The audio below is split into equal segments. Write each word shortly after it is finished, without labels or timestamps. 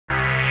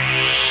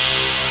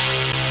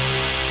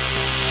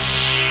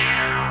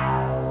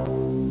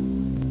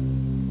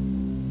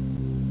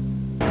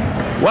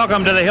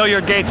Welcome to the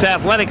Hilliard Gates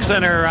Athletic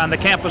Center on the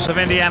campus of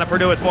Indiana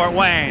Purdue at Fort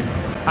Wayne.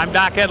 I'm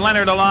Doc Ed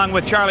Leonard along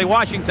with Charlie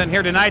Washington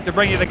here tonight to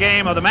bring you the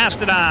game of the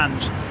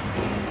Mastodons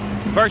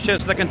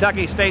versus the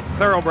Kentucky State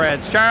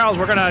Thoroughbreds. Charles,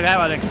 we're going to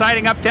have an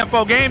exciting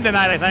up-tempo game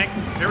tonight, I think.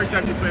 Every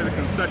time you play the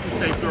Kentucky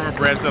State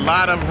Thoroughbreds, a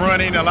lot of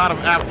running, a lot of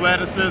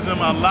athleticism,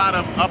 a lot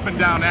of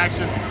up-and-down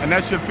action, and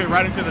that should fit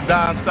right into the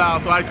Don style,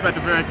 so I expect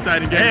a very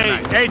exciting game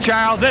tonight. Hey,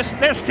 Charles,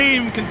 this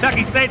team,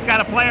 Kentucky State's got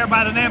a player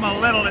by the name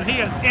of Little, and he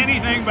is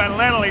anything but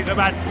little. He's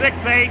about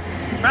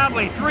 6'8",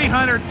 probably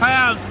 300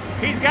 pounds.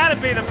 He's got to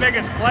be the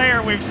biggest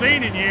player we've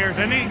seen in years,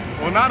 isn't he?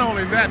 Well, not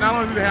only that, not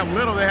only do they have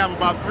Little, they have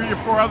about 3 or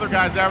 4 other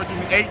guys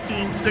averaging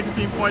 18,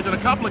 16 points, and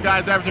a couple of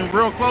guys averaging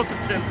real close to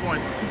 10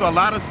 points. So a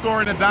lot of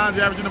scoring, and Don's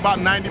averaging about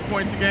 90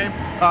 points a game.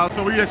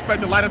 So we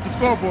expect to light up the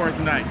scoreboard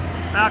tonight.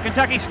 Now,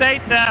 Kentucky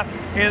State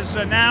is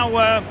now,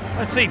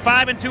 let's see,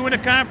 5-2 in the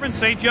conference.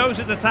 St. Joe's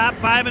at the top,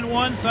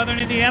 5-1. Southern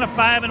Indiana,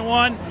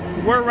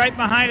 5-1. We're right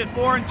behind at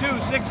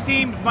 4-2. 6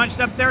 teams bunched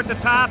up there at the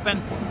top, and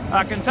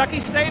Kentucky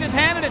State has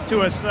handed it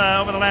to us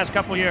over the last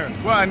couple of years.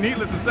 Well, and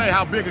needless to say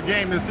how big a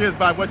game this is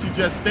by what you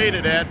just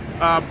stated, Ed.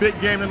 Big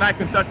game tonight,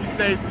 Kentucky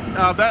State.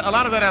 A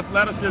lot of that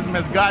athleticism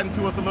has gotten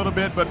to us a little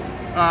bit, but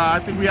I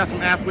think we have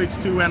some athletes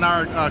too, and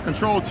our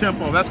controlled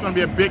tempo. That's going to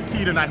be a big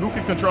key tonight. Who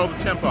can control the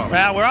tempo?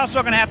 Well, we're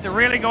also going to have to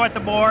really go at the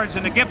boards,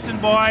 and the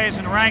Gibson boys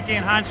and Reinke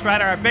and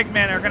Hanstrader, our big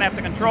men, are going to have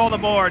to control the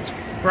boards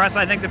for us,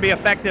 I think, to be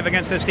effective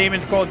against this team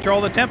and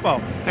control the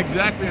tempo.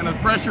 Exactly, and the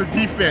pressure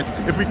defense.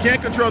 If we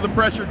can't control the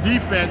pressure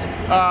defense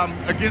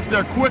against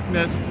their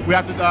quickness, we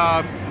have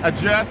to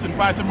adjust and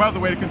find some other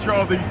way to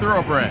control these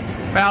thoroughbreds.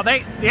 Well,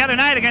 the other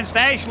night against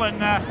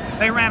Ashland,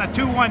 they ran a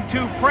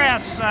 2-1-2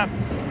 press,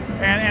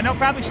 and they'll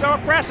probably throw a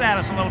press at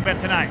us a little bit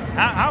tonight.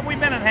 How have we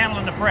been at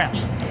handling the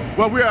press?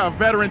 Well, we're a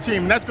veteran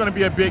team, and that's going to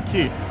be a big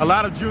key. A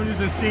lot of juniors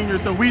and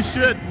seniors, so we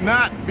should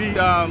not be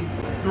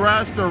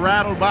thrust or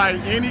rattled by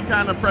any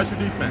kind of pressure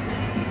defense.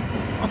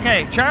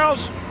 Okay,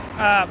 Charles,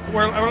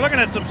 we're looking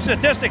at some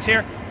statistics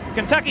here.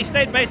 Kentucky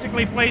State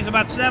basically plays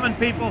about 7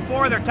 people.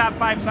 4 of their top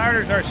 5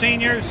 starters are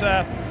seniors.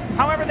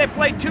 However, they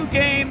played 2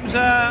 games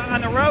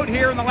on the road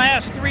here in the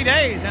last 3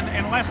 days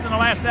and less than the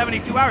last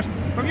 72 hours.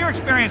 From your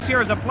experience here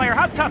as a player,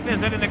 how tough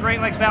is it in the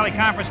Great Lakes Valley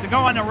Conference to go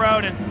on the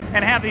road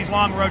and have these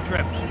long road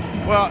trips?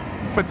 Well,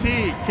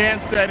 fatigue can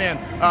set in.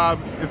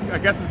 I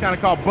guess it's kind of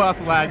called bus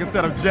lag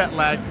instead of jet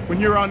lag. When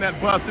you're on that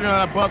bus, sitting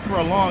on that bus for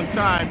a long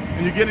time,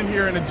 and you get in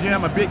here in the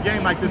gym, a big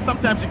game like this,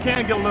 sometimes you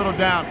can get a little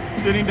down,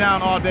 sitting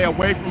down all day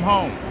away from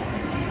home.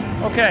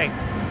 Okay.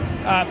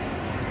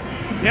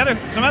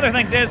 Some other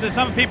things is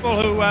some people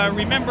who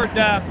remembered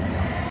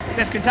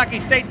this Kentucky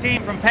State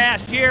team from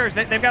past years.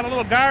 They've got a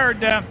little guard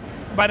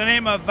by the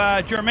name of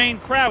Jermaine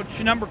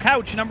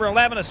Couch, number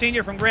 11, a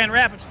senior from Grand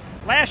Rapids.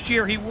 Last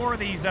year he wore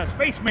these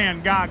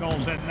spaceman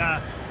goggles,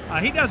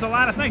 and he does a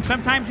lot of things.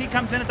 Sometimes he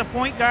comes in at the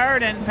point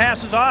guard and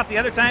passes off. The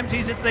other times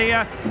he's at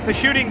the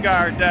shooting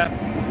guard.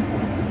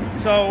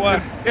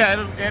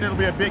 Yeah, and it'll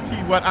be a big key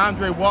what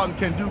Andre Walton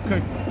can do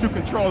to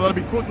control. That'll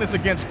be quickness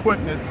against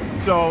quickness.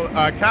 So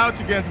Couch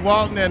against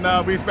Walton,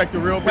 and we expect a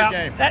real big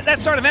game.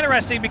 That's sort of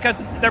interesting because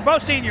they're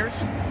both seniors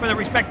for their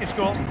respective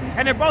schools,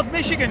 and they're both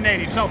Michigan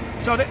natives. So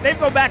they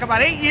go back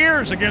about 8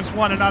 years against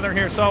one another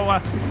here.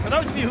 So for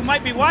those of you who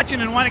might be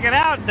watching and want to get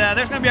out,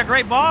 there's going to be a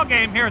great ball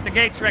game here at the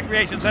Gates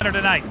Recreation Center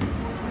tonight.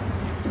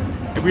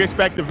 We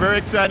expect a very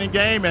exciting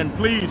game, and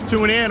please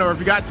tune in, or if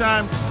you got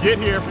time, get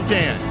here if you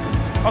can.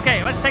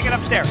 Okay, let's take it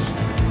upstairs.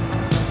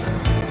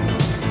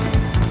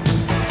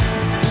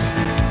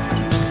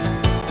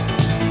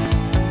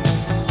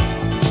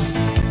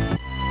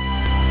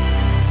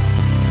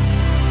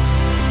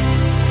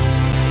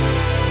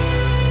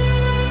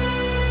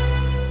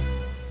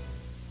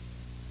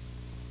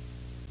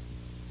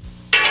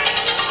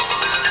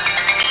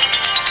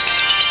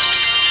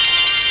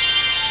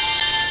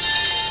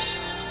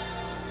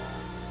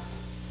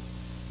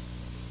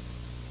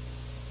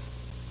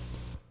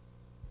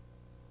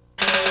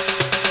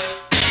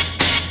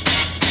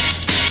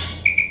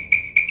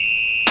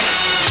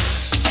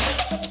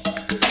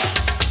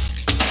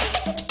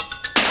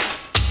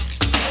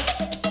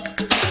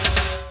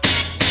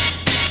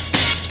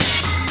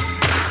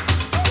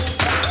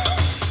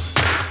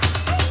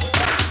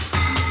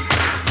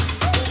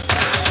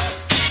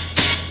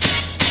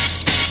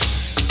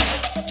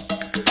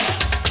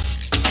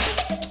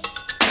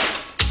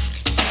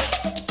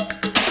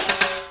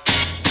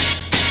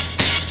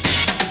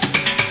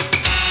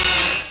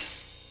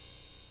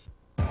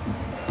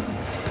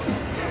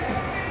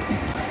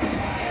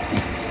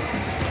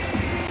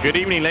 Good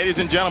evening, ladies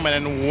and gentlemen,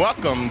 and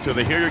welcome to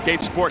the Hilliard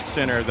Gates Sports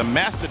Center, the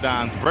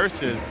Mastodons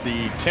versus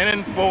the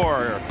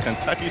 10-4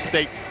 Kentucky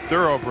State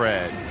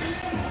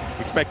Thoroughbreds.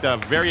 We expect a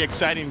very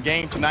exciting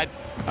game tonight.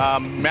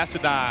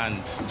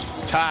 Mastodons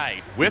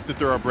tied with the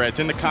Thoroughbreds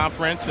in the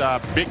conference.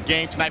 Big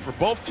game tonight for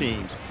both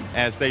teams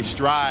as they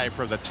strive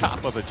for the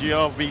top of the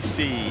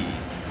GLVC,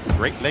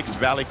 Great Lakes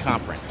Valley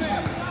Conference.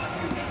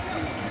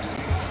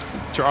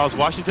 Charles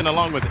Washington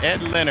along with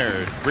Ed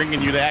Leonard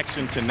bringing you the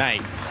action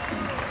tonight.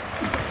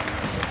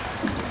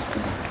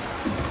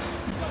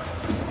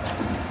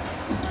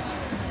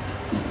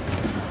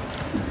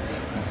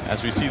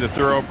 as we see the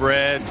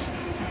thoroughbreds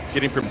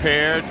getting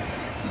prepared.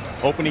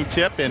 Opening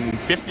tip in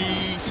 50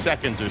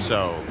 seconds or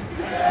so.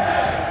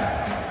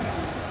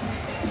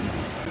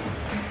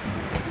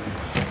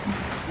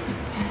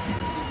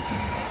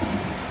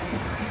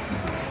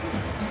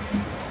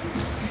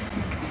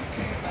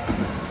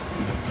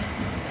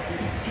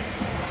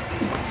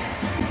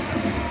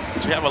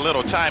 So we have a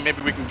little time.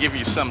 Maybe we can give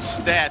you some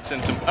stats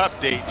and some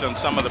updates on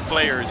some of the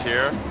players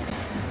here.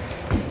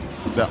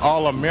 The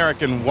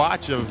All-American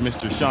watch of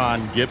Mr.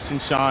 Sean Gibson.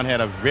 Sean had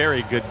a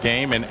very good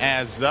game, and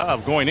as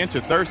of going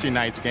into Thursday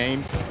night's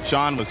game,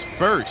 Sean was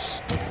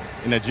first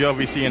in the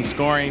GLVC in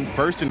scoring,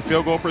 first in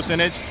field goal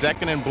percentage,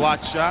 second in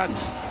block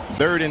shots,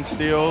 third in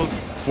steals,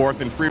 fourth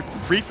in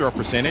free throw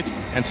percentage,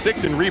 and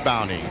sixth in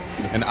rebounding.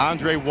 And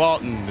Andre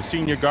Walton, the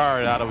senior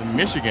guard out of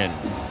Michigan.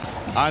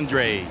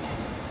 Andre,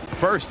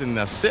 first in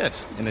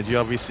assists in the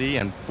GLVC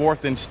and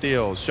fourth in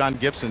steals. Sean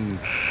Gibson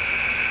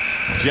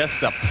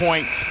just a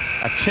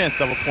tenth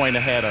of a point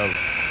ahead of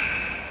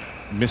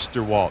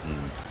Mr.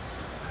 Walton.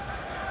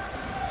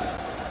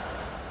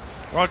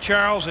 Well,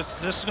 Charles,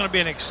 this is going to be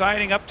an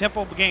exciting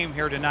up-tempo game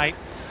here tonight.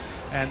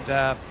 And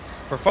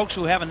for folks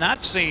who have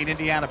not seen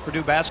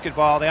Indiana-Purdue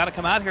basketball, they ought to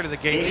come out here to the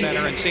Gate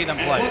Center and see them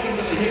play.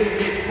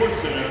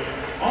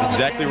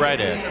 Exactly right,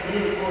 Ed.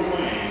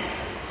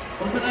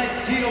 For tonight's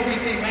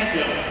GLVC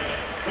matchup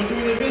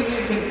between the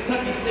visiting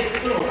Kentucky State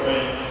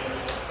Thoroughbreds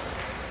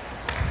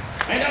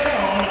and our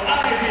own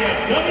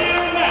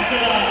IPFW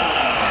Mastodons.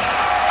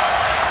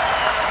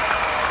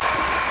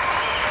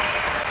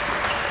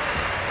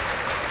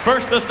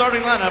 First, the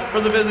starting lineup for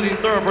the visiting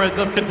Thoroughbreds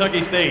of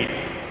Kentucky State.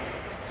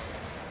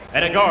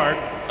 At a guard,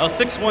 a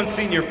 6'1"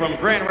 senior from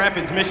Grand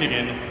Rapids,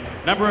 Michigan,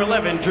 number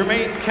 11,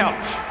 Jermaine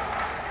Couch.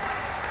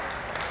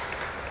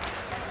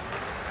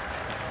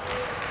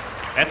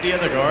 At the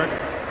other guard,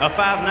 a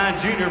 5'9"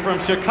 junior from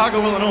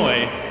Chicago,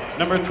 Illinois,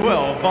 number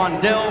 12,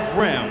 Vondell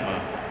Brim.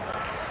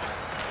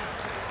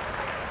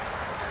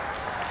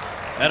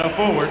 At a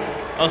forward,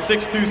 a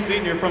 6'2"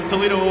 senior from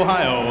Toledo,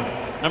 Ohio,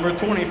 number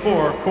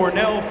 24,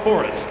 Cornell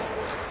Forrest.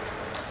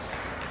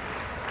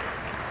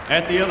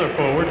 At the other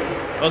forward,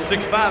 a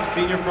 6'5"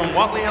 senior from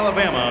Watley,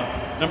 Alabama,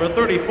 number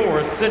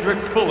 34,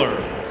 Cedric Fuller.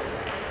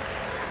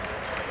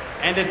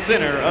 And at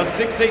center, a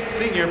 6'8"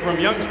 senior from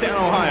Youngstown,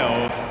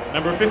 Ohio,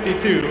 number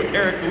 52,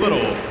 Eric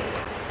Little.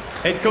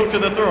 Head coach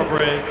of the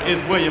Thoroughbreds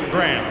is William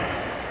Graham.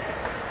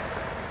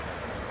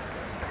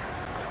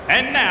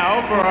 And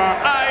now for our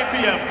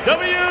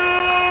IPFW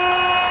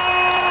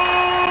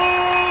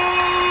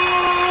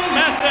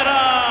Mastodons.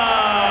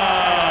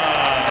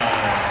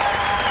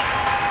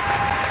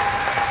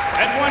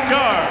 At one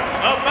guard,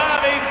 a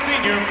 5'8"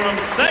 senior from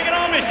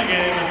Saginaw,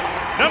 Michigan,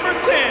 number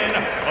 10,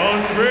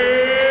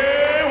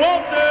 Andre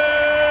Walton.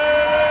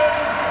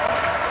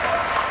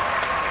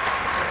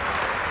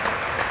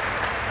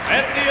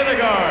 At the other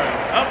guard,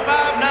 a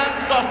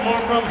 5'9" sophomore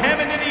from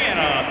Hammond,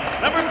 Indiana,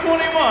 number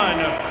 21,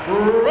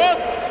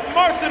 Russ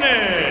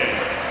Marcinek.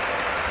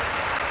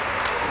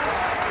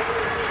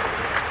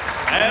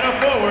 At a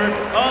forward,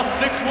 a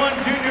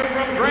 6'1" junior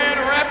from Grand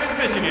Rapids,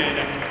 Michigan,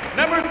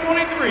 number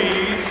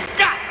 23,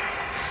 Scott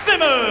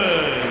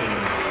Simmons.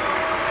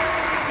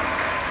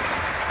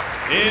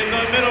 In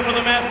the middle for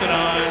the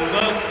Mastodons,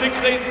 a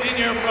 6'8"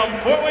 senior from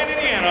Fort Wayne,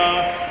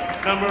 Indiana,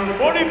 number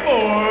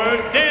 44,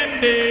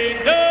 Dandy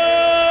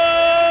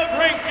Doug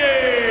Rinke.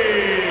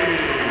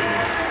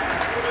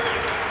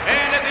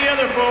 And at the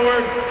other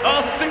forward,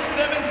 a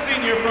 6'7"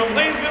 senior from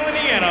Laysville,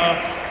 Indiana,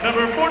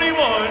 number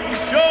 41,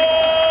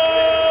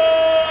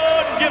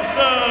 Sean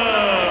Gibson.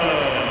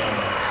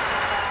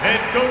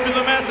 Head coach of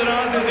the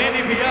Mastodons is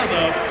Andy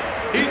Piazza.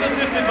 He's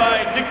assisted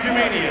by Dick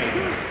Dumanian.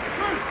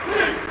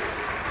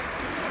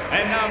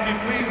 And now if you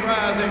please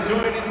rise and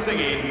join in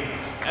singing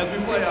as we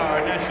play our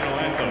national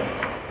anthem.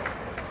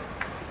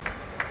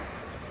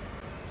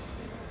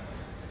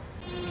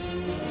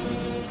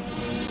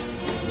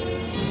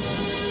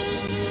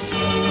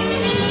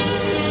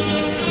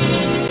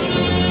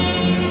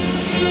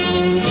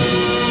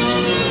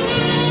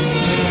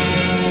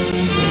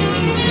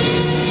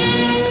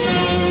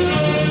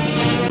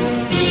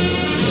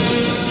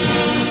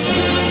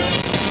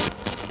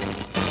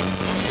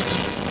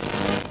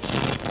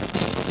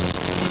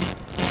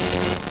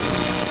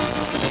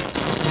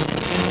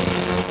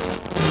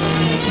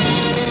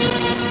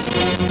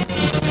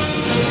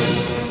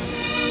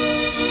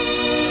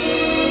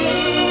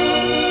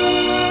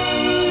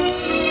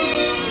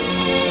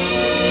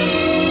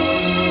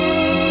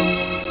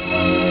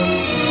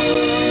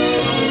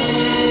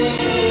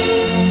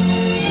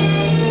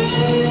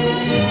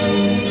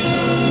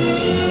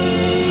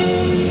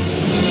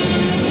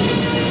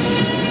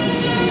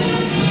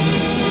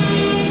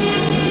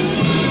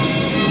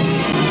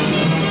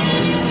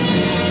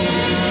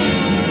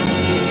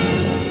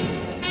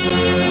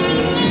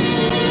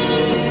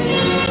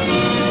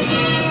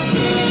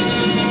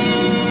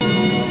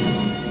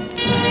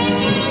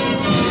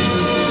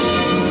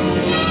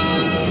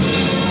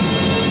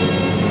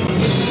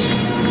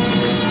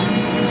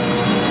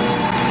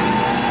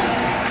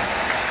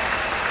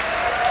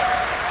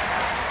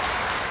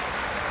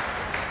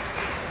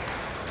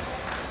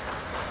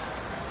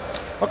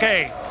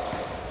 Okay,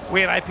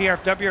 we at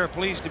IPFW are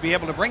pleased to be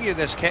able to bring you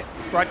this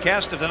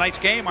broadcast of tonight's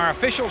game. Our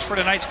officials for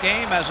tonight's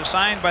game, as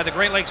assigned by the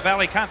Great Lakes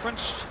Valley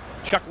Conference,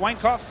 Chuck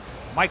Weinkoff,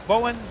 Mike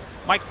Bowen,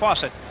 Mike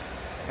Fawcett.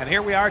 And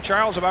here we are,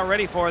 Charles, about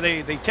ready for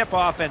the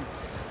tip-off. And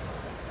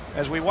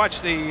as we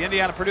watch the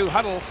Indiana-Purdue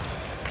huddle,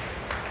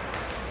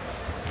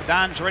 the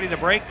Dons ready to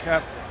break.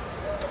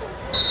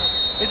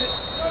 Is it?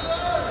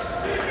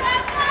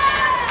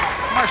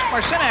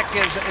 Marcinek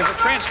is a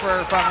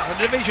transfer from a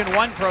Division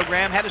I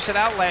program, had to sit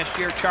out last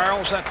year,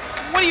 Charles.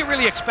 What do you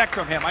really expect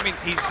from him? I mean,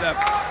 he's,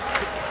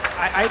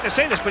 I hate to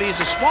say this, but he's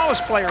the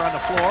smallest player on the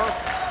floor.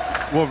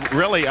 Well,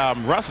 really,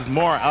 Russ is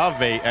more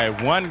of a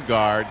one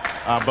guard,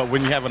 but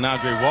when you have an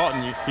Andre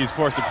Walton, he's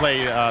forced to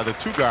play the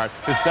two guard.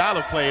 His style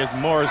of play is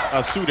more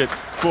suited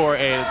for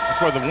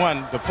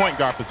the point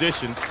guard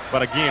position.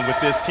 But again, with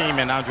this team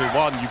and Andre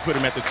Walton, you put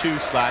him at the 2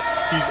 slot.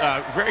 He's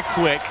very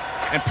quick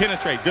and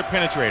good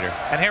penetrator.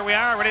 And here we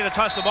are, ready to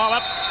toss the ball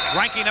up.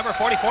 Reinke, number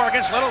 44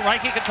 against Little.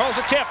 Reinke controls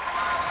the tip.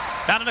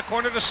 Down in the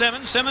corner to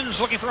Simmons.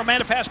 Simmons looking for a man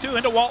to pass to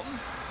into Walton.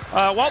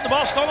 Walton, the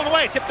ball stolen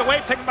away, tipped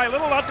away, taken by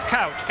Little out to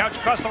Couch. Couch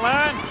across the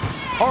line,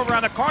 over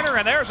on the corner,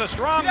 and there's a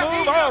strong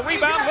move. Oh,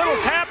 rebound, Little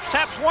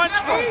taps once,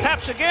 Little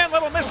taps again,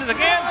 Little misses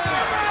again.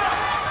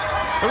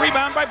 The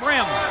rebound by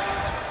Brim.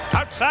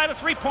 Outside a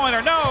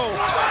three-pointer, no.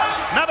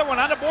 Another one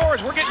on the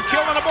boards. We're getting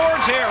killed on the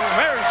boards here.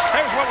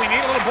 There's what we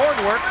need, a little board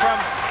work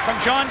from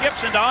Sean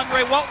Gibson to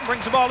Andre Walton.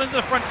 Brings the ball into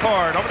the front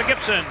court, over to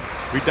Gibson.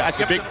 We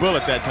dodged a big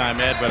bullet that time,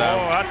 Ed, but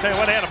I'll tell you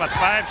what, they had about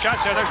 5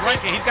 shots there. There's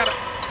Reinke.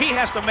 He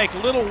has to make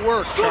Little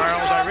work,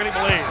 Charles, I really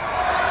believe.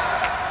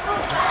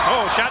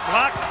 Oh, shot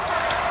blocked.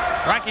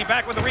 Reinke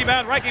back with the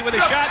rebound. Reinke with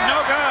a shot,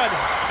 no good.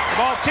 The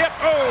ball tipped,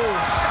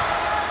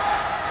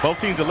 Both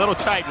teams a little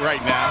tight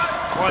right now.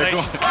 Boy,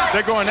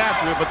 they're going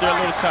after it, but they're a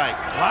little tight.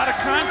 A lot of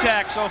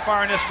contact so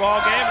far in this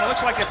ball game, and it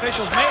looks like the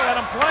officials may let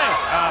them play.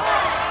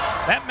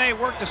 That may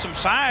work to some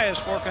size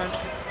for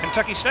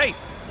Kentucky State.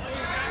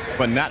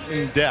 But not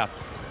in depth.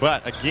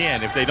 But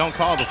again, if they don't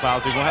call the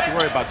fouls, they won't have to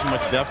worry about too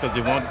much depth because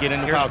they won't get in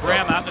the foul trouble.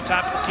 Here's Graham out on the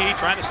top of the key,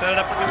 trying to set it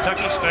up for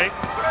Kentucky State.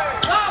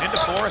 Into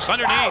Forrest,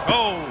 underneath.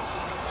 Oh,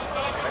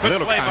 good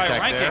little play by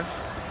contact Reinke.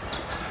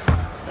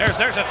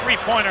 There's a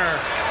three-pointer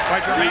by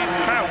Jermaine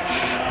Crouch.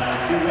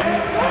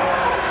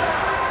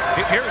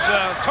 Here's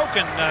a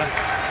token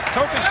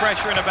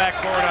pressure in the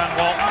backcourt on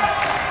Walton.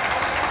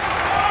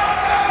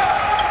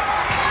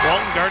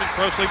 Walton guarded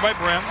closely by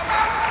Brim.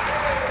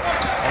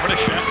 Over to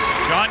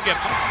Sean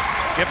Gibson.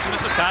 Gibson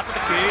at the top of the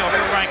key, over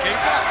to Reinke.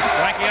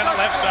 Reinke on the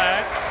left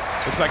side.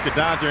 Looks like the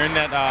Dons are in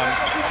that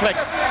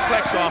flex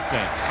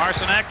offense.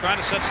 Marcinek trying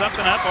to set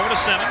something up, over to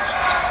Simmons.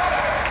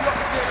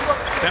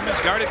 Simmons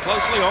guarded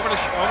closely, over to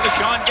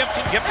Sean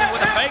Gibson. Gibson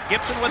with a fake,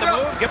 Gibson with a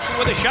move, Gibson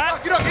with a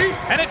shot,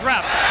 and it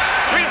drops.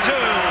 3-2.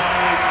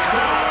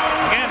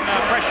 Again,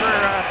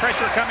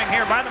 pressure coming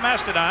here by the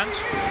Mastodons.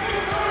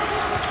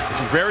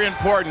 It's very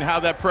important how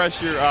that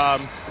pressure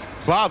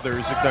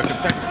bothers the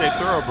Kentucky State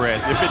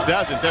Thoroughbreds. If it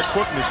doesn't, their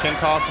quickness can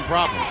cause some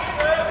problems.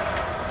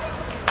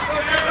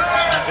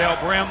 And Dale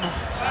Brim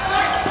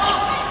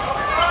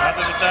out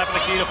to the top of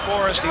the key to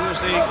Forrest. He was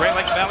the Great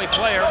Lakes Valley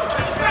player.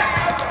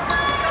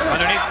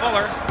 Underneath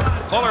Fuller.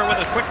 Fuller with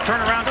a quick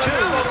turnaround,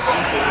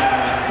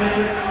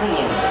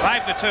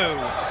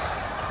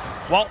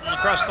 5-2. Walton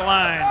across the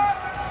line.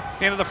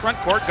 Into the front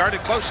court,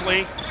 guarded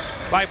closely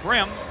by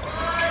Brim.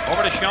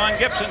 Over to Sean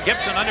Gibson.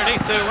 Gibson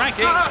underneath to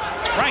Reinke.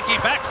 Reinke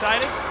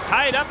backsided,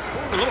 tied up.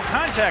 Ooh, a little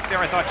contact there,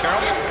 I thought,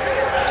 Charles.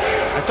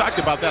 I talked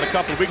about that a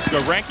couple of weeks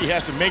ago. Reinke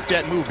has to make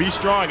that move, be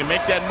strong and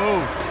make that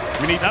move.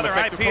 We need another some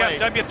effective play.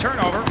 IPFW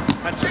turnover.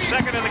 That's their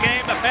second of the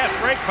game. The fast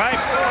break by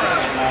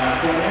Forrest.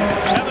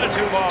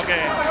 7-2 ball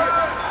game.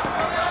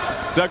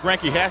 Doug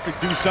Reinke has to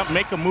do something,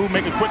 make a move,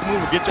 make a quick move,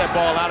 and get that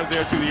ball out of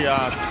there to the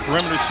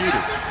perimeter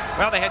shooters.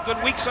 Well, they had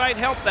good weak side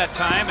help that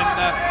time. And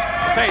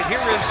okay, here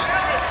is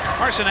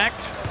Marcinek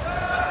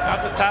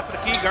out the top of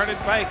the key,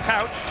 guarded by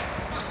Couch.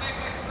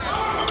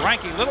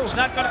 Reinke, Little's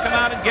not going to come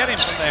out and get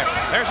him from there.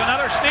 There's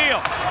another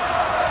steal.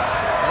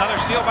 Another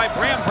steal by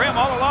Brim. Brim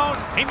all alone.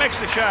 He makes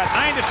the shot.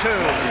 9-2.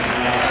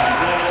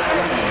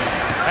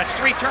 That's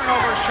 3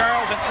 turnovers,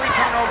 Charles, and 3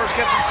 turnovers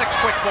gets him 6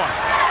 quick points.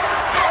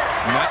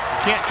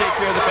 Can't take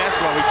care of the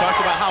basketball. We talked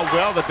about how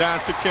well the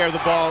Dons took care of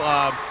the ball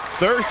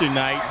Thursday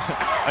night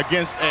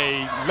against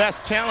a less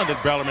talented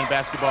Bellarmine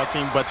basketball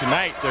team, but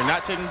tonight they're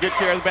not taking good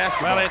care of the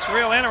basketball. Well, it's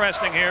real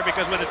interesting here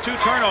because with the 2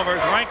 turnovers,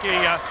 Reinke,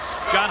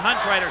 John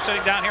Huntsreiter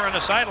sitting down here on the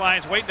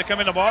sidelines waiting to come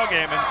in the ball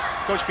game, and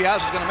Coach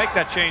Piazza is going to make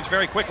that change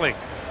very quickly.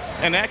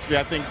 And actually,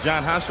 I think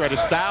John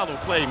Huntsreiter's style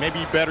of play may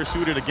be better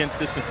suited against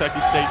this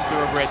Kentucky State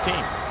Thoroughbred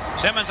team.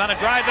 Simmons on a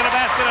drive to the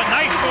basket, a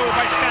nice move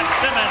by Scott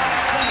Simmons,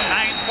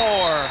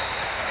 9-4.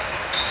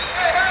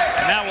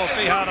 And now we'll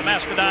see how the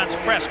Mastodons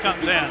press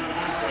comes in.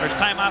 There's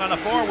timeout on the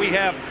 4. We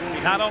have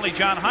not only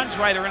John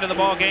Huntsreiter into the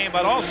ball game,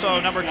 but also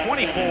number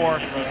 24,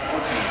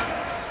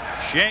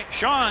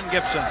 Sean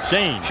Gibson.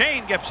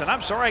 Shane Gibson.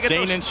 I'm sorry. I get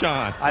Shane and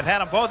Sean. I've had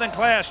them both in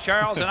class,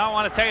 Charles, and I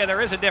want to tell you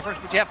there is a difference,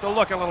 but you have to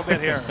look a little bit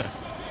here.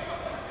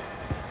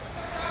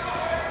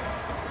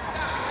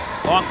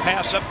 Long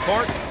pass up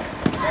court.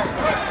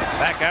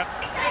 Back out.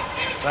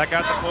 Back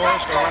out to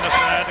Forrest. Over on the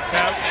side to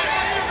Couch.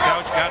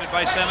 Couch got it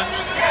by Simmons.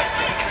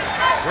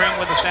 Grimm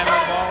with the center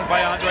of the ball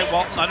by Andre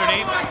Walton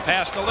underneath.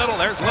 Pass to Little.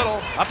 There's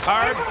Little. Up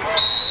hard.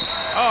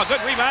 Oh,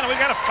 good rebound. We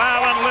got a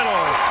foul on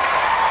Little.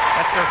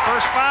 That's their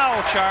first foul,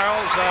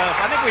 Charles.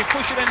 I think we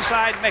push it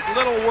inside and make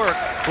Little work.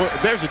 Well,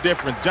 there's a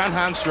difference. John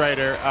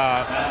Honstreiter,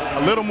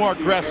 a little more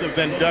aggressive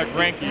than Doug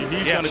Ranke.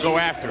 He's going to go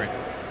after it.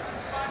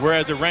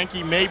 Whereas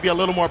Ranke may be a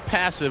little more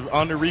passive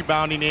on the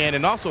rebounding end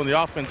and also in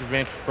the offensive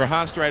end, where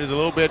Honstreiter is a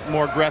little bit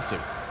more aggressive.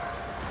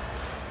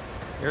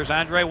 Here's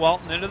Andre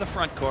Walton into the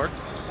front court.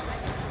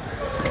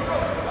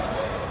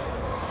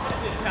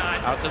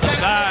 Out to the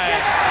side.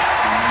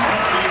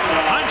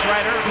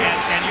 Honstreiter,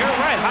 and you're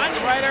right,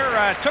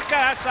 Honstreiter took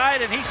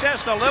outside, and he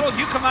says to Little,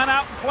 you come on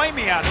out and play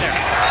me out there.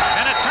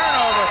 And a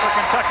turnover for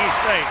Kentucky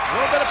State. A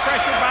little bit of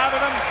pressure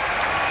bothered him.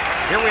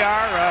 Here we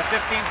are,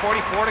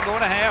 15:44 to go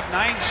in a half,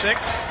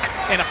 9-6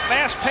 in a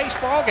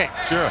fast-paced ball game.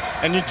 Sure,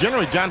 and you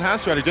generally, John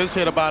Honstreiter just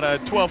hit about a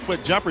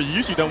 12-foot jumper. You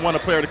usually don't want a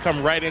player to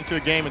come right into a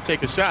game and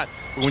take a shot,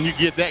 but when you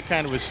get that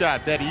kind of a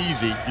shot that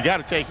easy, you got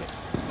to take it.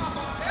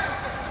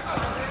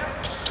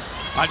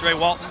 Andre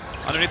Walton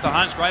underneath the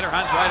Honstreiter.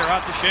 Honstreiter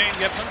out to Shane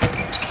Gibson.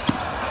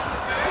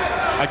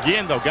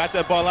 Again, though, got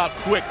that ball out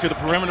quick to the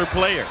perimeter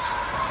players.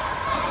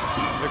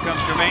 Here comes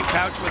Jermaine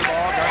Couch with the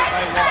ball, guarded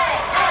by Walton.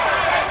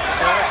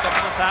 Forrest up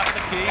to the top of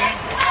the key.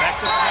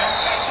 Back to Grimm.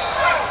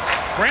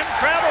 Grimm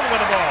traveled with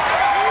the ball.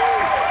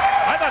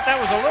 I thought that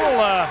was a little,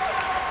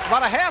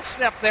 about a half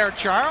step there,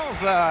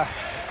 Charles.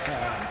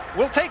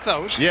 We'll take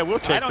those. Yeah, we'll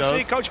take those. I don't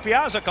see Coach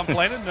Piazza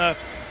complaining.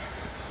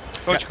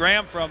 Coach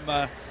Graham from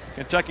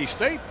Kentucky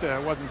State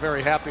wasn't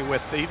very happy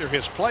with either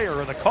his player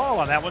or the call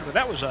on that one, but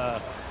that was a,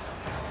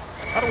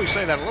 how do we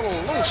say that, a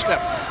little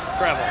step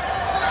travel.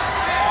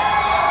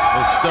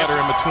 A little stutter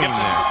in between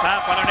there.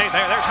 Top underneath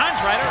there. There's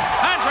Honstreiter.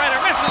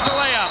 Honstreiter misses the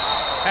layup.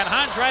 And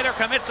Honstreiter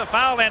commits a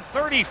foul, and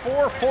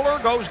 34. Fuller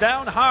goes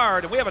down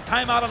hard. And we have a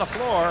timeout on the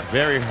floor.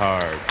 Very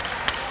hard.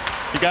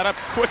 He got up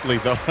quickly,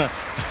 though. I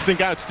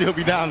think I'd still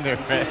be down there,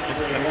 man.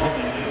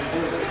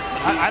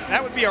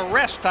 That would be a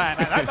rest time.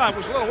 And I thought I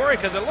was a little worried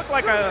because it looked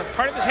like a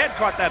part of his head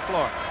caught that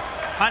floor.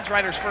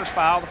 Honstreiter's first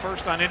foul, the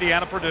first on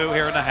Indiana-Purdue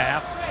here in the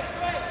half.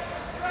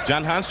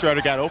 John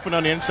Honstreiter got open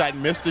on the inside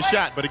and missed the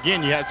shot. But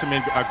again, you had some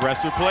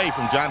aggressive play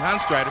from John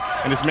Honstreiter,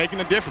 and it's making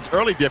a difference,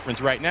 early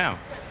difference right now.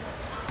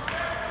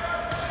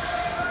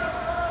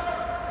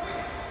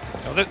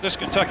 Now, this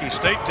Kentucky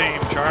State team,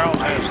 Charles,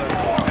 has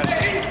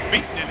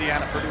beaten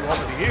Indiana-Purdue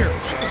over the years.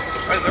 So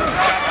there was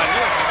a shot by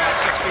Lewis from about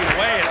 6 feet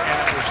away, and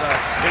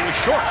it was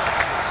short.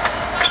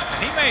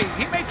 And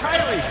he may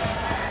tire easy.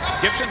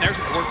 Gibson, there's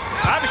work.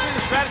 Obviously,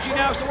 the strategy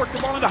now is to work the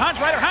ball into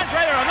Honstreiter.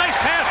 Honstreiter, a nice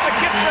pass to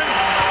Gibson,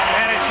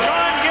 and it's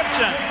Sean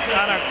Gibson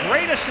on a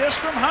great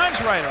assist from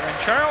Honstreiter. And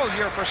Charles,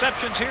 your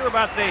perceptions here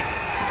about the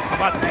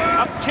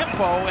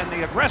up-tempo and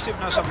the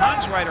aggressiveness of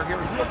Honstreiter here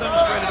is really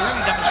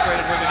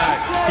demonstrated here tonight.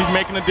 He's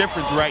making a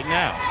difference right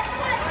now.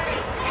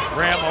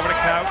 Graham over to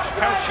Couch.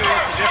 Couch sure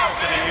makes a difference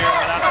in a year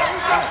without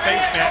the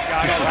spaceman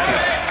goggles.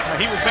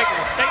 He was making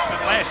a statement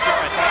last year.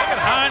 I thought, look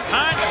at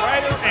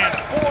Honstreiter and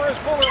Fuller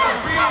are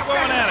really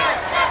going at it.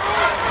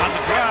 On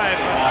the drive,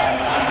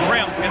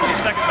 Graham gets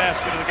his second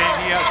basket of the game.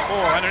 He has 4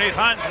 underneath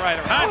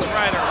Honstreiter.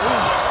 Honstreiter,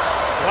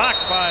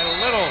 blocked by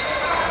Little.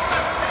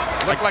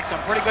 Looked like some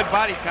pretty good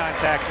body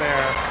contact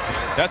there.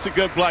 That's a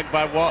good block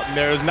by Walton.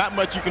 There's not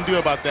much you can do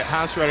about that.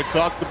 Honstreiter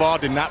caught the ball,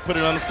 did not put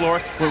it on the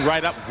floor, went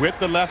right up with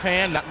the left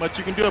hand. Not much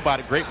you can do about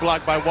it. Great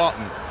block by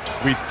Walton,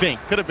 we think.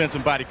 Could have been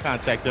some body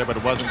contact there, but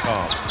it wasn't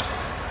called.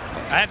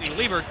 Andy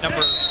Liebert,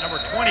 number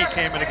 20,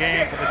 came in the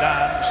game for the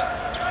Dons.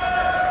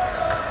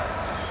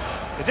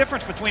 The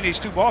difference between these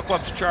two ball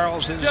clubs,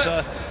 Charles, is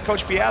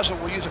Coach Piazza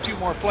will use a few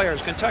more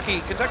players.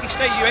 Kentucky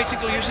State, you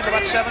basically using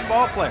about 7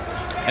 ball players.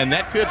 And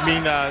that could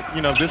mean,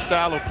 this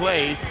style of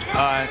play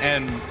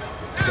and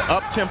the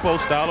up-tempo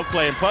style of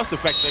play, and plus the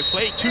fact they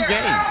played 2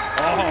 games.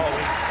 Oh,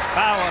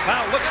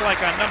 foul looks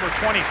like on number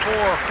 24,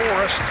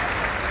 Forrest.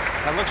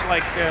 That looks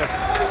like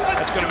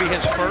that's going to be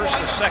his first,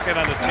 the second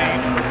on the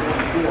team.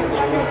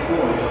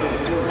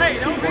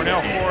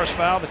 Cornell Forrest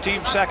foul, the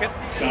team's second.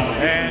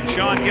 And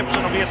Sean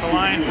Gibson will be at the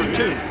line for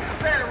 2.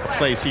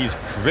 Place he's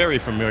very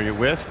familiar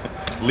with,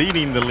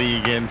 leading the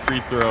league in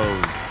free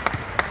throws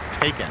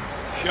taken.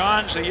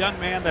 Sean's a young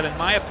man that, in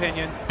my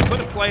opinion, could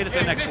have played at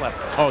the next level.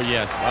 Oh,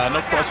 yes.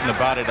 No question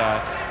about it.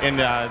 In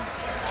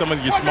some of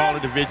your smaller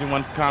Division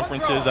I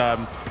conferences,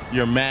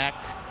 your MAC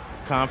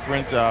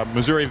conference,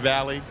 Missouri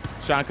Valley,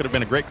 Sean could have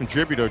been a great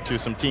contributor to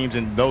some teams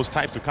in those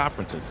types of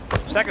conferences.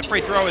 Second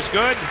free throw is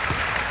good.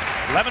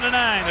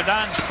 11-9. The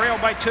Dons trail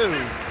by 2.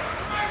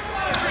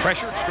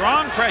 Pressure,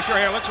 strong pressure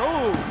here. Looks,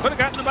 could have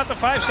gotten about the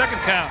 5-second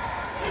count.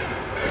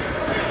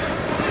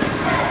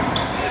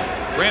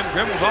 Graham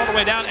dribbles all the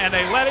way down, and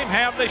they let him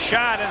have the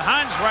shot. And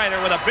Honstreiter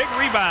with a big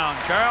rebound,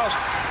 Charles.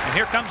 And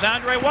here comes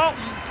Andre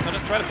Walton. Going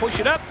to try to push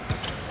it up.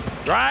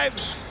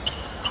 Drives.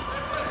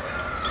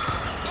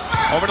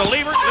 Over to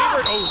Liebert.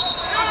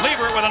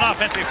 Liebert with an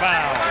offensive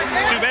foul.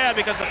 Too bad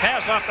because the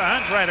pass off to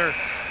Hansreiter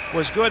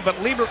was good, but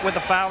Liebert with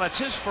the foul. That's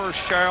his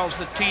first, Charles,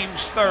 the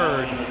team's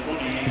third.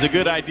 It's a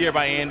good idea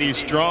by Andy.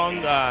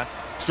 Strong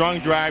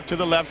drive to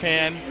the left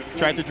hand.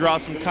 Tried to draw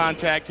some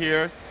contact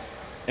here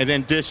and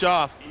then dish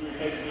off.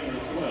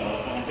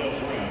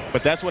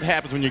 But that's what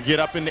happens when you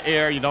get up in the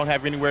air. You don't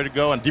have anywhere to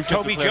go. And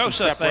Toby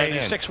Joseph, a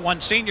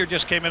 6'1" senior,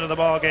 just came into the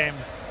ball game.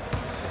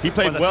 He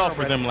played well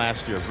for them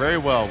last year, very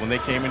well when they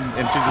came into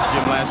this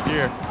gym last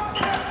year.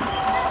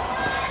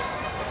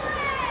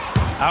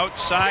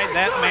 Outside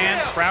that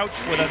man, Crouch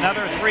with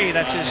another three.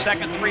 That's his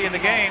second three in the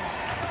game.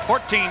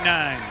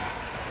 14-9.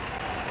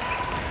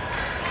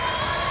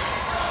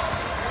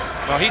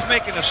 Well, he's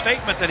making a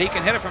statement that he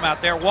can hit it from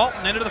out there.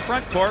 Walton into the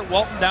front court.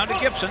 Walton down to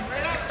Gibson.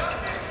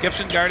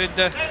 Gibson guarded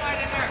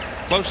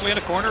closely in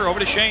the corner, over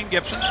to Shane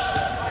Gibson.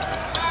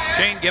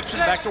 Shane Gibson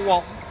back to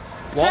Walton.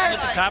 Walton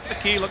at the top of the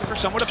key looking for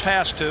someone to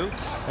pass to.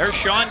 There's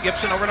Sean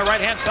Gibson over on the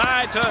right-hand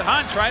side to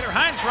Hansreiter.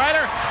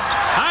 Hansreiter.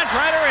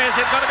 Hansreiter, is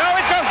it going to go?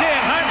 It goes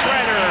in.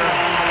 Hansreiter.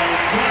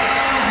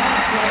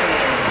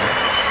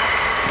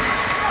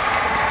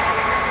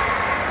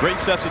 Great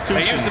substitution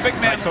they used the big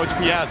man, by Coach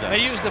Piazza.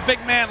 They used the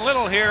big man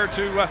Little here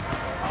to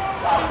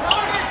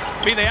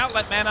be the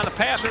outlet man on the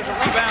pass. There's a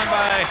rebound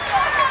by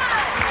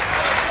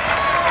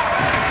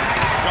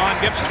Sean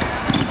Gibson.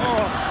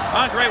 Oh,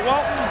 Andre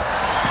Walton.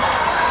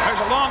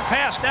 There's a long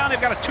pass down.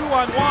 They've got a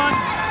 2-on-1.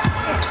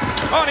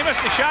 Oh, and he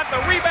missed the shot. The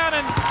rebound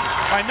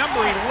by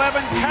number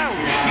 11, Couch.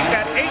 He's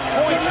got 8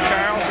 points,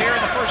 Charles, here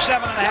in the first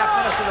 7.5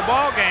 minutes of the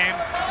ball game.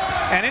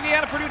 And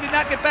Indiana-Purdue did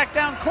not get back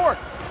down court.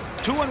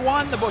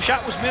 2-1. The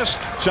shot was missed.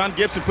 Sean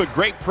Gibson put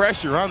great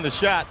pressure on the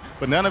shot,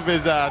 but none of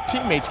his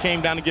teammates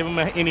came down to give him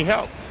any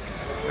help.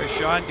 There's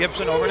Sean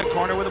Gibson over in the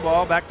corner with the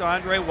ball. Back to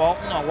Andre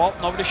Walton.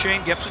 Walton over to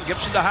Shane Gibson.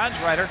 Gibson to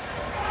Hansreiter.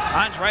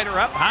 Hansreiter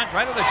up.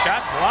 Hansreiter, the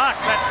shot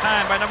blocked that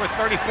time by number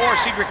 34,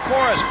 Cedric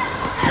Forrest.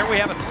 Here we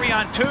have a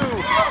 3-on-2.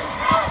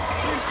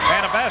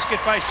 And a basket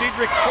by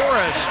Cedric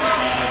Forrest.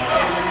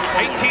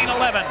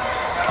 18-11.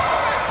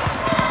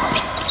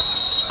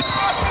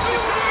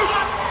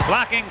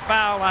 Blocking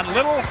foul on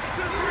Little.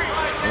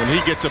 When he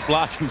gets a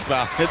blocking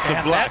foul, it's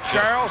a block. That,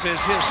 Charles,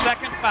 is his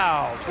second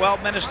foul.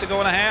 12 minutes to go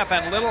and a half,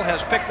 and Little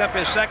has picked up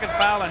his second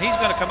foul, and he's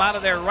going to come out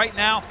of there right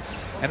now.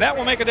 And that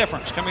will make a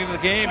difference. Coming to the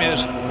game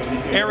is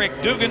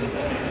Eric Dunnigan,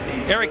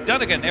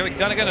 a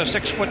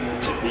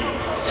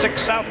 6'6"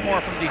 sophomore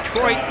from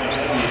Detroit.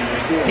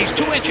 He's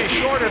 2 inches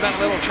shorter than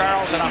Little,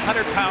 Charles, and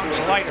 100 pounds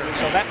lighter.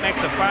 So that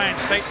makes a fine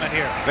statement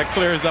here. That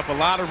clears up a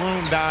lot of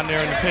room down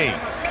there in the paint.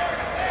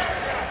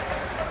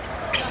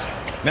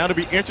 Now it'll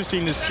be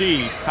interesting to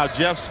see how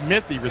Jeff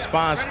Smithy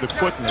responds to the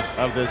quickness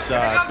of this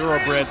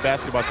thoroughbred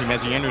basketball team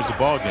as he enters the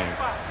ball game.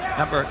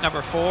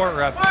 Number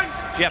 4,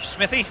 Jeff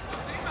Smithy.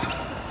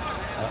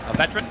 A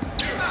veteran.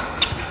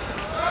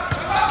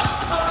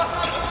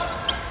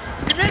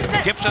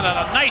 Gibson on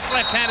a nice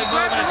left-handed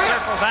move and it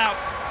circles out.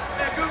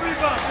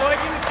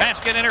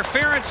 Basket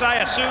interference, I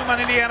assume, on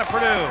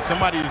Indiana-Purdue.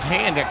 Somebody's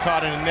hand got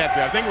caught in the net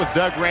there. I think it was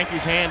Doug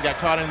Ranke's hand got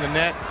caught in the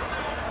net,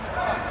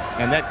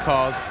 and that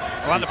caused.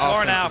 Well, on the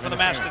floor now for the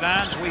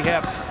Mastodons, we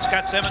have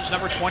Scott Simmons,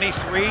 number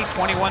 23,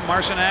 21,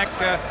 Marcinak,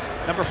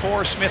 number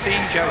 4, Smithy,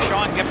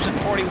 Sean Gibson,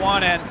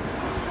 41, and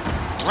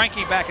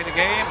Ranke back in the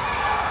game.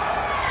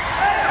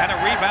 And a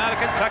rebound to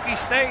Kentucky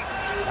State.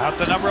 Out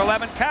to number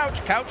 11,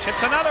 Couch. Couch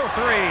hits another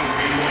 3.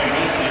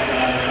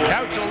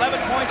 Couch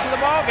 11 points in the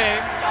ball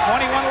game,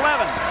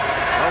 21-11.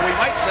 Or we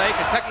might say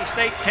Kentucky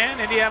State 10,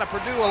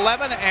 Indiana-Purdue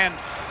 11, and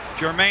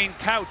Jermaine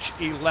Couch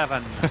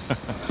 11.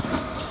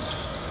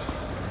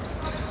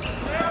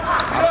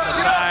 Off the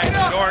side,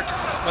 short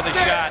with a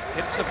shot.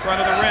 Hits the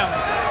front of the rim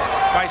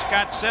by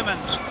Scott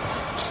Simmons.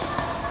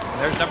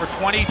 There's number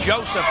 20,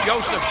 Joseph.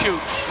 Joseph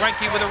shoots.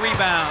 Ranke with a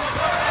rebound.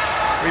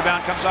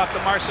 Rebound comes off to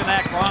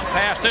Marcinak. Long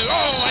pass to,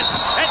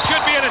 that should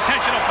be an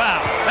intentional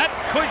foul. That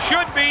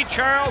should be,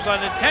 Charles,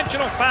 an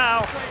intentional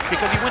foul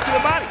because he went to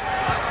the body.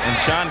 And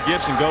Sean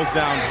Gibson goes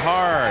down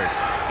hard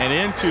and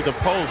into the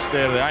post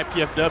there, the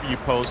IPFW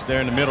post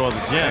there in the middle of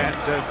the gym.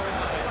 And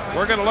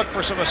we're going to look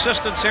for some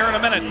assistance here in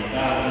a minute.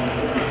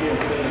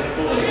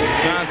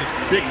 John's a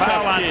big, foul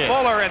tough on kid.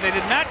 Fuller, and they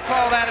did not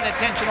call that an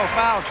intentional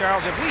foul,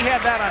 Charles. If we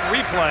had that on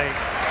replay,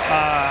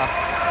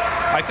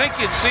 I think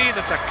you'd see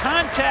that the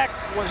contact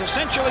was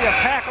essentially a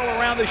tackle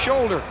around the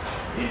shoulder.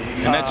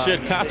 And that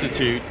should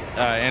constitute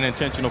an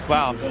intentional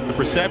foul. The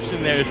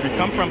perception there is if you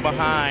come from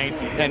behind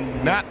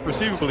and not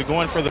perceivably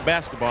going for the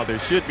basketball, there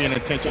should be an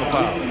intentional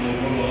foul.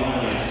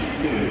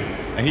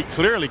 And he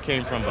clearly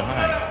came from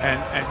behind. And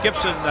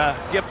Gibson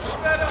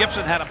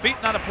Gibson had a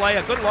beaten on a play,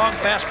 a good long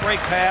fast break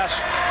pass.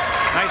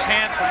 Nice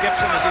hand for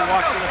Gibson as he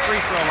walks to the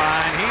free throw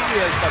line. He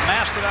is the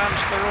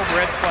Mastodons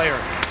thoroughbred player.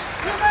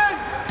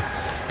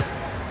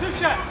 2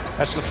 shot.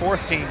 That's the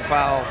 4th team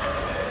foul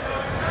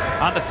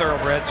on the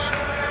thoroughbreds.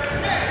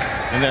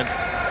 And then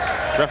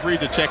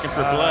referees are checking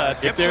for blood.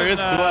 If there is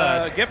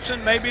blood.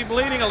 Gibson may be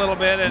bleeding a little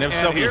bit. And if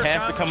so, he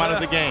has to come out of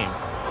the game.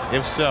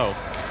 If so,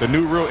 the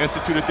new rule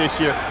instituted this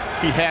year,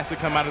 he has to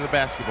come out of the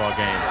basketball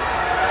game.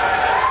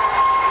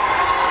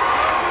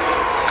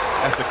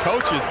 the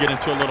coaches get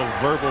into a little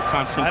verbal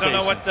confrontation. I don't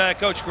know what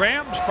Coach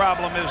Graham's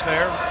problem is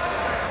there.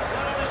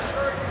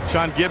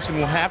 Sean Gibson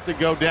will have to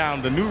go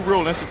down. The new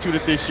rule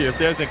instituted this year, if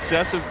there's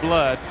excessive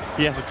blood,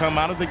 he has to come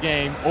out of the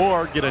game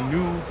or get a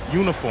new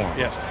uniform.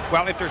 Yes.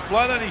 Well, if there's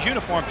blood on his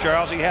uniform,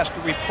 Charles, he has to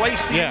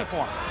replace the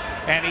uniform.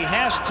 And he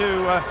has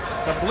to,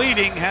 the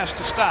bleeding has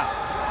to stop.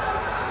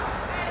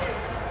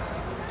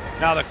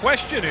 Now the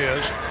question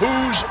is,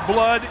 whose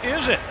blood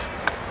is it?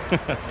 Hey,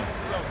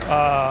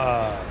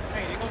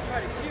 they're gonna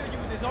try to shield you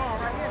with his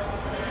arm right here.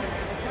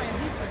 Playing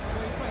defense.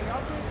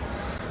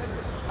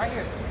 Right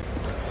here.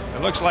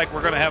 It looks like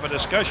we're going to have a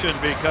discussion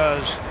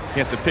because he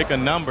has to pick a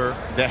number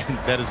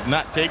that is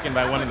not taken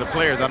by one of the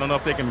players. I don't know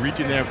if they can reach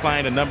in there and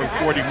find a number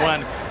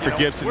 41 for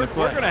Gibson to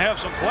play. We're going to have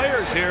some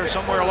players here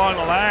somewhere along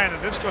the line,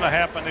 and this is going to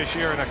happen this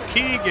year in a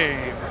key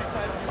game.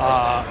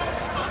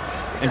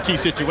 In key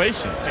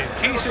situations. In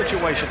key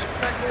situations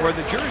where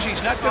the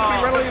jersey's not going to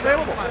be readily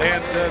available.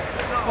 And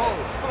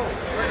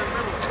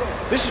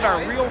this is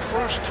our real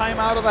first time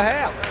out of the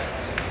half.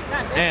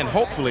 And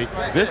hopefully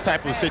this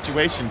type of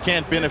situation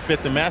can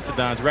benefit the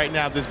Mastodons. Right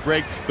now, this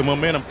break, the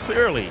momentum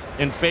clearly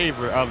in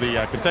favor of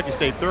the Kentucky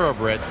State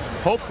Thoroughbreds.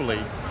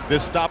 Hopefully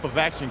this stop of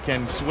action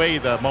can sway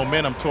the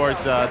momentum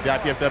towards the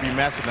IPFW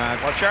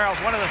Mastodons. Well, Charles,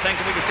 one of the things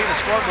that we could see the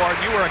scoreboard,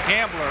 you were a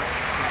gambler.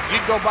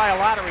 You'd go buy a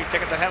lottery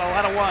ticket that had a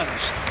lot of ones.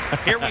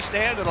 Here we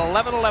stand at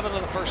 11-11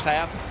 in the first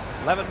half.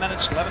 11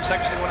 minutes, 11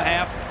 seconds to go in a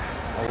half.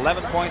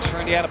 11 points for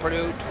Indiana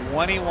Purdue,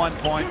 21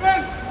 points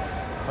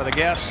for the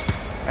guests.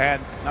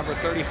 And number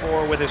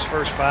 34 with his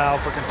first foul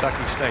for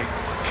Kentucky State.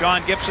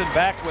 Sean Gibson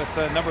back with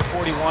number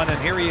 41, and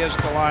here he is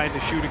at the line to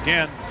shoot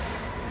again,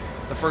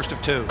 the first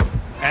of two.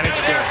 And it's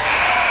good.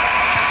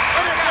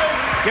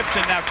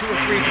 Gibson now 2 of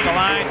 3 from the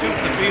line, 2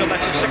 from the field.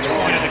 That's his 6th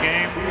point of the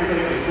game.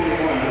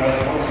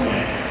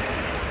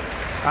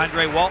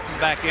 Andre Walton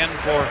back in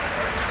for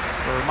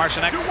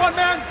Marcinek. 2-1,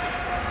 man.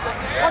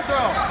 One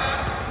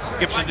throw.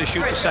 Gibson to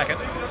shoot the second.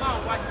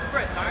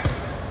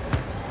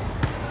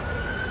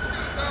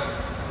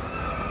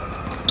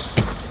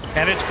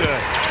 And it's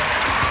good.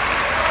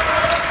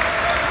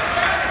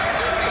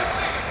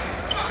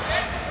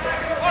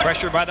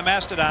 Pressure by the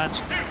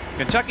Mastodons.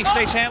 Kentucky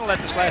State's handled that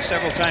this last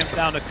several times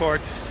down the court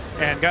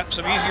and got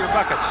some easier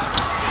buckets.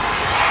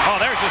 Oh,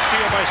 there's a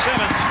steal by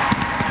Simmons.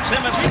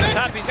 Simmons from the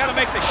top. He's got to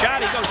make the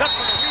shot. He goes up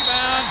for the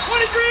rebound.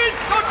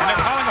 And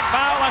they're calling a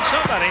foul on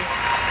somebody.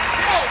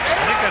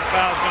 I think that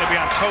foul is going to be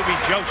on Toby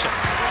Joseph.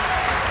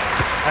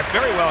 That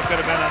very well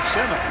could have been on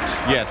Simmons.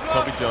 Yes,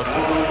 Toby Joseph.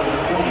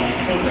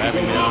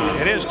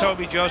 It is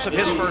Toby Joseph,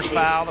 his first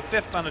foul, the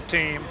 5th on the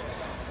team.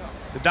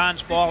 The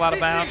Dons ball out of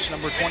bounds.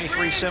 Number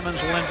 23,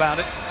 Simmons, will inbound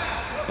it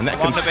and that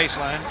along the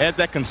baseline. And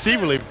that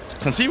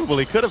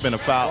conceivably could have been a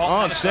foul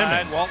Walton on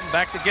Simmons. Side. Walton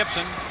back to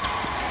Gibson.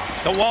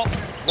 To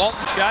Walton.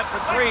 Walton shot for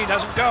 3,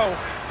 doesn't go.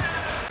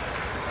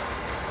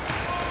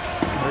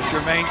 There's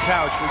Jermaine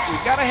Couch.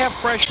 We've got to have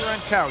pressure on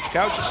Couch.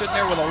 Couch is sitting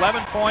there with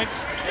 11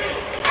 points.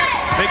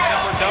 Big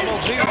number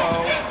 00.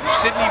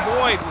 Sidney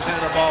Boyd was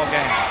into the ball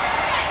game.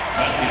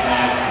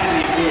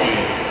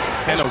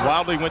 Kind of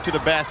wildly went to the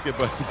basket,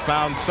 but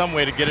found some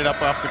way to get it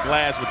up off the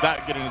glass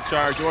without getting in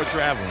charge or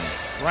traveling.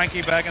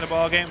 Reinke back in the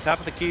ball game. Top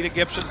of the key to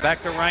Gibson.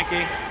 Back to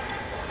Reinke.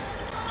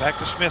 Back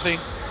to Smithy.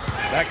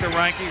 Back to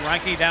Reinke.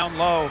 Reinke down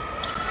low.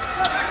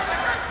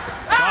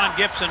 Sean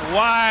Gibson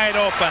wide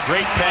open.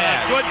 Great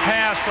pass. Good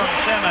pass from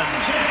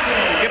Simmons.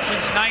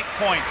 Gibson's 9th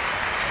point.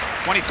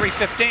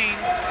 23-15.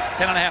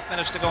 10.5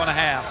 minutes to go in a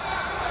half.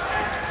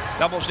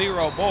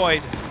 00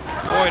 Boyd.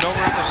 Boyd over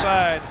at the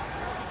side.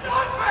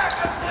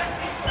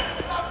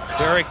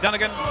 Derek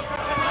Dunnigan.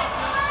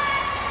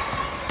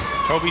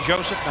 Toby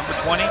Joseph, number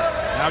 20.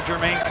 Now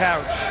Jermaine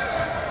Couch.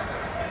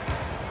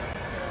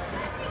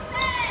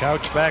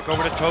 Couch back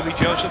over to Toby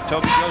Joseph.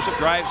 Toby Joseph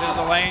drives into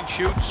the lane,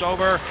 shoots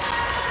over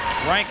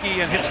Reinke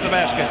and hits the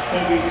basket.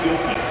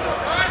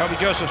 Toby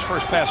Joseph's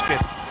first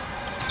basket.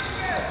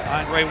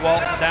 Andre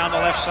Walton down the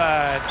left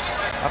side.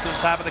 Up to the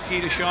top of the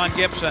key to Sean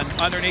Gibson.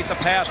 Underneath the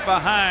pass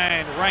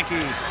behind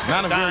Reinke.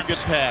 Not a very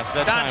good pass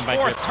that time by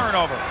Gibson. 4th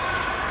turnover.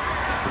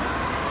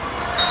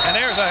 And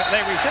they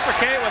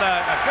reciprocate with a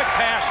quick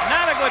pass.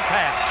 Not a good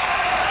pass.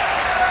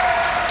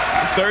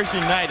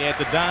 Thursday night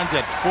at the Dons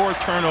had 4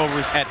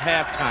 turnovers at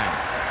halftime.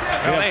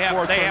 Well,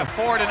 they have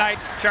 4 tonight,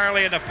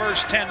 Charlie, in the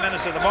first 10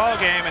 minutes of the ball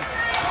game. And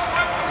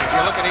if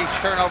you look at each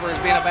turnover as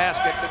being a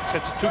basket, it's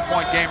a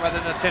 2-point game rather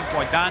than a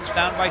 10-point. Dons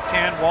down by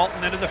 10.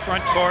 Walton into the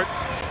front court.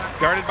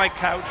 Guarded by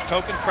Couch.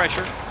 Token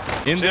pressure.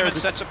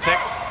 Simmons sets a pick.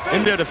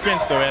 In their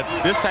defense, though,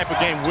 this type of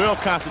game will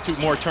constitute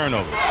more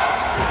turnovers.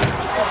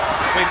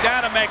 We've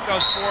got to make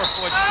those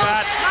 4-foot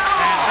shots.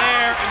 And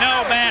there,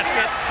 no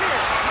basket.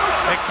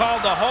 They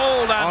called the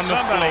hold on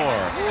somebody. The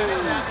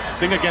floor.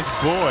 Thing against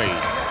Boyd.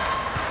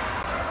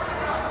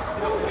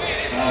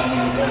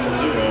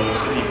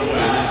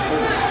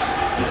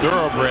 The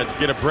Thoroughbreds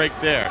get a break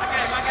there.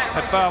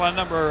 That foul on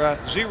number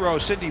 0,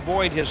 Sidney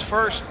Boyd, his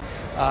first.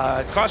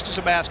 Cost us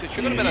a basket.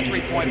 Should have been a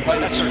 3-point play.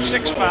 That's our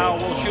 6th foul.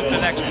 We'll shoot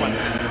the next one.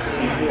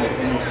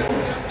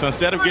 So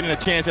instead of getting a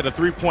chance at a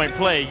three-point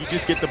play, you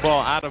just get the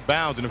ball out of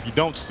bounds, and if you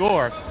don't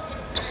score,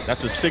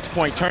 that's a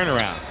 6-point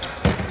turnaround.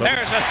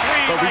 There's a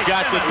three. But we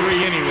got the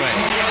three anyway.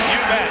 You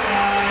bet.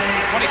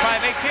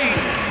 25-18.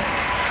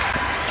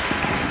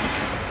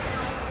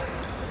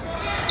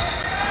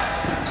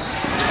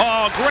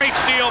 Oh, great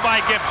steal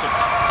by Gibson.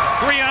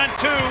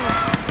 3-on-2.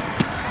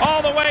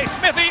 All the way.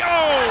 Smithy.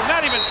 Oh,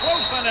 not even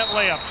close on that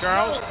layup,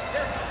 Charles.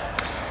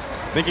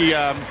 I think he.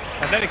 And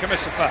then he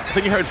commits the foul. I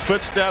think he heard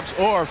footsteps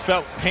or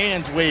felt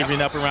hands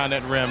waving up around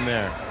that rim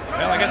there.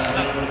 Well, I guess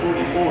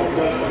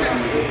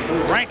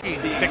Frankie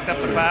picked up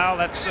the foul.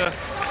 That's the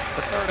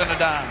third in the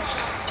Dons.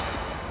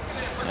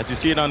 As you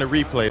see it on the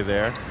replay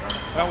there.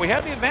 Well, we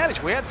had the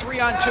advantage. We had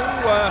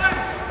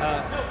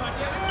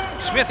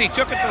 3-on-2. Smithy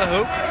took it to the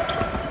hoop.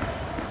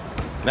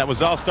 That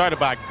was all started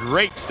by a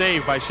great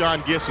save by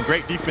Sean Gibson.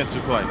 Great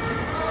defensive play.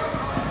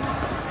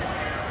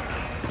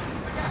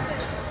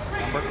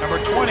 Number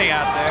 20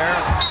 out there.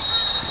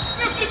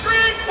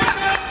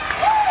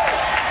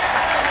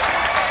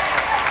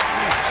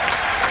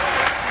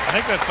 I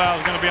think that foul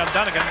is going to be on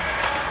Dunnigan.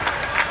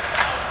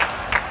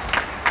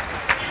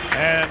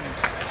 And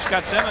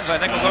Scott Simmons, I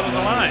think, will go to the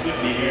line.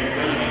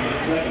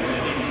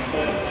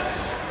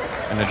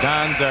 And the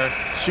Dons are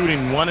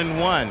shooting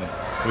 1-1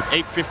 with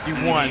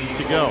 8:51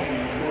 to go.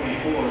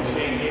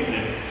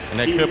 And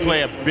that could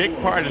play a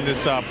big part in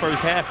this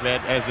first half,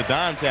 Ed, as the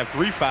Dons have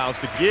 3 fouls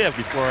to give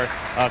before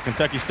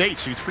Kentucky State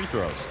shoots free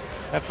throws.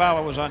 That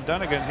foul was on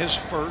Dunnigan, his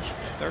first,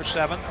 their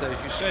 7th,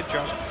 as you said,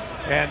 Charles.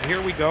 And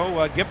here we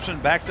go, Gibson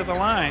back to the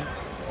line,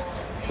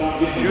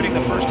 shooting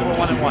the first of a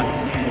 1-1.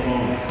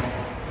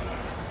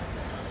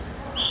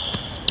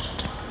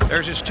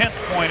 There's his 10th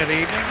point of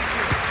the evening.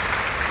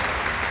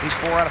 He's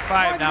 4 out of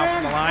 5 now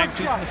from the line,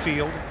 2 from the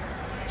field.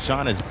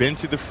 Sean has been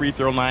to the free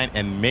throw line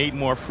and made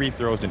more free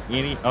throws than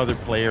any other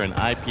player in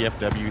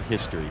IPFW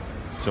history.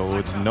 So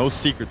it's no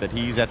secret that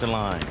he's at the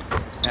line.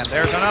 And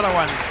there's another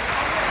one.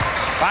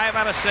 5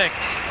 out of 6.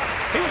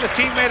 He was a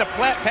teammate of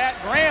Pat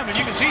Graham, and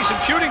you can see some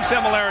shooting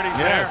similarities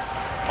there.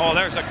 Oh,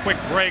 there's a quick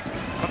break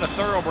for the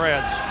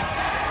Thoroughbreds.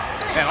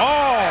 And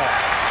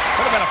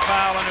could have been a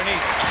foul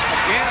underneath.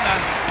 Again,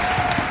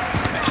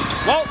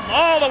 Walton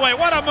all the way.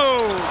 What a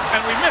move.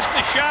 And we missed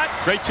the shot.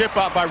 Great tip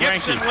out by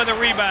Gibson Ranky. with a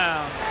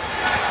rebound.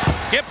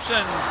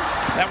 Gibson.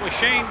 That was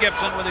Shane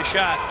Gibson with a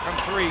shot from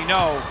 3.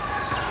 No.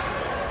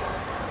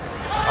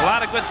 A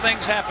lot of good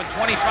things happened.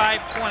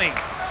 25-20.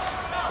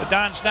 The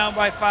Dons down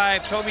by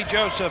 5. Toby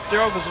Joseph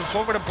drove us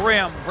over to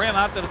Brim. Brim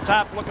out to the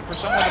top looking for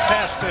someone to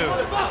pass to.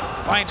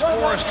 Finds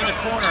Forrest in the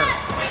corner.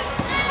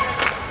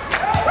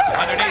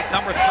 Underneath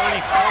number 34,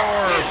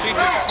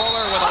 Cedric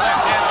Fuller with a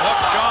left-handed hook.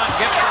 Sean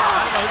Gibson. I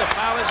don't know who the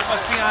foul is. It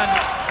must be on.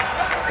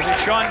 Is it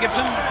Sean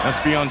Gibson?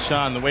 Must be on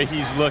Sean, the way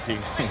he's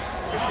looking.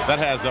 That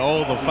has the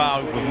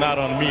foul was not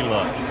on me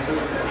look.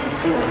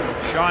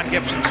 Sean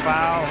Gibson's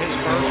foul, his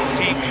first,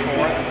 team's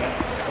 4th.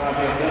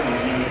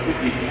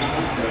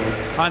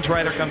 Hans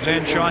Reiter comes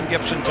in. Sean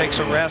Gibson takes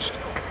a rest.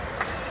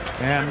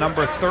 And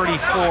number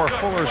 34,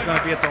 Fuller, is going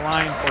to be at the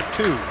line for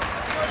 2.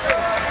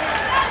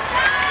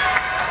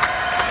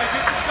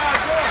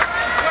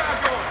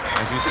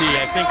 As you see,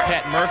 I think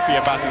Pat Murphy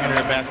about to enter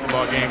a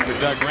basketball game for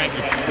Doug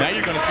Rankin. Now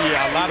you're going to see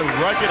a lot of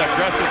rugged,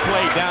 aggressive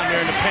play down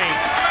there in the paint.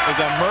 There's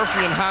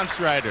Murphy and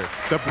Hansreiter,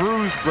 the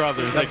Bruise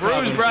Brothers. The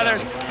Bruise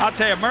Brothers. I'll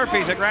tell you,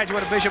 Murphy's a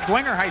graduate of Bishop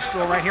Dwenger High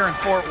School right here in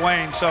Fort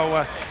Wayne.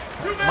 So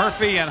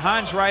Murphy and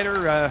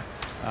Hansreiter,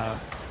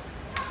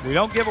 we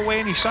don't give away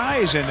any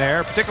size in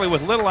there, particularly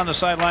with Little on the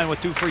sideline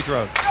with 2 free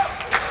throws.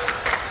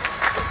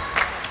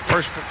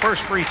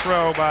 First free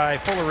throw by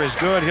Fuller is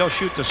good. He'll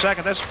shoot the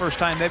second. That's the first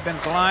time they've been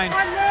to the line.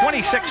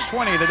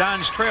 26-20. The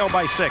Dons trail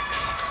by 6.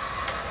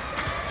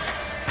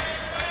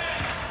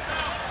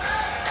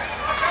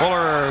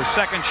 Fuller's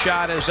second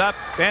shot is up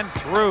and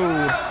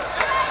through.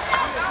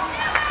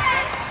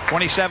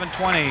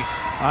 27-20.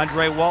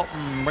 Andre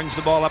Walton brings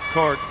the ball up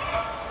court.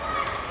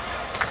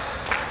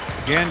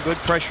 Again, good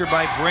pressure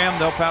by Brim.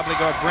 They'll probably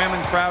go. Brim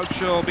and Crouch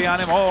will be on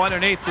him. Oh,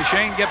 underneath to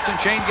Shane Gibson.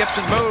 Shane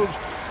Gibson moves.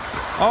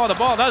 Oh, the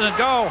ball doesn't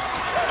go.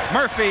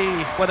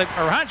 Murphy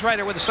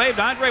Hansreiter with a save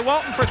to Andre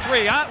Walton for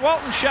 3.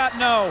 Walton shot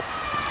no.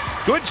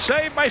 Good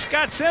save by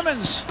Scott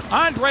Simmons.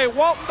 Andre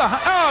Walton to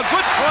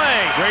good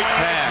play. Great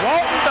pass.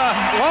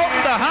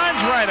 Walton to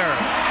Hansreiter.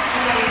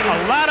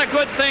 A lot of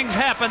good things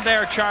happened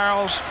there,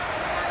 Charles.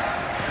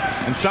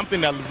 And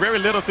something, a very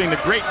little thing, the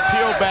great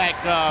peel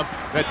back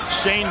that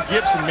Shane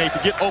Gibson made to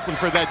get open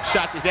for that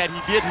shot that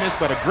he did miss,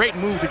 but a great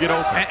move to get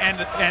open. And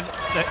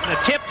the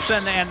tips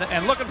and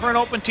looking for an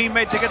open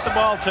teammate to get the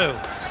ball to.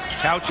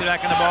 Couch it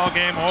back in the ball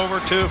game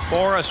over to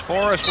Forrest.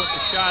 Forrest with the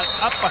shot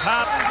up a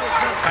hop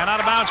and out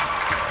of bounds.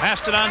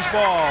 Mastodons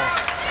ball.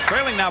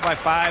 Trailing now by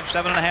 5,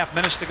 7.5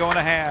 minutes to go in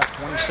a half.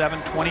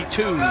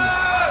 27-22.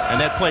 And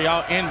that play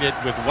all ended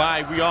with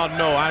why we all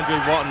know Andre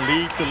Walton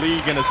leads the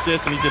league in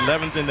assists, and he's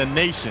 11th in the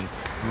nation.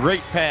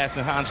 Great pass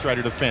to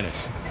Hansreiter to finish.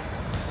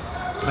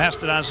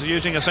 Mastodons are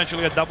using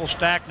essentially a double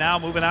stack now,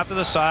 moving out to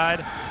the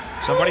side.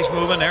 Somebody's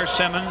moving. There's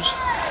Simmons.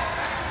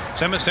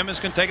 Simmons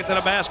can take it to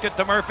the basket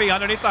to Murphy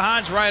underneath the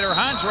Hansreiter.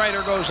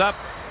 Hansreiter goes up,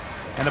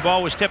 and the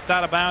ball was tipped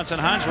out of bounds,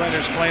 and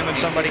Hansreiter's claiming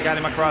somebody got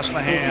him across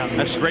the hand.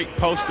 That's great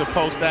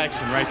post-to-post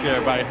action right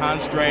there by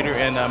Hansreiter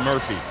and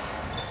Murphy.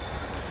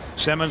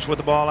 Simmons with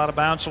the ball out of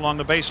bounds along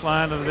the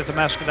baseline underneath the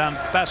Mastodon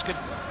basket.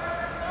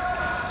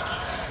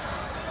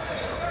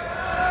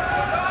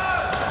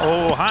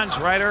 Oh,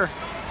 Hansreiter.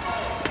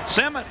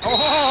 Simmons.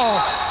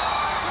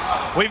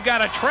 Oh, we've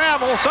got a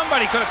travel.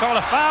 Somebody could have called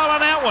a foul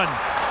on that one.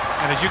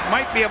 And as you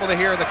might be able to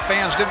hear, the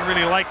fans didn't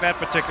really like that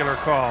particular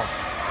call.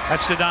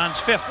 That's the Dons'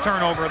 5th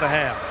turnover of the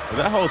half.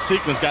 Well, that whole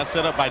sequence got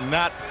set up by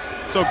not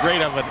so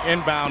great of an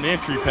inbound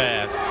entry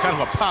pass. Kind of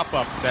a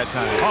pop-up that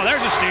time. Oh,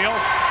 there's a steal.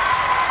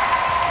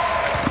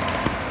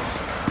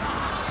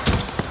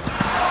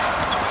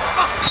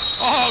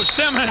 Oh,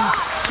 Simmons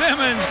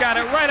got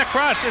it right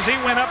across as he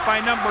went up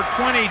by number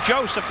 20,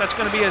 Joseph. That's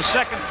going to be his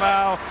 2nd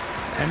foul.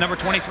 And number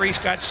 23,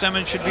 Scott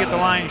Simmons, should be at the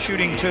line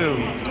shooting 2.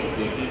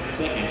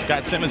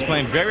 Scott Simmons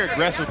playing very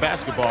aggressive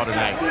basketball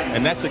tonight.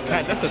 And that's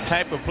the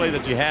type of play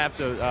that you have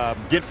to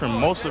get from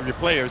most of your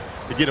players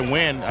to get a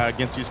win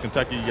against these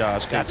Kentucky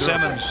State. Scott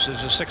Simmons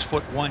is a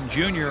 6'1"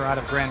 junior out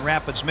of Grand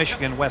Rapids,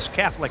 Michigan, West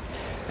Catholic.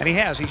 And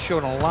he's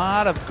shown a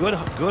lot of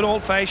good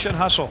old-fashioned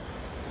hustle.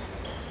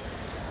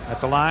 At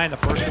the line, the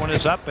first one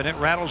is up, and it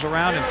rattles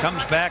around and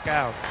comes back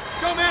out.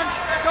 Let's go, man.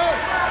 Let's go.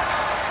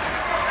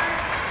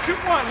 Shoot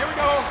one. Here we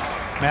go.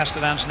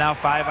 Mastodons now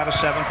 5 out of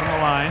 7 from the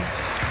line.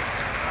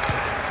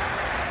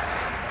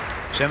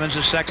 Simmons'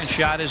 2nd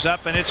shot is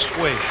up, and it's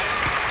swish.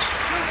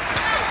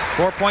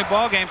 4-point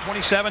ball game,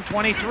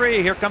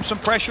 27-23. Here comes some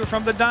pressure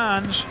from the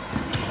Dons.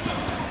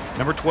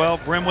 Number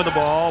 12, Brim with the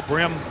ball.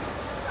 Brim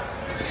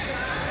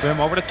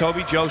over to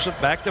Toby Joseph,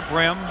 back to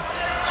Brim.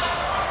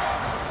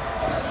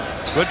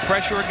 Good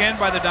pressure again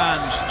by the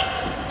Dons.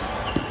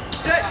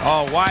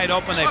 Oh, wide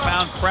open. They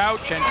found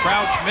Crouch, and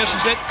Crouch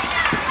misses it.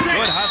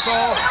 Good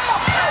hustle.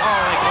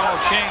 Oh, they call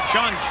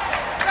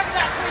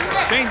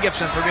Shane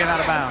Gibson for being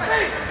out of bounds.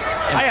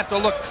 I have to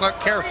look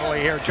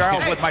carefully here,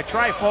 Charles, with my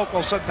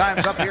trifocal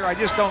sometimes up here. I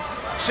just don't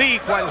see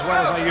quite as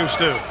well as I used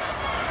to.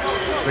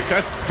 The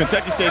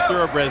Kentucky State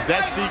Thoroughbreds,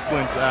 that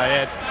sequence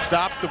had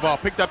stopped the ball,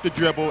 picked up the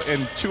dribble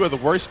in 2 of the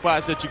worst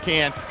spots that you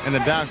can, and the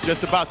Dons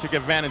just about took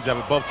advantage of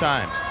it both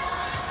times.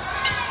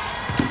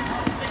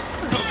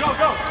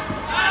 Go.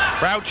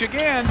 Crouch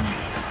again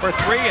for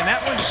 3, and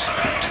that one's,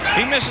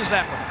 he misses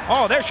that one.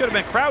 Oh, there should have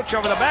been Crouch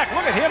over the back.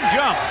 Look at him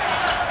jump.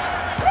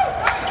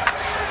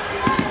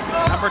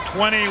 Number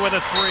 20 with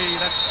a 3.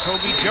 That's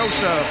Toby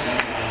Joseph.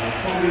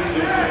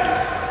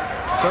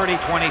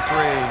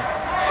 30-23.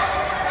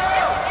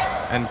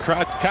 And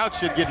Crouch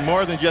should get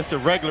more than just a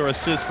regular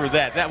assist for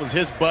that. That was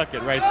his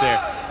bucket right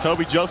there.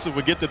 Toby Joseph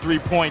would get the 3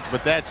 points,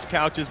 but that's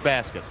Couch's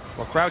basket.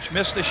 Well, Crouch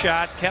missed the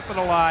shot, kept it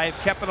alive,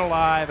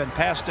 and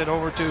passed it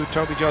over to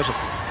Toby Joseph.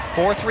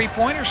 4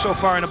 3-pointers so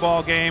far in the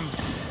ball game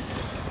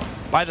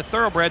by the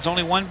Thoroughbreds,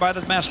 only 1 by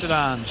the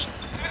Mastodons.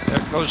 There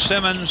goes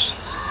Simmons.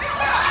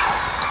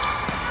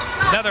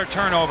 Another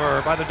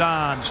turnover by the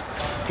Dons.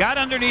 Got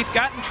underneath,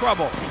 got in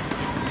trouble.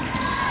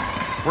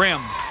 Brim,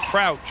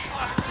 Crouch.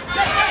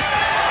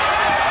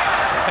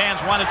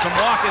 Fans wanted some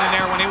walking in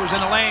there when he was in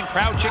the lane.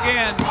 Crouch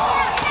again.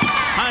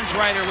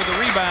 Hansreiter with the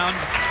rebound.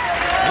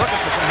 Looking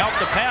for some help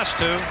to pass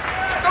to.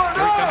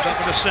 Here he comes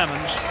up with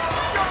Simmons.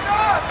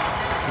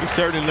 He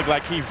certainly looked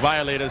like he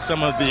violated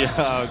some of the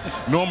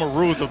normal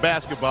rules of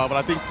basketball, but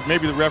I think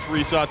maybe the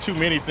referee saw too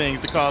many things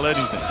to call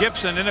anything.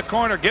 Gibson in the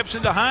corner.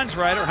 Gibson to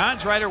Hansreiter.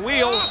 Hansreiter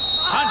wheels.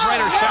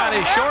 Hansreiter's shot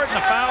is short, and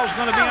the foul is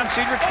going to be on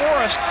Cedric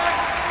Forrest.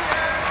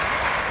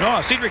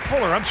 No, Cedric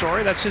Fuller, I'm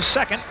sorry. That's his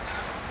 2nd.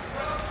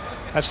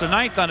 That's the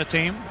 9th on the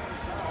team.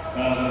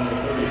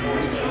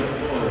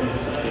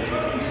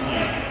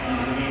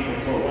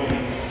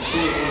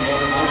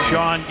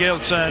 Sean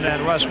Gibson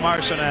and Russ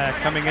Marcinak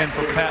coming in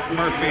for Pat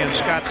Murphy and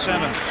Scott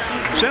Simmons.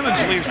 Simmons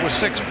leaves with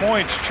 6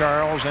 points,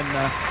 Charles, and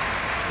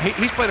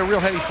he's played a real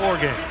heady floor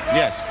game.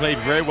 Yes, played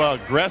very well,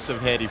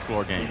 aggressive heady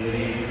floor game.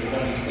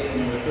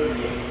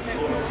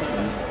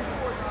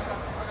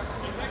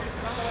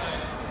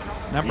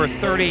 Number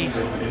 30,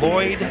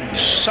 Lloyd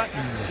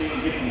Sutton,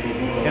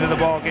 into the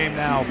ball game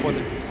now for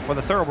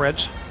the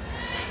Thoroughbreds.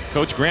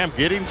 Coach Graham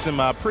getting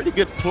some pretty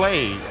good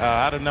play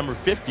out of number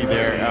 50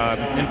 there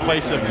in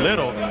place of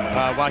Little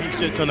while he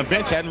sits on the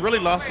bench. Hadn't really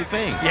lost a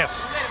thing.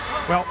 Yes.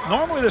 Well,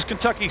 normally this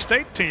Kentucky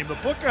State team, the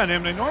book on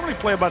him, they normally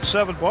play about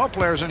 7 ball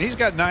players, and he's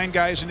got 9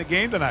 guys in the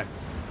game tonight.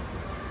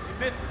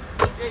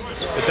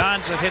 The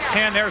Dons have hit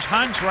 10. There's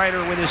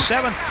Hansreiter with his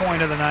 7th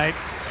point of the night.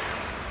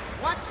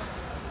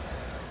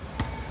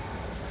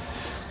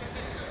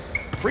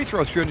 Free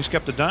throw shooting's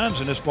kept the Dons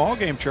in this ball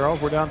game,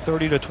 Charles. We're down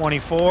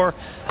 30-24.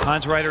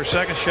 Hansreiter's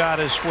 2nd shot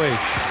is swish.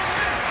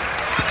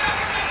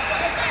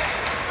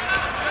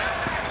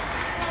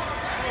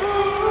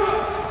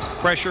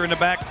 Pressure in the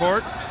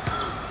backcourt.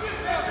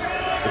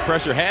 The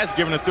pressure has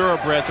given the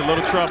Thoroughbreds a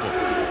little trouble. Ooh,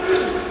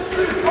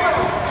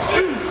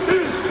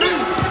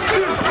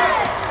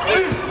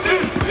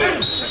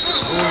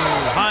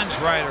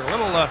 Hansreiter,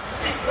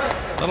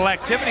 little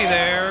activity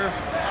there.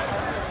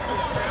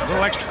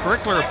 little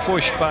extracurricular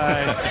push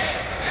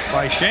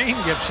by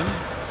Sean Gibson.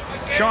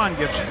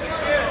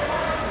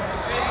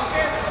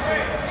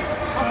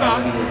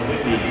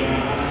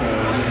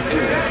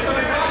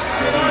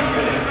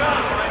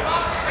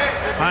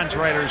 Hans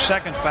Reiter's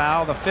second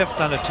foul, the 5th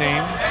on the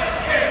team.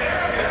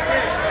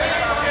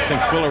 I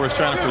think Fuller was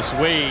trying to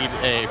persuade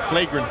a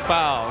flagrant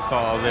foul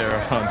call there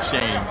on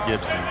Shane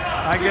Gibson.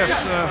 I guess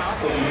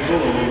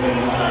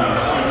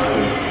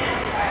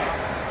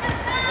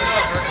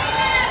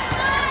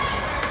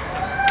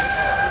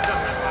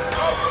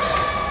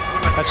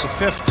that's the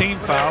 5th team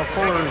foul.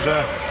 Fuller's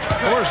the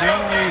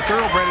only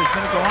thoroughbred who's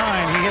been at the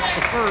line. He hits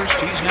the first.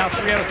 He's now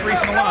 3 out of 3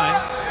 from the line.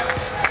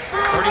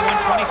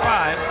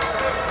 31-25.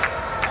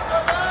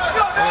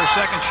 Fuller's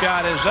second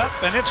shot is up,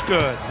 and it's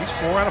good. He's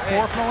 4 out of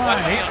 4 from the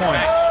line, 8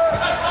 points.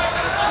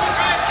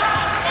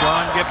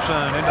 Sean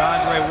Gibson into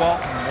Andre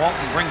Walton.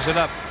 Walton brings it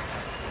up.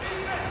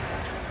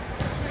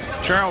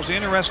 Charles, the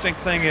interesting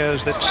thing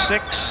is that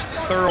 6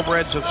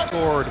 thoroughbreds have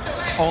scored.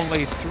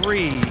 Only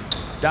 3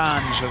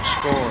 Dons have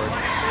scored.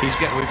 We've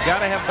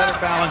got to have better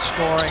balanced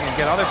scoring and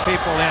get other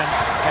people in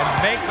and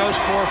make those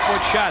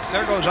 4-foot shots.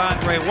 There goes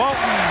Andre Walton,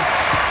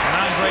 and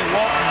Andre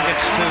Walton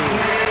gets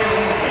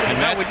 2. And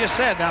now we just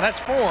said, now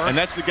that's 4. And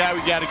that's the guy we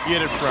got to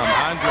get it from.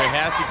 Andre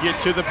has to get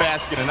to the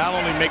basket and not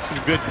only make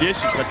some good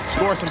dishes, but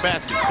score some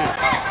baskets too.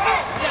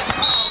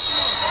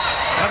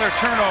 Another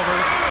turnover.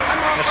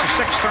 That's the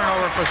 6th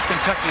turnover for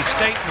Kentucky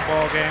State in the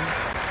ball game.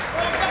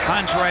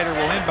 Hans Reiter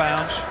will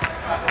inbounds.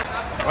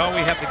 Well,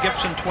 we have the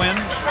Gibson twins.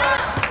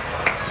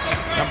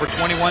 Number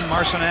 21,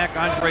 Marcinac,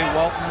 Andre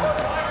Walton.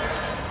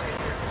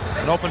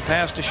 An open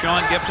pass to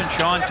Sean Gibson.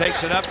 Sean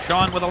takes it up.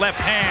 Sean with a left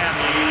hand.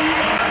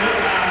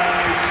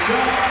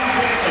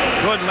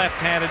 Good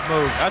left-handed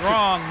move.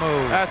 Strong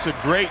move. That's a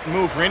great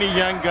move for any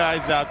young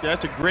guys out there.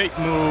 That's a great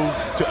move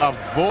to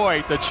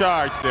avoid the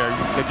charge there.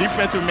 The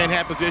defensive man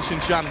had position.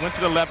 Sean went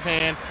to the left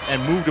hand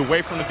and moved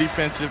away from the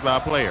defensive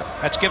player.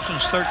 That's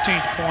Gibson's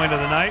 13th point of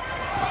the night.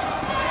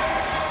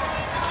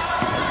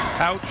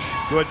 Couch,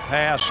 good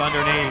pass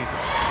underneath.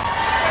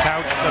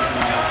 Couch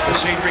to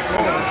Cedric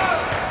Fuller.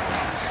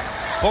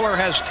 Fuller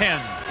has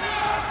 10.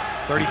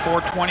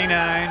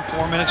 34-29,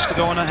 4 minutes to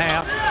go in a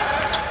half.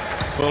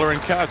 Fuller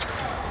and Couch,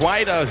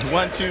 quite a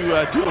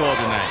 1-2 duo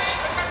tonight.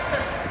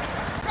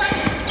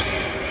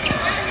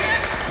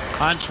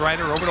 Hans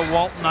Reiter over to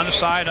Walton on the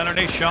side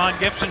underneath Sean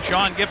Gibson.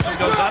 Sean Gibson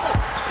goes up.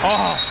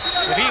 Oh,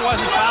 if he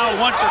wasn't fouled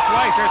once or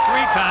twice or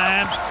 3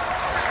 times.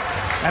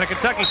 And a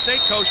Kentucky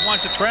State coach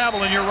wants to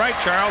travel, and you're right,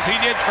 Charles. He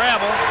did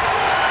travel.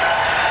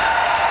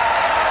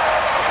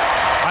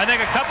 I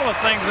think a couple of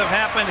things have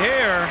happened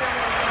here.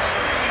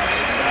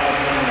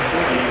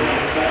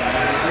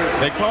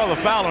 They call the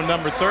foul on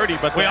number 30,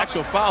 but the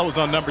actual foul was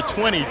on number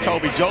 20,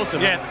 Toby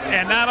Joseph. Yeah,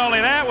 and not only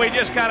that, we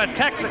just got a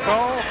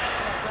technical.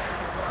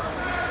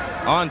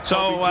 On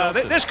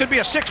Toby this could be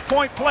a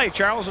 6-point play,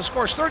 Charles. The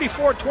score's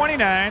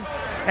 34-29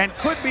 and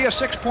could be a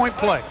 6-point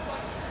play.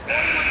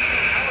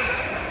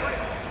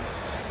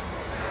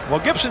 Well,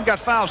 Gibson got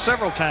fouled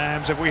several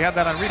times. If we had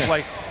that on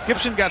replay,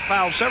 Gibson got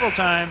fouled several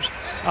times.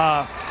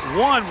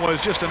 One was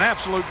just an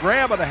absolute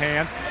grab of the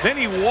hand. Then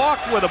he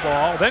walked with the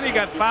ball. Then he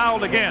got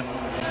fouled again.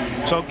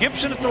 So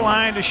Gibson at the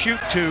line to shoot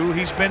 2.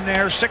 He's been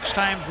there 6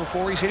 times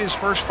before. He's hit his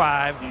first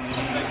 5.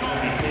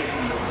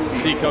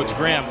 See Coach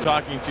Graham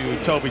talking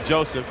to Toby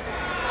Joseph.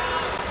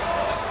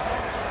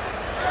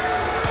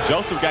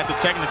 Joseph got the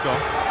technical.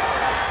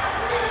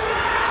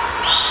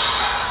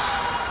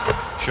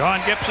 Sean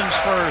Gibson's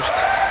first.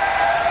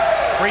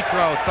 Free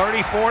throw,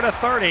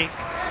 34-30.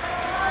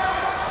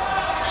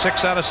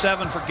 6 out of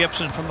 7 for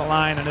Gibson from the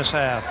line in this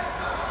half.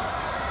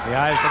 He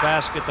eyes the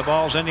basket, the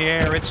ball's in the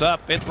air, it's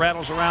up, it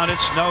rattles around,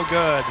 it's no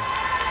good.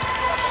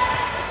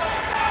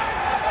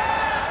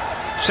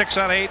 6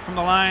 out of 8 from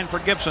the line for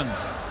Gibson.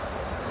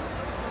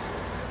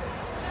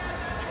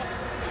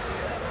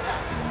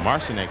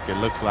 Marcinac, it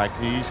looks like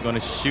he's going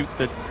to shoot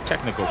the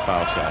technical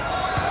foul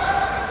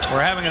shots.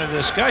 We're having a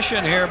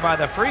discussion here by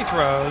the free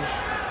throws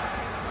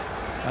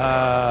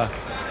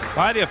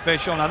by the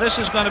official. Now this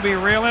is going to be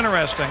real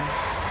interesting.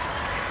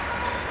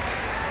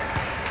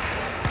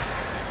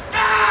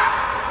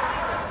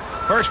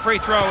 First free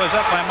throw is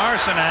up by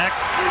Marcinac.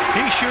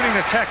 He's shooting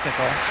the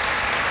technical.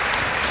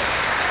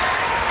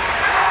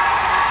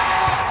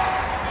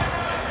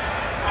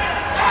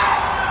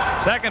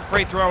 Second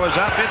free throw is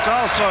up. It's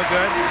also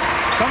good.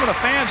 Some of the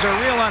fans are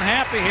real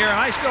unhappy here, and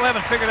I still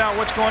haven't figured out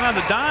what's going on.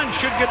 The Dons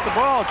should get the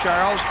ball,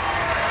 Charles.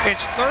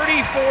 It's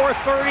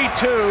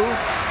 34-32.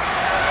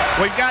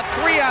 We've got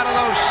 3 out of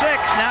those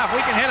 6. Now, if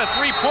we can hit a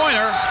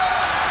 3-pointer,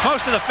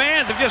 most of the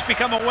fans have just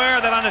become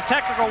aware that on the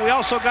technical, we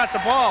also got the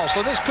ball.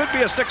 So this could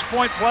be a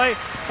 6-point play.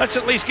 Let's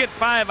at least get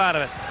 5 out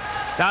of it.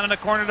 Down in the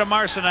corner to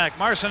Marcinac.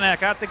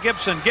 Marcinac out to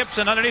Gibson.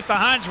 Gibson underneath the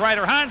Hans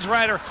Reiter. Hans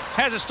Reiter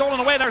has it stolen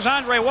away. There's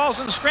Andre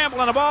Walton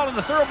scrambling the ball, and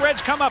the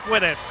Thoroughbreds come up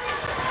with it.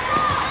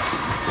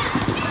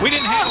 We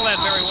didn't handle that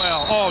very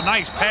well. Oh,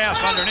 nice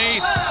pass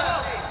underneath.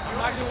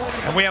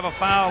 And we have a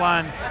foul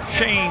on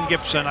Shane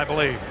Gibson, I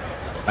believe.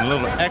 And a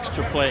little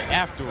extra play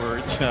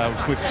afterwards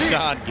with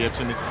Sean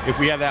Gibson. If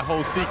we have that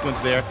whole sequence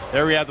there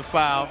we have the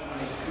foul.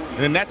 And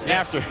then that's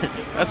after,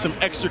 that's some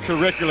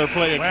extracurricular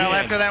play again. Well,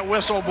 after that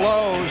whistle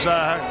blows,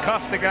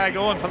 cuff the guy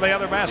going for the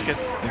other basket.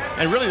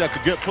 And really, that's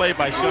a good play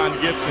by Sean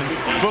Gibson.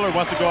 Fuller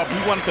wants to go up. He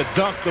wanted to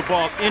dunk the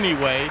ball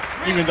anyway,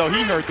 even though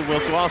he heard the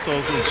whistle also.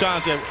 And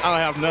Sean said, I'll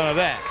have none of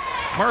that.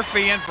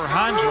 Murphy in for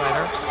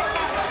Hansreiter.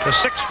 The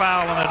 6th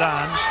foul on the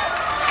Dons.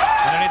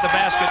 Underneath the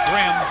basket,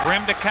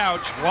 Brim to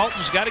Couch.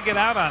 Walton's got to get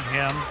out on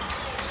him.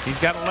 He's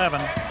got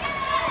 11.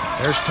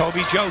 There's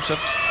Toby Joseph.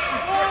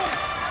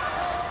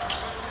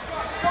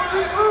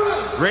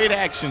 Great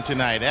action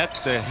tonight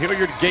at the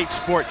Hilliard Gate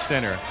Sports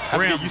Center. I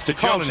get used to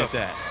calling it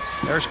that.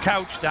 There's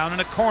Couch down in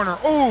the corner.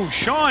 Oh,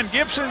 Sean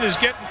Gibson is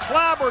getting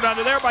clobbered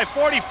under there by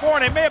 44,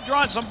 and they may have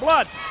drawn some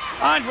blood.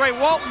 Andre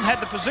Walton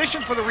had the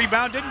position for the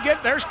rebound, didn't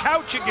get. There's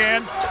Couch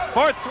again.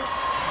 4-3,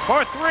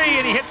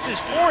 and he hits his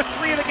 4th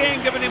 3 of the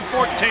game, giving him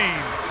 14.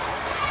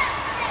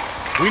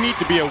 We need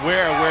to be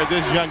aware of where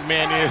this young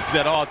man is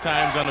at all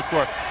times on the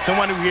court.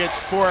 Someone who hits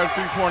 4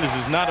 3-pointers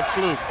is not a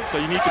fluke, so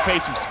you need to pay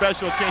some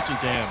special attention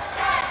to him.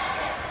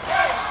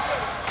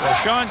 Well,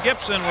 Sean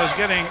Gibson was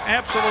getting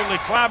absolutely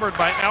clobbered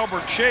by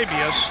Albert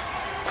Shavius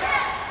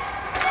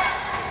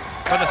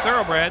for the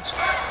Thoroughbreds.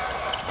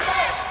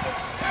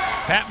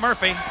 Pat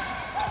Murphy.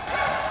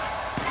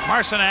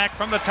 Marcinak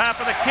from the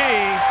top of the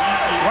key.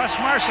 Russ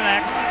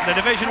Marcinak, the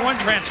Division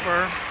I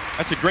transfer.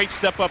 That's a great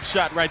step-up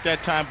shot right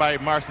that time by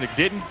Marcinak.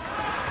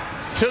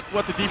 Took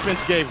what the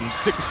defense gave him.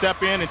 Took a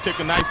step in and took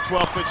a nice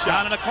 12-foot shot.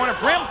 Down in the corner,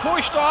 Brim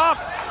pushed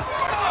off.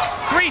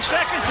 3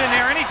 seconds in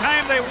there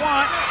anytime they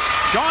want.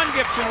 Sean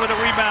Gibson with a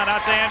rebound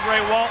out to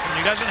Andre Walton.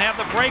 He doesn't have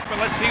the break, but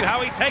let's see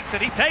how he takes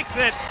it. He takes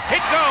it.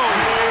 It goes.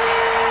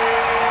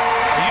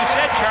 You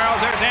said,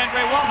 Charles, there's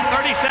Andre Walton,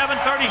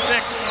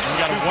 37-36.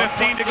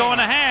 2:15 to go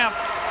in the half.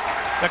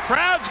 The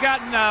crowd's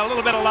gotten a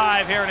little bit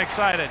alive here and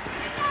excited.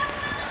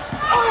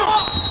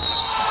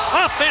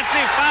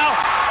 Offensive foul,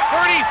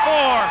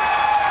 34.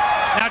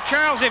 Now,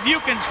 Charles, if you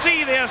can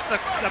see this, the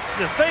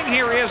thing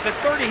here is that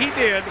he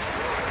did.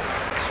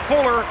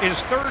 Fuller is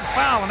 3rd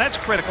foul, and that's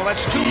critical.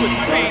 That's 2 with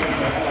 3.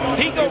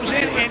 He goes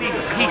in and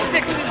he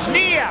sticks his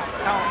knee out.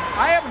 Now,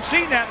 I haven't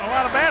seen that in a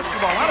lot of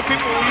basketball. A lot of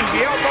people will use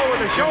the elbow or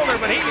the shoulder,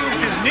 but he used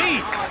his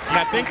knee. And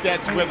I think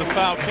that's where the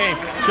foul came.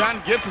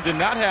 Sean Gibson did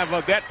not have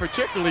that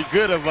particularly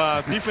good of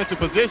a defensive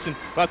position,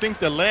 but I think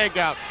the leg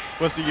out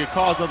was the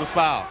cause of the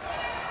foul.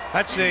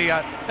 That's the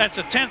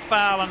 10th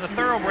foul on the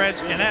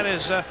Thoroughbreds, and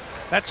that's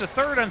a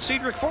 3rd on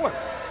Cedric Fuller.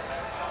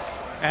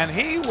 And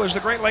he was the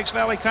Great Lakes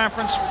Valley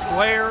Conference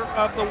Player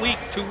of the Week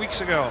 2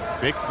 weeks ago.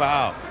 Big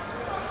foul.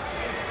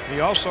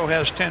 He also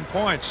has 10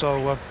 points.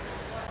 So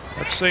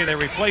let's see, they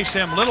replace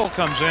him. Little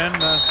comes in.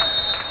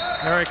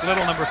 Eric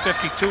Little, number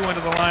 52, into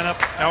the lineup.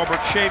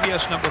 Albert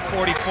Shavius, number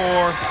 44.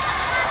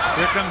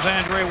 Here comes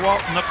Andre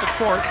Walton up the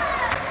court.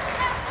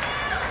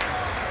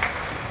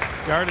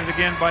 Guarded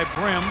again by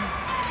Brim.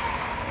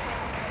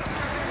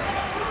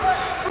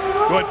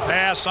 Good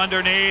pass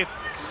underneath.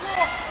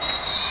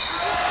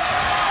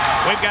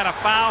 We've got a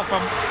foul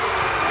from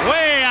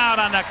way out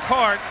on the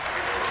court.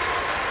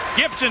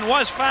 Gibson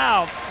was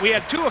fouled. We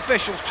had 2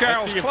 officials,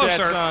 Charles, Let's see if closer.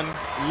 that's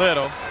on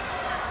Little.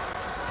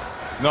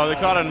 No, they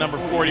called it number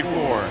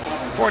 44.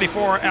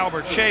 44,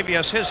 Albert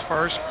Shavius, his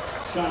first.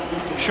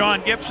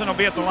 Sean Gibson will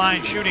be at the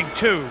line shooting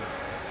 2.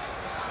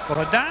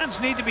 Well, the Dons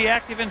need to be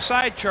active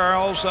inside,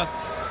 Charles.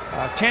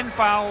 10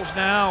 fouls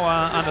now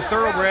on the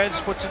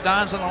Thoroughbreds, puts the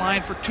Dons on the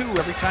line for 2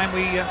 every time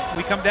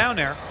we come down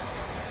there.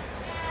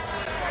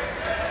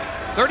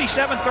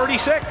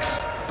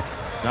 37-36.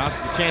 Dons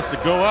get a chance to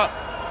go up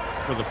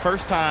for the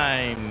first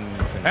time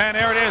tonight. And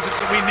there it is.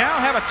 We now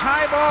have a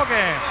tie ball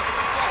game.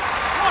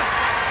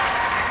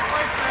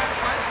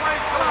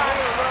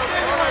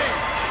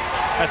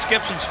 That's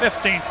Gibson's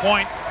 15th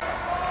point.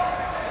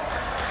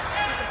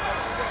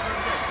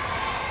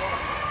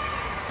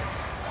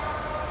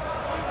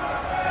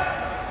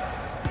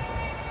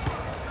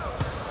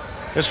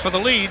 Is for the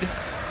lead.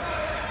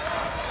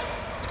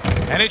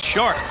 And it's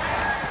short.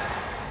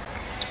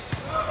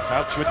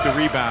 Couch with the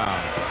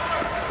rebound.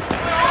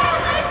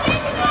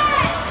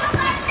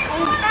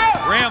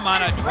 Brim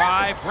on a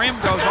drive. Brim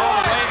goes all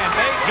the way, and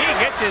he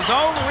gets his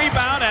own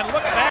rebound, and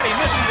look at that. He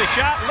misses the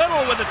shot.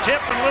 Little with the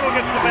tip, and Little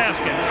gets the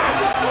basket.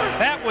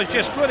 That was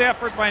just good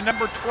effort by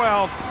number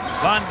 12,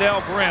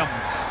 Vondell Brim.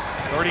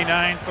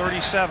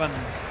 39-37.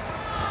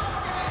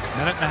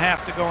 Minute and a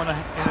half to go in the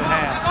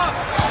half.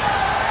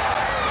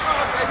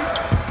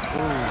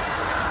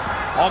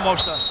 Ooh.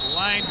 Almost a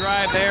line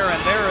drive there, and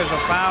there is a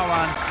foul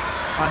on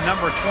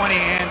number 20,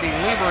 Andy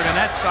Liebert, and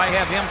I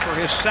have him for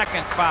his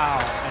 2nd foul,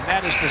 and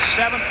that is the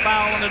 7th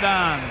foul on the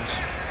Dons.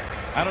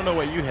 I don't know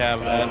what you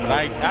have, but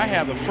I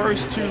have the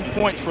first 2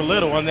 points for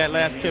Little on that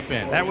last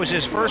tip-in. That was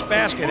his first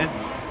basket,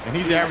 and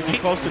he's averaging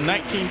close to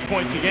 19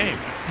 points a game.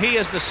 He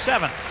is the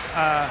 7th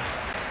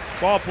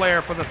ball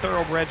player for the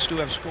Thoroughbreds to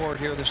have scored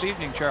here this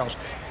evening, Charles.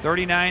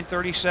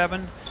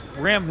 39-37.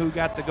 Brim, who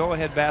got the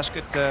go-ahead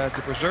basket to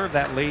preserve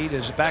that lead,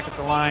 is back at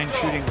the line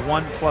shooting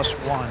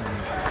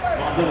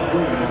 1+1.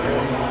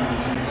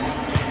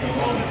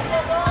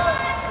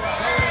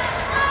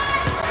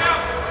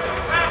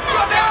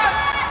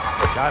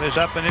 Shot is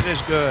up and it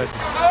is good.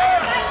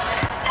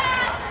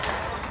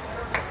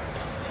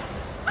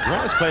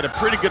 Grant has played a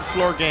pretty good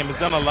floor game. He's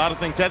done a lot of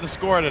things. Hasn't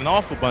scored an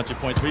awful bunch of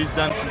points, but he's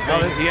done some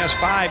things. He has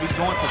 5. He's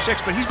going for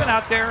 6, but he's been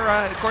out there,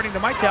 according to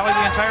my tally,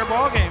 the entire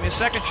ball game. His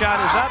second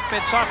shot is up.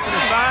 It's off to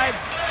the side,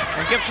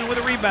 and Gibson with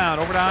a rebound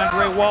over to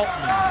Andre Walton.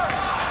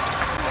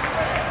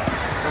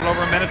 A little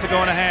over a minute to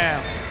go and a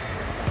half.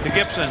 To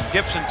Gibson.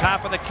 Gibson,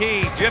 top of the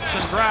key. Gibson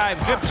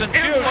drives. Gibson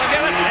shoots.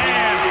 Get it.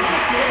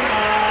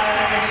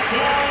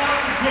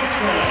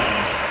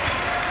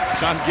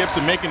 Sean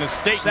Gibson making a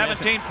statement.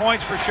 17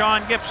 points for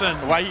Sean Gibson.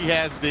 Why he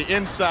has the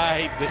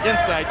inside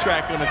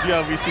track on the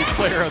GLVC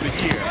Player of the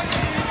Year.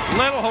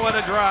 Little with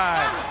a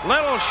drive.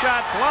 Little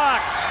shot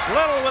blocked.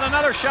 Little with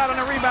another shot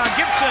on a rebound.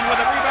 Gibson with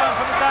a rebound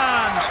for the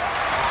Dons.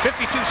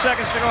 52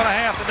 seconds to go and a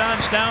half. The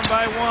Dons down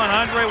by 1.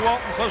 Andre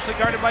Walton closely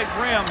guarded by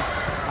Grimm.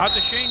 Out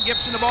to Shane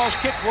Gibson. The ball's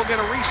kicked. We'll get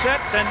a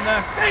reset. Then the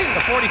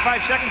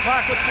 45-second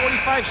clock with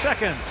 45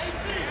 seconds.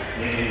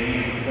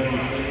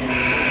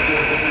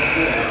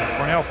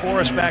 Cornell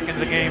Forrest back into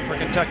the game for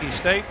Kentucky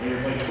State.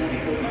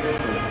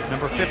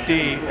 Number 50,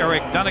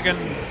 Eric Dunnigan.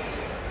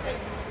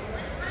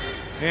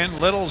 And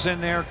Little's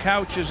in there.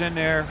 Couch is in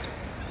there.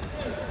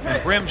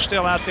 And Grimm's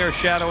still out there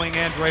shadowing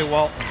Andre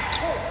Walton.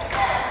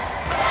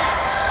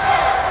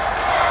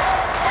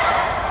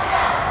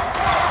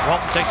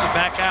 Walton takes it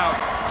back out.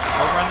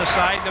 Over on the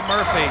side to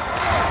Murphy.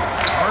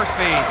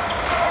 Murphy.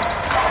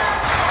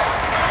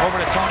 Over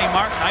to Tony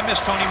Martin. I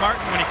missed Tony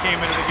Martin when he came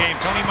into the game.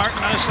 Tony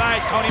Martin on his side.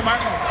 Tony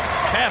Martin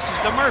passes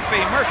to Murphy.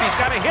 Murphy's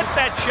got to hit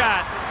that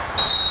shot.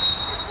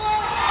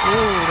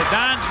 Ooh, the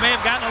Dons may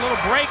have gotten a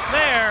little break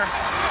there.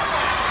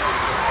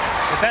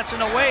 If that's an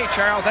away,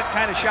 Charles, that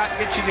kind of shot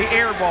gets you the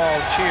air ball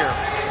cheer.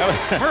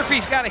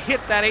 Murphy's got to hit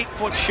that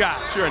 8-foot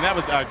shot. Sure, and that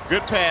was a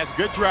good pass,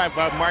 good drive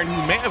by Martin,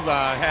 who may have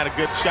had a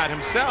good shot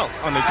himself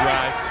on the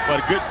drive,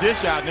 but a good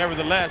dish out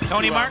nevertheless.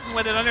 Tony Martin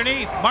with it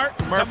underneath. Martin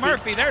to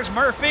Murphy. There's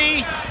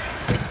Murphy.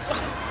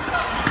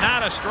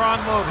 Not a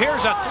strong move.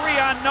 Here's a 3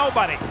 on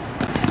nobody.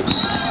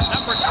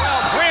 Number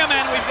 12, Grimm,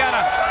 and we've got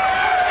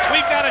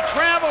a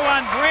travel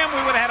on Grimm.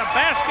 We would have had a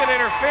basket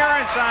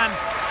interference on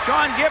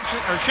Sean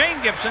Gibson or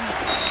Shane Gibson.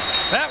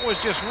 That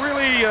was just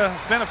really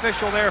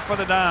beneficial there for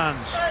the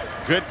Dons.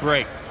 Good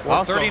break.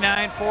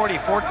 39-40,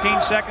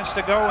 14 seconds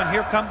to go, and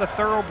here come the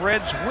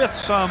Thoroughbreds with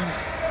some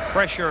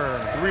pressure.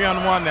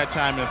 3-on-1 that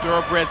time, and the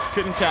Thoroughbreds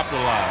couldn't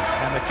capitalize.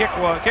 And the kicker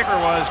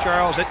was,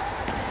 Charles, that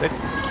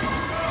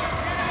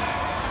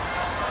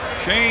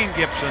Shane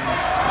Gibson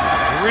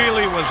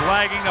really was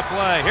lagging a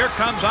play. Here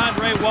comes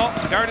Andre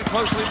Walton, guarded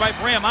closely by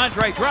Grimm.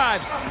 Andre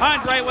drives.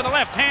 Andre with a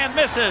left hand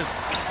misses.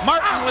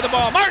 Martin with the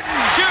ball. Martin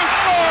shoots,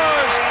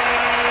 scores!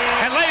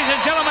 And ladies and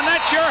gentlemen,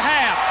 that's your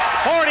half.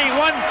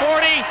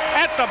 41-40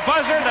 at the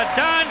buzzer. The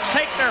Dons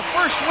take their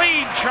first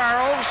lead,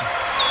 Charles.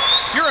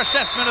 Your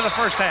assessment of the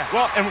first half.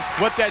 Well, and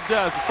what that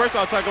does, first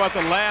I'll talk about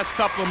the last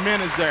couple of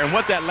minutes there, and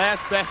what that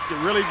last basket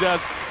really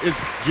does is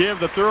give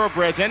the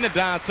Thoroughbreds and the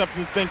Dons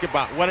something to think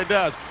about. What it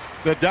does,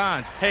 the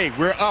Dons, hey,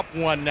 we're up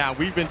 1 now.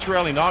 We've been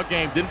trailing all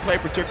game, didn't play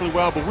particularly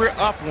well, but we're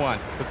up 1.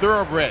 The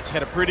Thoroughbreds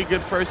had a pretty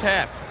good first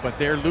half, but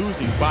they're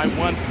losing by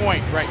 1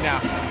 point right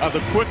now.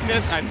 The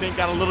quickness, I think,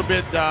 got a little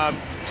bit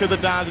to the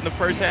Dons in the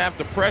first half.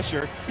 The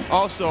pressure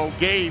also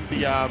gave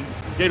the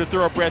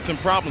Thoroughbreds some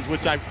problems,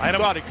 which I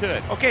thought it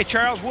could. Okay,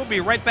 Charles, we'll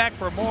be right back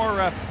for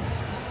more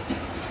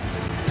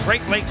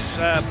Great Lakes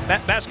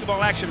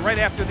basketball action right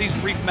after these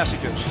brief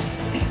messages.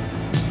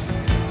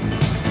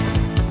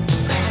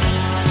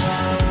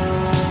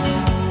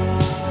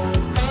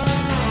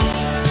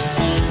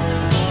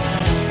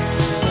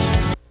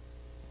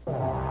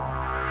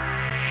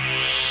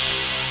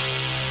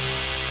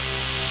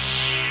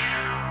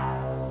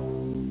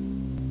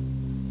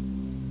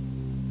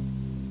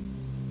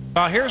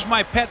 Well, here's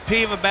my pet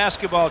peeve of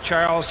basketball,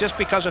 Charles. Just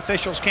because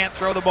officials can't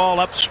throw the ball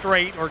up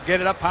straight or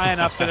get it up high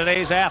enough to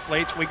today's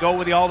athletes, we go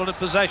with the alternate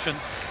possession.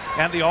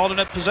 And the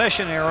alternate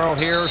possession arrow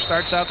here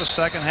starts out the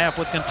second half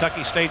with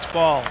Kentucky State's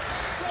ball.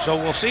 So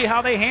we'll see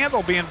how they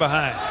handle being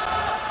behind.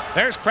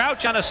 There's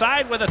Crouch on the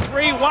side with a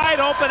 3 wide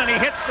open, and he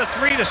hits the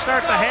 3 to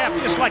start the half,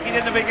 just like he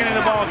did in the beginning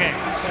of the ball game.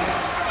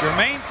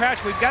 Jermaine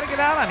Crouch, we've got to get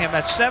out on him.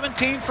 That's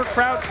 17 for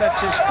Crouch.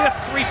 That's his 5th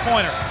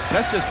three-pointer.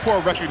 That's just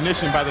poor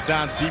recognition by the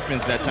Dons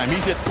defense that time.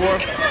 He's hit 4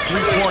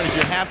 3-pointers.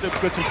 You have to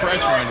put some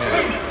pressure on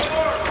him.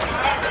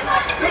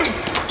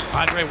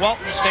 Andre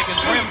Walton's taking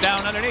Grimm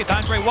down underneath.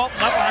 Andre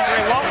Walton up. Andre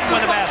Walton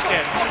with a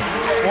basket.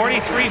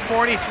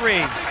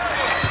 43-43.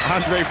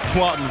 Andre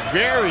Walton,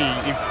 very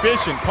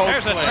efficient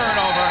post play. There's a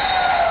turnover.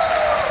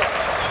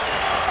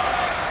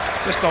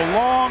 Just a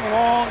long,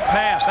 long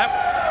pass.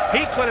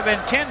 He could have been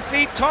 10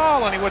 feet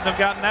tall and he wouldn't have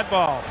gotten that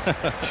ball.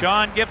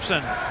 Sean Gibson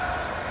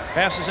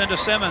passes into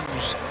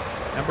Simmons.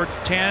 Number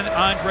 10,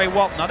 Andre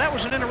Walton. Now that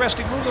was an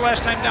interesting move the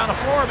last time down the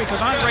floor because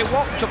Andre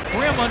Walton took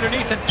Grimm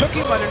underneath and took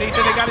him underneath,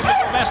 and they got him.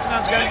 The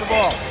Mastodons got him the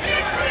ball.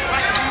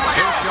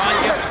 Here's Sean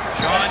Gibson.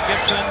 Sean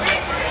Gibson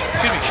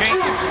excuse me, Shane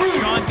Gibson,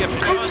 Sean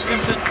Gibson, Sean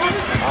Gibson.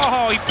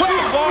 Oh, he put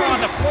the ball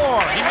on the floor.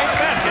 He made the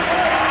basket.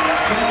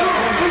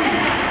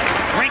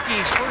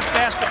 Rinky's first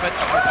basket, but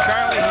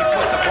Charlie, he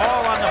put the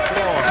ball on the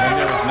floor. And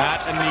there was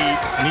not a need,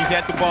 and he's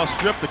had the ball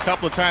stripped a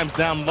couple of times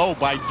down low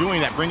by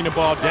doing that, bringing the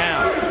ball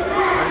down.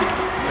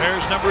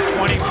 There's number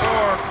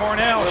 24,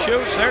 Cornell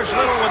shoots. There's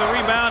Little with a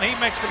rebound. He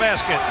makes the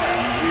basket.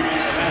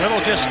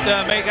 Little just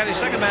got his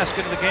second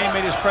basket of the game,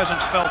 made his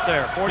presence felt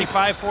there.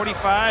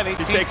 45-45, 18-46.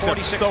 He takes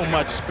up so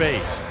much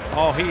space.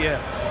 Oh, he is.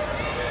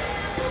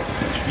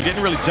 He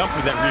didn't really jump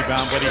for that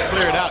rebound, but he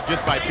cleared out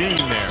just by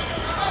being there.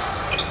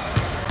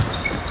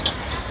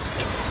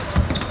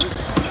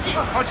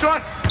 Oh,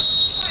 Sean.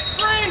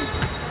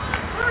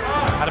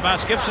 Out of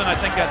bounds, Gibson, I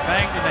think, got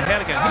banged in the head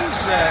again.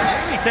 He's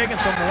really taking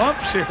some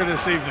lumps here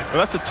this evening.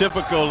 Well, that's a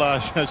typical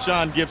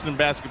Sean Gibson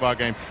basketball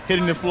game.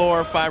 Hitting the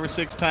floor 5 or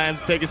 6 times,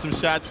 taking some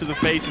shots to the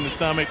face and the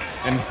stomach,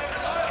 and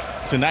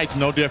tonight's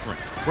no different.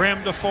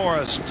 Brim to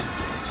Forrest.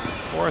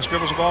 Forrest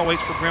dribbles the ball,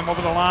 waits for Brim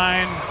over the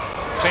line.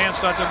 Fans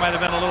thought there might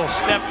have been a little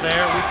step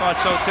there. We thought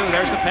so, too.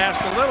 There's the pass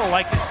to Little,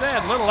 like you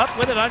said. Little up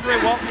with it.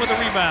 Andre Walton with a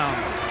rebound.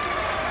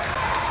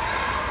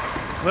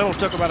 Little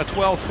took about a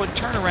 12-foot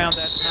turnaround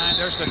that time.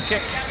 There's the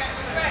kick.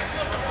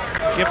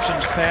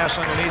 Gibson's pass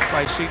underneath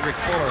by Cedric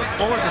Fuller.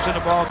 Fuller is in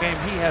the ball game.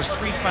 He has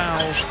 3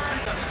 fouls,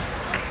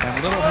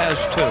 and Little has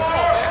 2.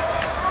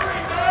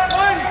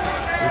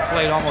 We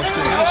played almost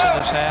 2 minutes in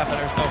this half, and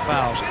there's no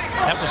fouls.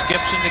 That was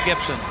Gibson to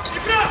Gibson.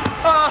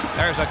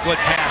 There's a good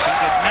pass. He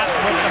did not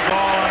put the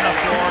ball on the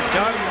floor.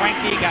 Doug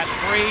Reinke got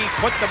 3,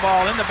 put the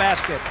ball in the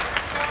basket.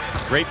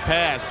 Great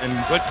pass and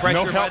good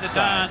pressure no by the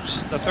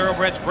Dons. The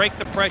Thoroughbreds break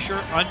the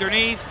pressure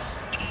underneath.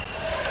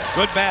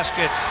 Good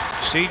basket.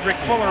 Cedric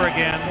Fuller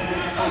again.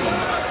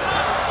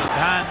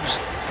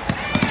 Dons.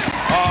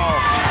 Oh,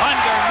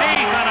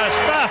 underneath on a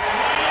stuff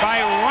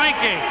by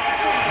Reinke.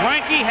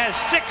 Reinke has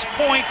 6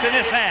 points in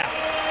this half.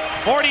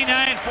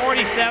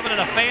 49-47, and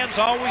the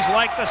fans always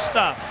like the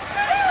stuff.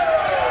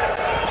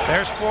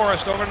 There's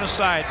Forrest over on the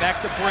side.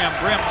 Back to Brim.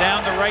 Brim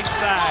down the right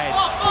side.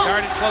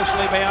 Guarded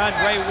closely by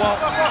Andre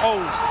Walton.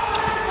 Oh.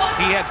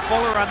 He had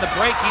Fuller on the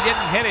break. He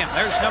didn't hit him.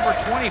 There's number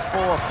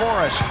 24,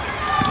 Forrest.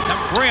 And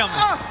Brim.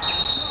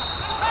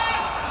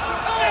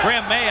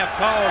 Brim may have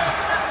called.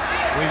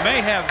 We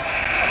may have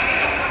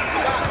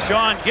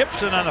Sean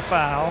Gibson on a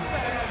foul.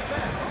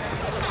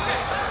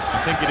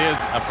 I think it is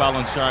a foul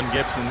on Sean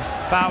Gibson.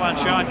 Foul on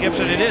Sean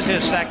Gibson. It is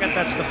his second.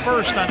 That's the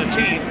first on the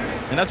team.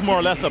 And that's more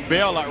or less a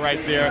bailout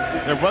right there.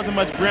 There wasn't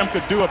much Brim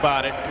could do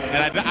about it.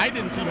 And I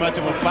didn't see much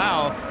of a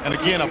foul. And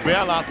again, a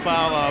bailout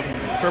foul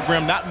for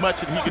Brim. Not much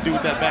that he could do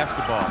with that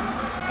basketball.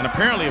 And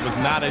apparently it was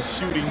not a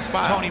shooting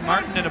foul. Tony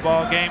Martin in the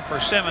ball game for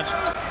Simmons.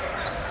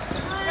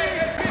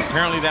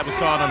 Apparently that was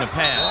called on the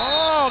pass.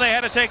 Oh, they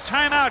had to take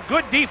timeout.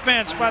 Good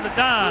defense by the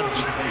Dons.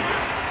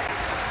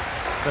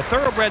 The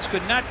Thoroughbreds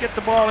could not get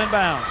the ball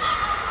inbounds.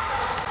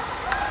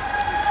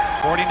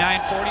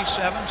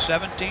 49-47,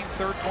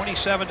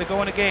 17-27 to go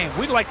in the game.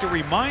 We'd like to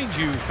remind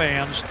you,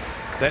 fans,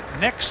 that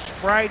next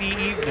Friday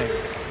evening,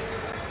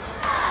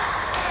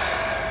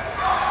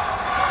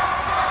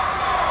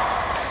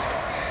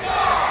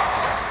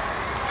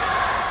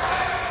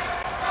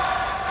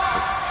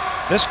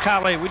 this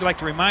college, we'd like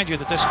to remind you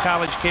that this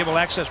college cable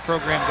access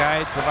program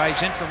guide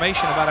provides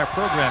information about our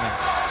programming,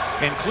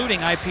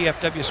 including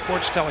IPFW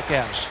sports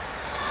telecasts.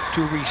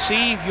 To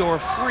receive your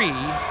free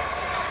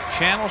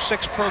Channel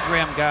 6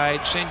 program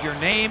guide, send your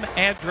name,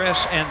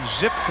 address, and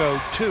zip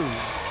code to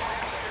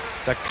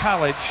the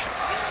College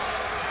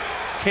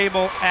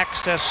Cable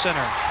Access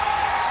Center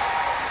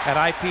at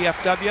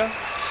IPFW,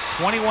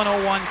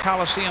 2101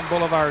 Coliseum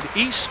Boulevard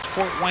East,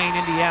 Fort Wayne,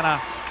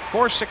 Indiana,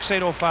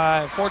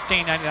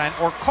 46805-1499,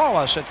 or call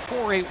us at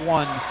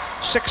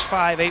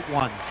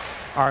 481-6581.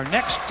 Our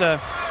next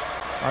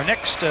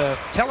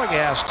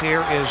telecast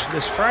here is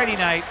this Friday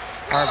night.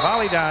 Our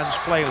Volleydons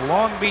play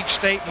Long Beach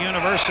State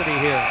University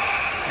here.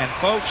 And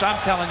folks,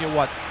 I'm telling you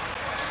what.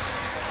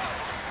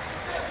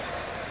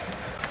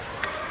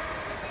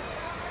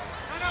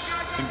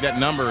 I think that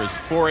number is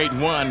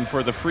 481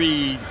 for the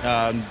free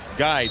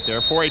guide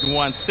there.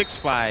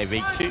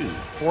 481-6582.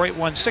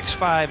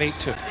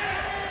 481-6582.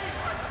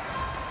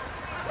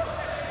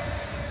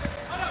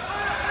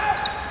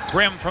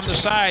 Brim from the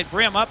side.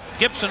 Brim up.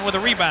 Gibson with a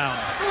rebound.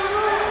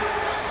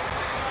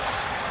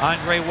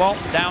 Andre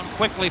Walton down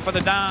quickly for the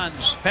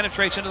Dons.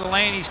 Penetrates into the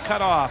lane. He's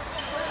cut off.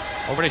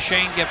 Over to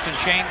Shane Gibson.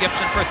 Shane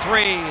Gibson for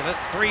 3. The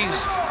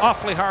three's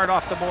awfully hard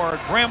off the board.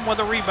 Brim with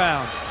a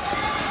rebound.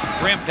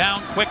 Brim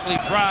down quickly.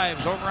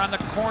 Drives over on the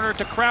corner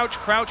to Crouch.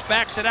 Crouch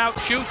backs it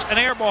out. Shoots an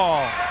air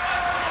ball.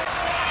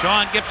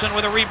 Sean Gibson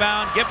with a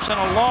rebound. Gibson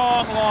a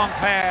long, long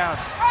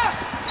pass.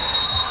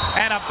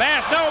 And a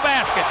no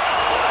basket.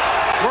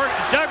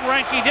 Doug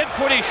Reinke did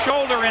put his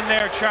shoulder in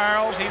there,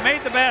 Charles. He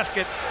made the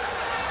basket.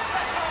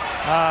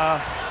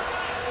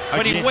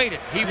 But he waited.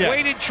 He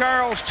waited,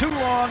 Charles, too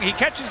long. He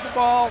catches the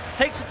ball,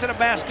 takes it to the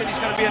basket. He's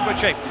going to be in good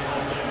shape.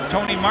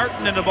 Tony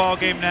Martin in the ball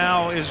game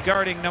now is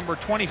guarding number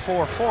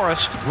 24,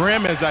 Forrest.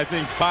 Brim is, I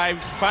think,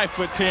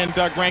 5'10",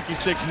 Doug Ranke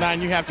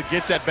 6'9". You have to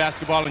get that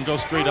basketball and go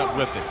straight up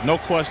with it. No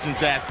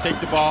questions asked. Take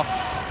the ball,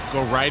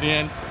 go right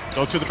in,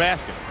 go to the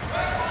basket.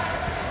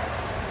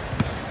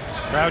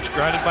 Crouch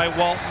guarded by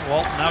Walton.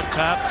 Walton out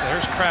top.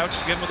 There's Crouch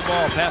again with the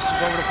ball. Passes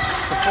over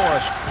to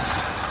Forrest.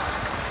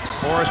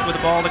 Forrest with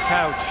the ball to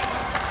Couch.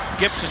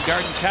 Gibson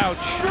guarding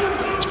Couch.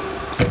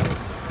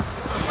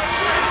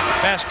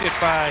 Basket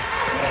by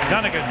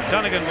Dunnigan.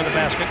 Dunnigan with the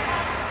basket.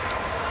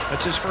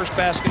 That's his first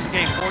basket in the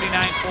game,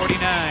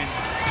 49-49.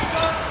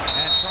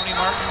 And Tony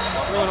Martin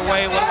threw it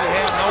away. What do we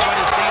have?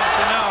 Nobody seems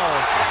to know.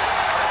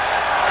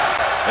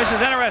 This is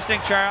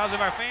interesting, Charles.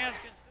 If our fans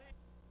can see.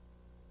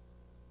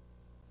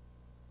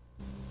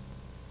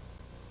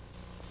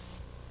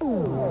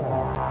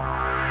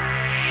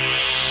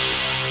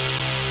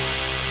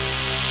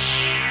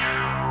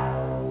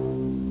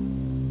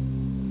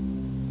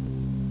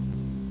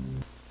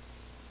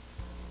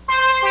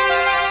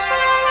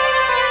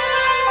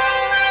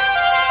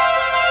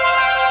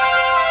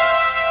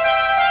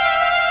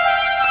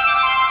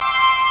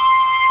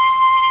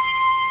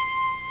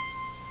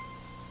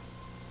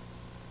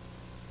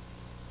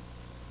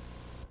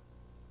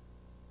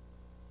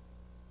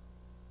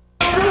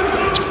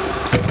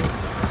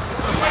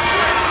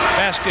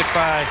 Basket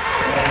by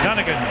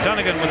Dunnigan.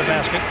 Dunnigan with the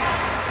basket.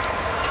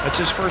 That's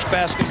his first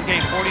basket in the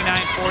game, 49-49.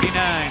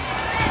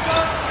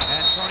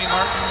 And Tony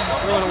Martin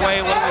threw it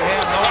away. What do we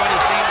have? Nobody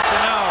seems to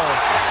know.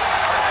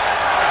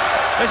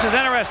 This is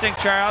interesting,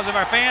 Charles. If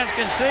our fans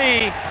can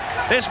see,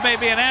 this may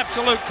be an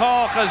absolute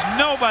call because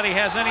nobody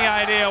has any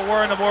idea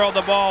where in the world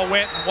the ball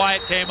went and why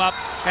it came up.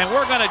 And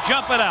we're going to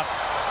jump it up.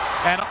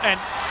 And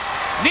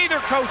neither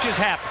coach is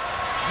happy.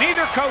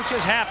 Neither coach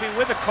is happy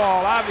with the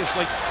call,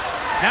 obviously.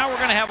 Now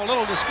we're going to have a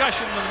little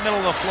discussion in the middle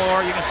of the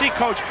floor. You can see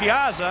Coach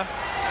Piazza.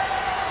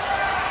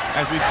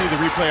 As we see the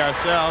replay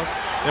ourselves,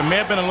 there may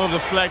have been a little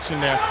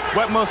deflection there.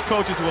 What most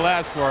coaches will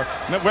ask for,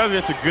 whether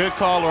it's a good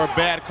call or a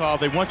bad call,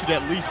 they want you to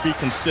at least be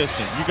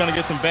consistent. You're going to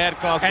get some bad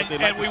calls, but they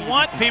like to see you be consistent. And we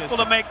want people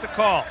to make the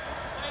call.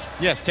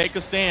 Yes, take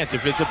a stance.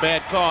 If it's a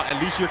bad call, at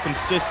least you're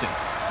consistent.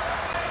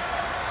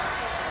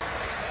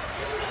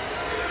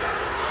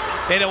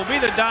 And it will be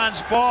the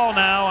Dons' ball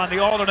now on the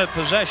alternate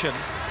possession.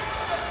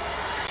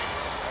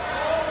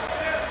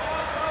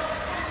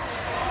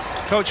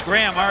 Coach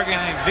Graham arguing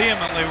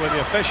vehemently with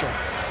the official.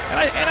 And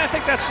I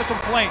think that's the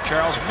complaint,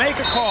 Charles. Make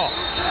a call.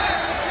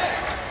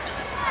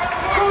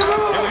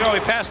 Here we go.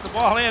 He passed the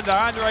ball in to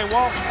Andre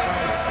Walton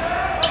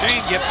from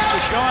Shane Gibson to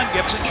Sean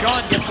Gibson. Sean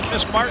Gibson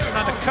missed Martin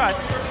on the cut.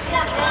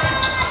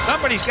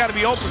 Somebody's got to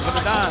be open for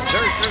the Dons.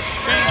 There's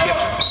Shane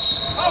Gibson.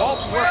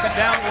 Walton working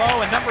down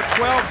low, and number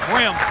 12,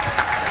 Brim.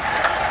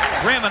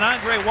 Brim and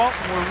Andre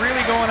Walton were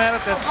really going at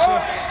it. That's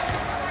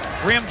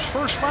Brim's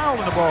first foul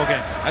in the ball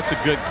game. That's a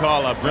good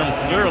call. Brim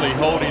clearly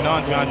holding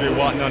on to Andre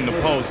Walton on the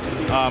post.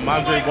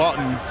 Andre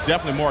Walton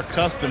definitely more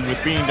accustomed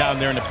with being down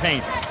there in the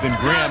paint than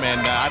Brim,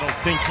 and I don't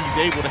think he's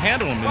able to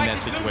handle him in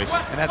that situation.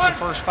 And that's the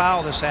first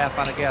foul this half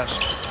on a guess.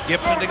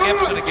 Gibson to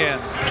Gibson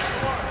again.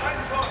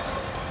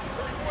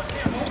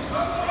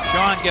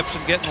 Sean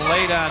Gibson getting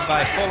laid on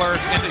by Fuller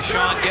into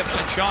Sean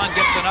Gibson. Sean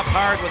Gibson up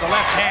hard with the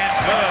left hand.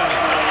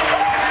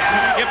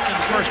 Good.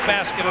 Gibson's first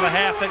basket of the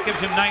half. That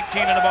gives him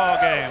 19 in the ball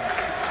game.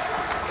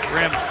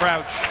 Brim,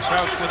 Crouch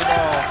with the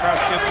ball. Crouch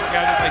Gibson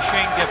guided by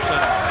Shane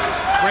Gibson.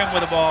 Brim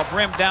with the ball.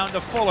 Brim down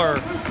to Fuller.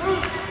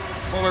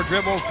 Fuller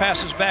dribbles,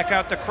 passes back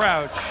out to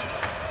Crouch.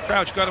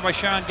 Crouch guarded by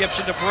Sean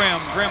Gibson to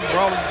Brim. Brim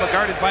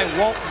guarded by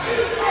Walton.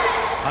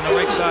 On the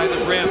right side,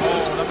 the Brim.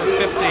 Oh, number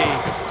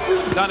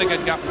 50.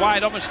 Dunnigan got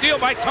wide open. Steal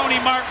by Tony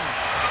Martin.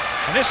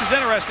 And this is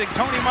interesting.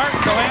 Tony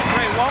Martin to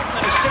Andre Walton,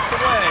 and is tipped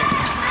away.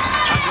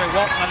 Andre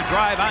Walton on a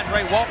drive.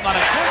 Andre Walton on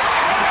a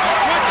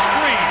good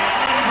screen.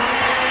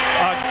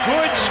 A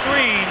good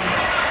screen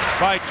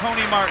by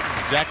Tony Martin.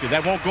 Exactly.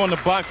 That won't go in the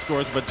box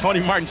scores, but Tony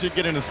Martin should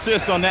get an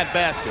assist on that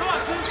basket.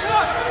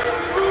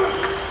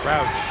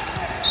 Crouch.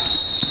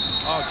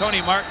 Oh,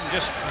 Tony Martin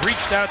just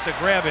reached out to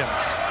grab him.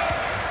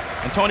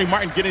 And Tony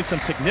Martin getting some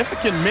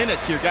significant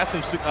minutes here. Got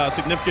some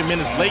significant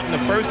minutes late in the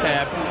first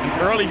half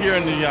and early here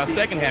in the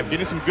second half,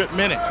 getting some good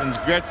minutes. And it's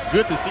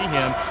good to see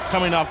him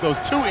coming off those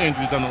 2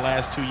 injuries in the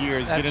last 2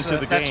 years, get into the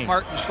game. That's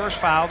Martin's first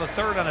foul, the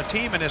third on a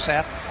team in this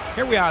half.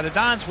 Here we are, the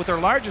Dons with their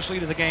largest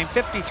lead of the game,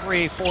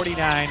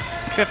 53-49,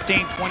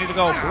 15-20 to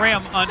go.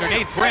 Brim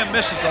underneath. Brim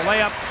misses the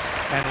layup,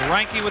 and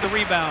Ranke with the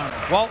rebound.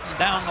 Walton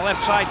down the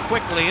left side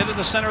quickly into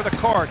the center of the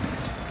court.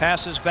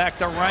 Passes back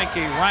to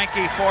Ranke.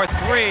 Ranke for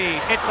 3.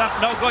 It's up,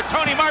 no good.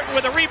 Tony Martin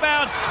with a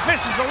rebound.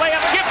 Misses the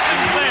layup.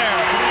 Gibson's there.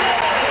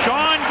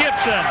 Sean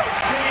Gibson.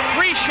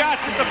 3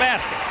 shots at the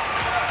basket.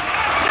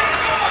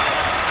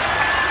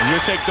 And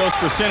you'll take those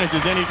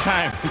percentages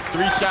anytime.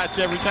 3 shots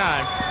every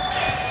time.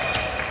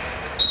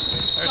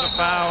 There's a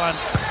foul on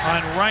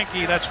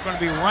Ranke. That's going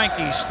to be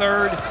Ranke's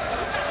third.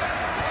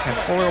 And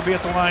Fuller will be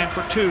at the line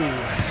for 2.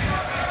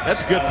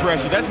 That's good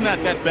pressure. That's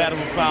not that bad of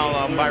a foul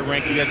by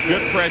Ranky. That's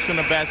good pressure on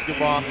the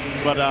basketball,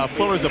 but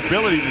Fuller's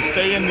ability to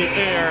stay in the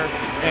air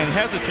and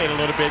hesitate a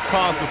little bit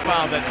caused the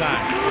foul that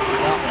time.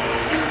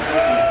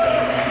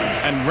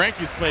 And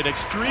Ranky's played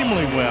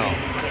extremely well.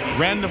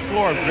 Ran the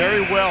floor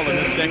very well in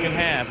the second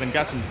half and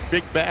got some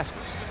big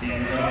baskets.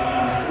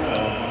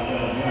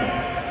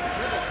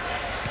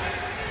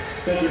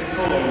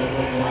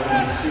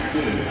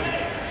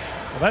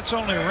 Well, that's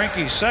only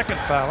Rinky's second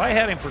foul. I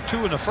had him for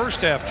 2 in the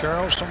first half,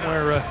 Charles.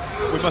 Somewhere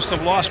we must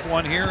have lost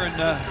one here and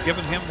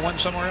given him one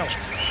somewhere else.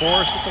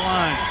 Forrest at the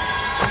line.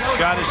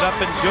 Shot is up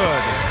and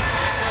good.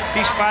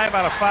 He's 5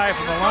 out of 5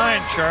 from the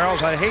line,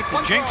 Charles. I hate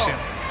to jinx him.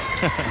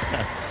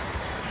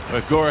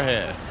 But go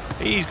ahead.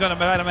 He's going to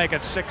try to make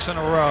it 6 in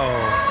a row.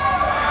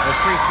 The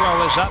free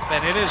throw is up,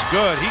 and it is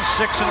good. He's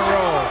 6 in a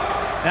row.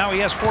 Now he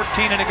has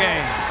 14 in a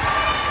game.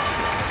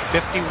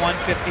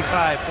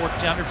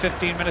 51-55, under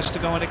 15 minutes to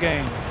go in the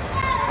game.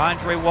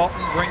 Andre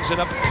Walton brings it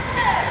up.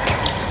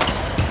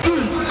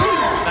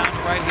 Down the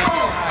right-hand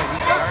side.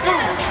 He's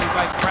guarded actually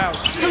by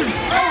Crouch.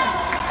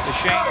 To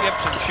Shane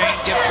Gibson. Shane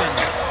Gibson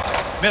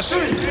missed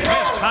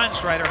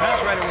Hansreiter.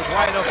 Hansreiter was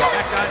wide open.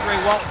 Back to Andre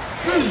Walton.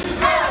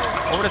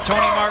 Over to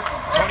Tony Martin.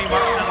 Tony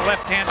Martin in the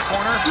left-hand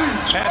corner.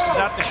 Passes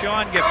out to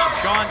Sean Gibson.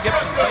 Sean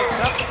Gibson fakes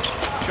up.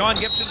 Sean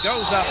Gibson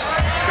goes up.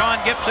 Sean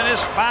Gibson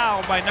is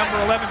fouled by number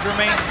 11,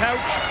 Jermaine Couch.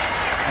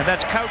 And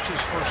that's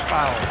Couch's first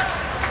foul.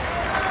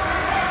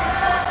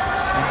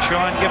 And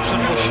Sean Gibson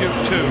will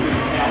shoot 2.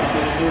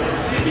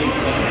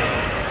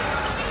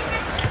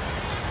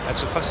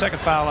 That's the second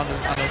foul on the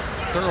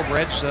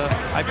Thoroughbreds.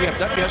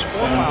 IPFW has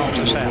 4 fouls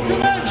this half.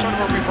 Sort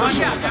of a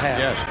reversal of the half.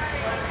 Yes.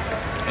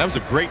 That was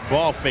a great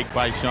ball fake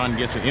by Sean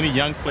Gibson. Any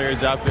young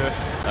players out there,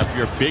 if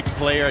you're a big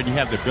player and you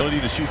have the ability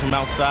to shoot from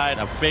outside,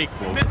 a fake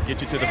will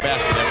get you to the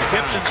basket every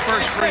time. Gibson's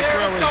first free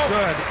throw is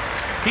good.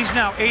 He's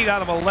now 8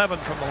 out of 11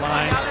 from the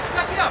line.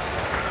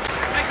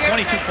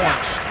 22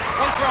 points.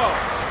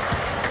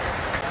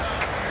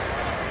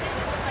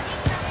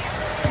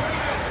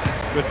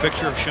 Good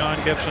picture of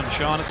Sean Gibson.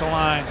 Sean at the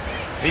line.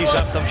 He's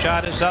up. The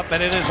shot is up,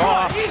 and it is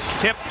off.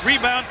 Tip.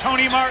 Rebound.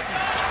 Tony Martin.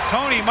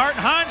 Tony Martin.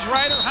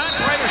 Hansreiter.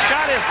 Hansreiter's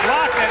shot is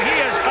blocked, and he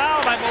is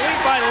fouled, I believe,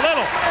 by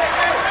Little.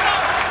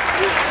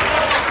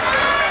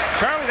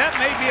 Charlie, that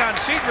may be on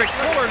Cedric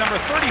Fuller,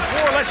 number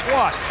 34. Let's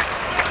watch.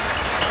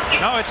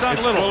 No, it's on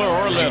Little. Fuller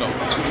or Little.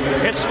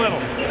 It's Little.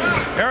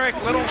 Eric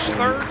Little's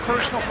 3rd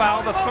personal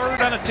foul, the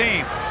 3rd on a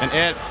team. And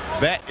Ed,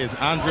 that is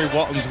Andre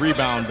Walton's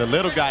rebound. The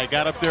little guy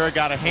got up there,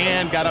 got a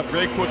hand, got up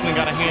very quickly,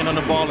 got a hand on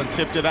the ball and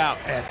tipped it out.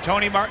 And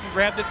Tony Martin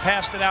grabbed it,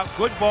 passed it out.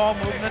 Good ball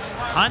movement.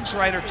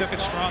 Hansreiter took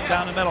it strong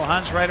down the middle.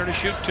 Hansreiter to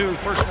shoot 2.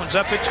 First one's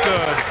up, it's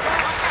good.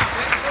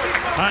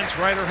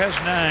 Hansreiter has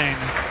 9.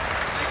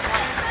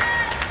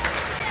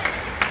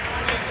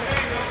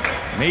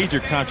 Major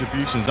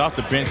contributions off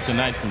the bench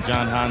tonight from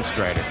John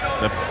Hansreiter.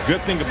 The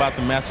good thing about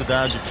the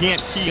Mastodons, you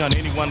can't key on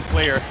any one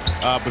player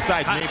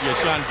besides maybe a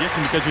Sean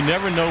Gibson because you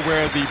never know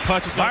where the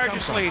punch is going to come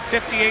from. Largest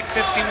lead,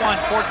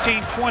 58-51,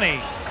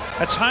 14-20.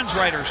 That's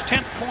Hansreiter's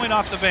 10th point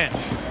off the bench.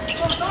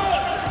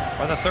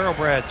 By the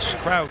Thoroughbreds,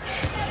 Crouch.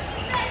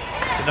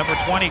 To number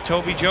 20,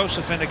 Toby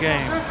Joseph in the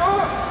game.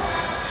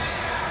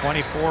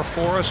 24,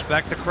 Forrest,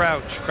 back to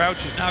Crouch.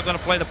 Crouch is now going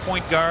to play the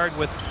point guard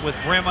with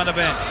Brim on the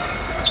bench.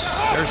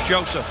 There's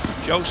Joseph.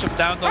 Joseph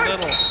down to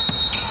Little.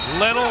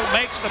 Little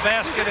makes the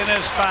basket and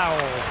is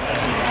fouled.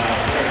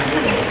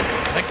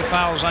 I think the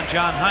foul's on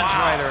John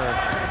Hansreiter.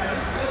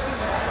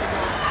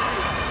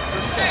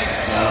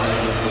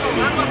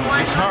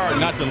 It's hard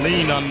not to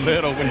lean on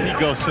Little when he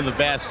goes to the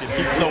basket.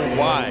 He's so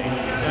wide.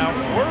 Now,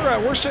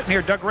 we're sitting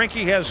here. Doug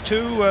Rinke has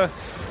 2.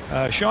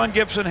 Sean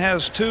Gibson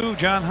has 2.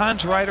 John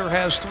Hansreiter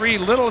has 3.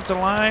 Little at the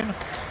line.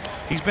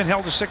 He's been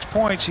held to 6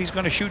 points. He's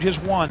going to shoot his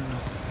 1.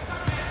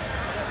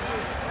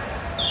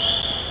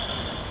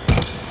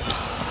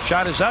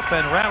 Shot is up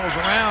and rattles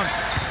around.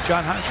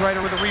 John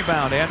Hansreiter with a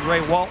rebound.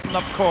 Andre Walton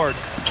up court.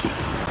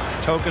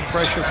 Token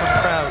pressure from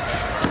Crouch.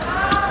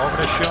 Over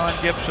to Sean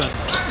Gibson.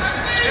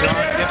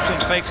 Sean Gibson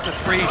fakes the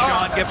 3.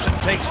 Sean Gibson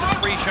takes the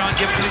 3. Sean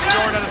Gibson is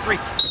short on the 3.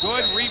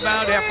 Good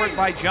rebound effort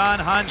by John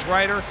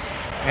Hansreiter.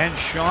 And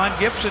Sean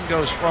Gibson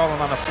goes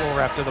sprawling on the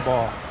floor after the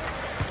ball.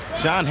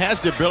 Sean has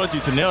the ability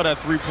to nail that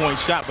 3-point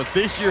shot, but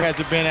this year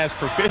hasn't been as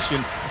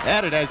proficient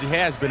at it as he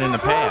has been in the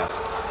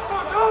past.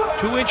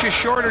 2 inches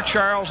shorter,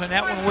 Charles, and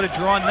that one would have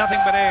drawn nothing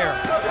but air.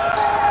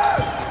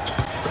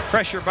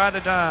 Pressure by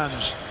the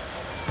Dons.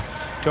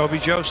 Toby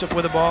Joseph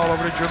with the ball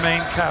over to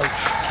Jermaine Couch.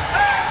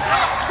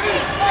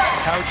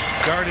 Couch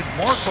guarded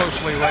more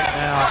closely right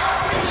now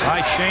by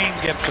Shane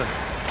Gibson.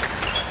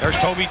 There's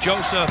Toby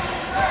Joseph,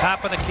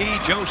 top of the key.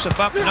 Joseph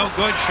up, no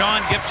good.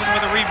 Sean Gibson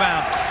with a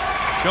rebound.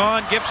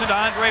 Sean Gibson to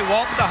Andre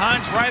Walton to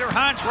Hansreiter.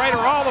 Hansreiter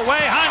all the way.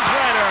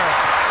 Hansreiter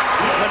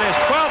with his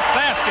 12th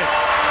basket.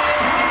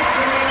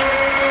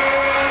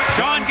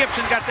 Sean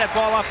Gibson got that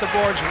ball off the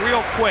boards real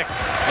quick.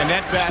 And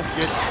that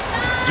basket,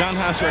 John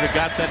Hansreiter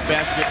got that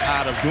basket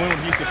out of doing what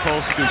he's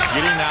supposed to do,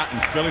 getting out and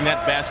filling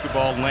that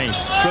basketball lane.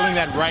 Filling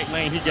that right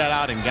lane, he got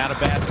out and got a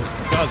basket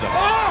because of it.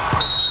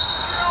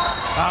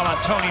 Foul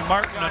on Tony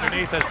Martin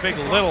underneath as Big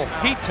Little.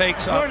 He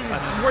takes up an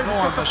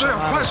enormous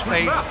amount of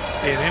space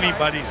in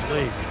anybody's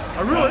league.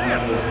 I really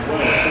am.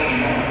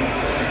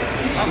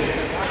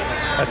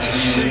 That's a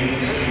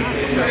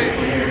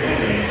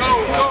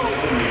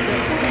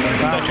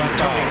Second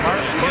Tony foul.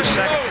 Martin, his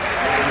second.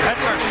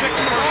 That's our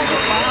 6th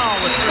personal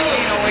foul with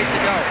 13:08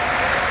 to go.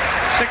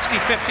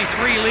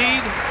 60-53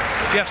 lead.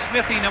 Jeff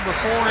Smithy, number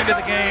 4, into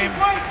the game,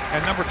 and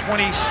number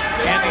 20,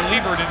 Andy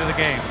Liebert, into the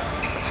game.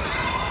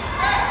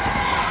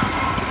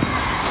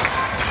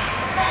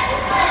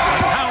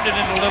 And pounded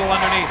into Little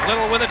underneath.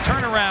 Little with a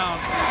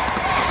turnaround.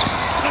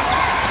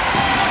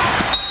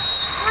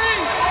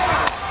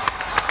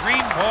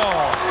 Green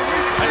ball.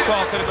 That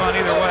ball could have gone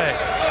either way.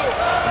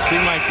 It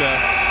seemed like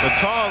the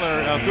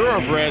taller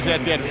thoroughbreds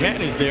had the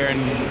advantage there,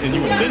 and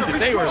you would think that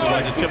they were the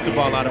ones that tipped the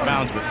ball out of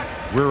bounds, but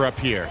we're up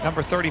here.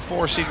 Number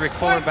 34, Cedric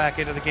Fuller, back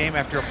into the game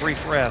after a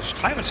brief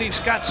rest. I haven't seen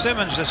Scott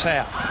Simmons this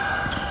half.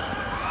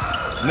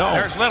 No.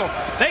 There's Little.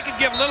 They could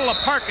give Little a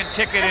parking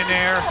ticket in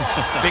there.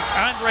 Big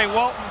Andre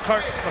Walton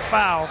caught the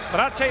foul. But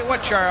I'll tell you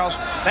what, Charles,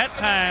 that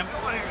time,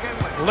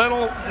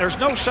 Little, there's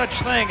no such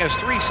thing as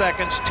 3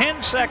 seconds.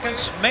 10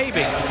 seconds,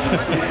 maybe.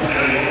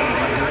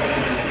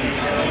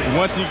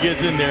 Once he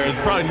gets in there, it's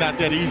probably not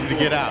that easy to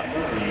get out.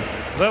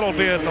 Little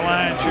be at the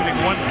line shooting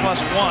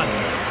 1+1.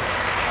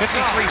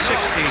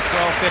 53-60,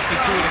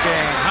 12:52 the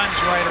game. Huns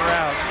Ryder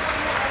out.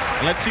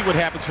 And let's see what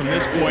happens from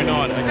this point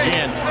on.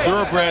 Again,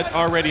 thoroughbreds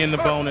already in the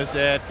bonus,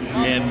 Ed,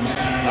 and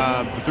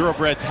the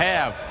thoroughbreds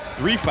have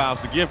 3 fouls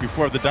to give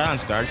before the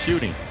Dons start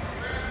shooting.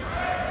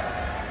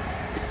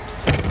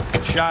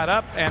 Shot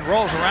up and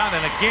rolls around,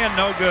 and again,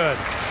 no good.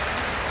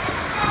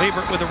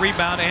 Liebert with the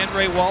rebound.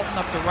 Andre Walton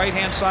up the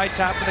right-hand side,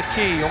 top of the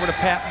key. Over to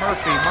Pat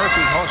Murphy.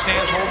 Murphy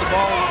stands, hold the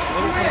ball.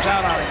 Little comes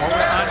out on him.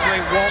 Over to Andre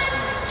Walton.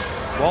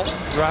 Walton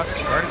dropped,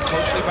 guarded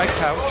closely by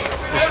Couch.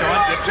 To Sean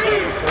Gibson,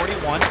 number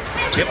 41.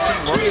 Gibson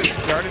looks, he's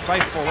guarded by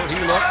Fuller. He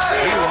looks,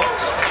 he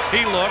looks,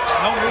 he looks.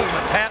 No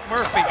movement. Pat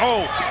Murphy.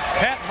 Oh,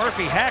 Pat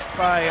Murphy hacked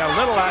by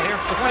Little out here,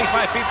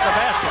 25 feet from the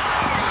basket.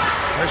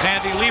 There's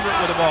Andy Liebert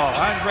with the ball.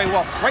 Andre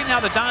Walton. Right now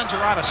the Dons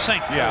are out of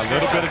sync. Yeah, a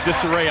little bit of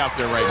disarray out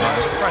there right now.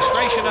 Some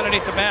frustration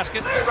underneath the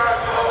basket.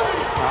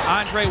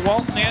 Andre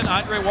Walton in.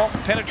 Andre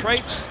Walton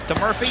penetrates to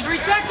Murphy. 3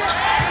 seconds.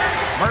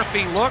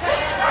 Murphy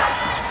looks.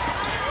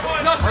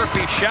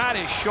 Murphy's shot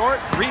is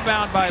short.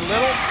 Rebound by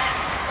Little.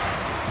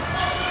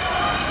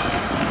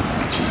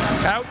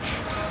 Couch.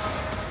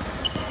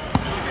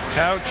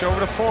 Couch over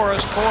to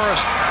Forrest.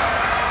 Forrest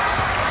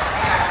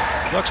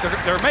looks.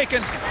 They're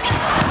making.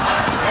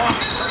 Long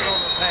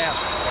turnover pass.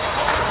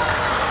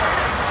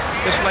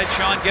 This led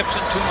Sean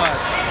Gibson too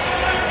much.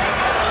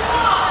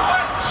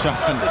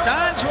 The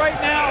Dons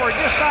right now are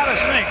just out of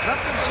sync.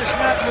 Something's just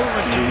not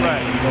moving too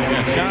right.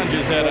 Yeah, Sean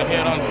just had a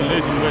head-on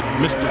collision with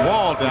Mr.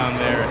 Wall down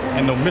there,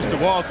 and Mr.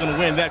 Wall's going to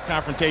win that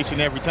confrontation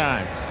every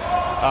time.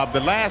 The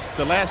last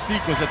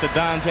sequence that the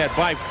Dons had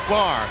by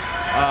far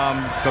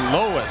the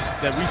lowest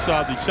that we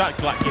saw the shot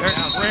clock get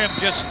down. Grimm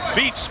just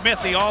beat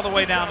Smithy all the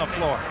way down the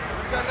floor.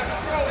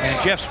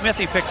 And Jeff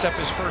Smithy picks up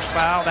his first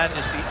foul. That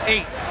is the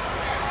 8th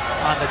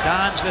on the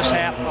Dons this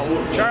half.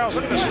 Oh, Charles,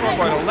 look at the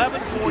scoreboard.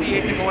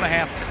 11:48 to go in a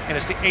half, and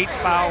it's the 8th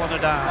foul on the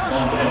Dons.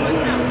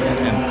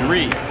 And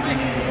 3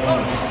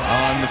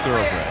 on the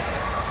thoroughbreds.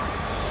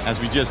 As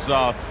we just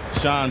saw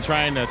Sean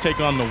trying to take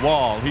on the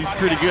Wall. He's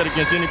pretty good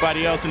against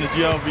anybody else in the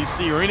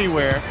GLVC or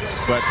anywhere,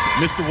 but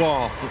Mr.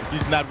 Wall,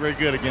 he's not very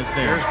good against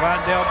him. Here's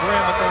Vondell Brim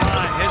at the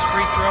line. His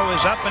free throw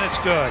is up, and it's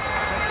good.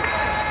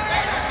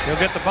 He'll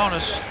get the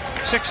bonus.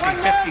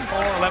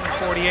 60-54,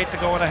 11:48 to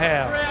go in a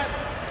half.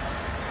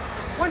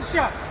 1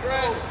 shot.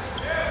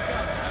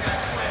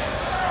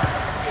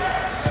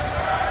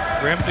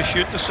 Grimm to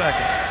shoot the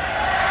second.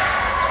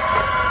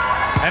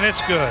 And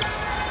it's good.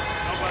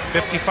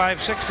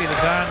 55-60, the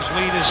Dons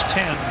lead is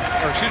 10,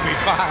 or excuse me,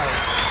 5.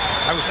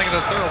 I was thinking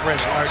of the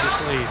Thoroughbreds'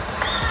 largest lead.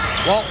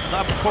 Walton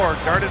up court,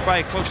 guarded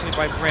closely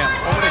by Brim.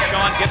 Over to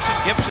Sean Gibson.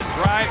 Gibson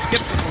drives.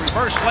 Gibson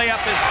reverse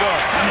layup is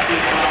good.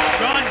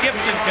 Sean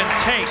Gibson can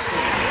take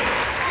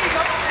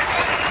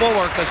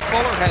Fuller because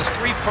Fuller has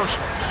 3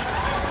 personals.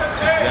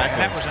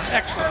 Exactly. That was an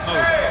excellent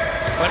move.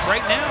 But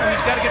right now, he's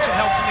got to get some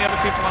help from the other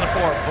people on the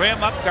floor. Brim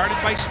up, guarded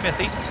by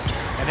Smithy.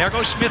 And there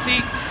goes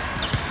Smithy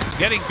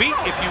getting beat,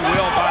 if you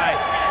will, by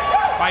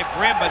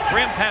Brim. But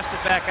Brim passed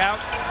it back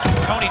out.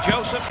 Tony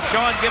Joseph,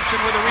 Sean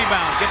Gibson with a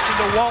rebound. Gibson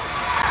to Walton.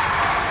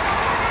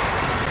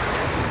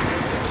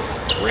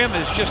 Brim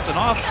is just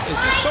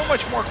so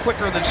much more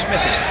quicker than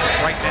Smithy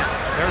right now.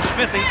 There's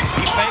Smithy.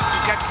 He fakes.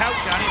 He's got Couch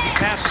on him. He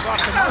passes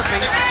off to Murphy.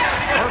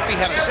 Murphy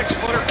had a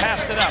 6-footer,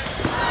 passed it up.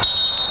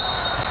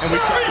 And we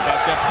talked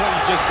about that point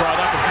you just brought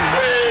up a few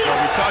moments ago.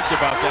 We talked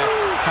about that,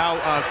 how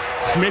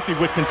Smithy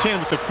would contend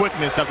with the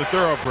quickness of the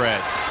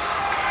thoroughbreds.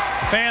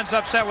 Fans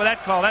upset with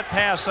that call. That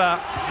pass,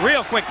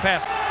 real quick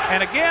pass.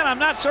 And again, I'm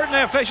not certain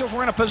the officials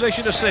were in a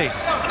position to see.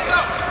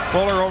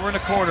 Fuller over in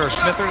the corner.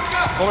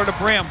 Fuller to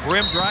Brim.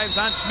 Brim drives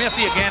on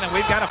Smithy again, and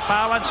we've got a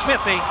foul on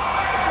Smithy.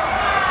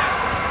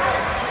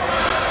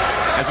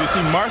 As we see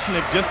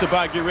Marcinek just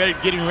about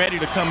getting ready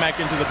to come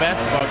back into the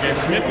basketball game.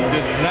 Smithy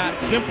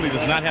simply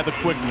does not have the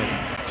quickness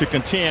to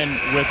contend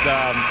with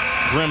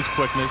Grimm's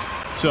quickness.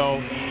 So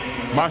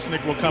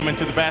Marcinek will come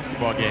into the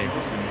basketball game.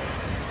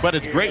 But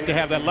it's great to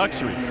have that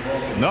luxury.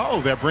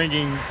 No, they're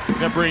bringing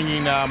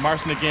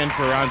Marcinek in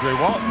for Andre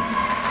Walton.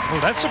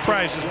 Well, that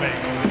surprises me.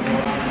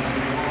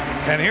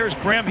 And here's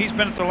Grimm. He's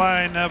been at the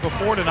line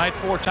before tonight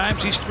 4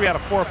 times. He's 3 out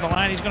of 4 from the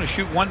line. He's going to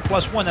shoot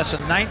 1+1. That's the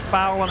 9th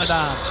foul on the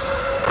Dons.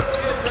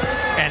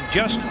 And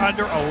just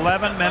under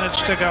 11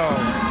 minutes to go.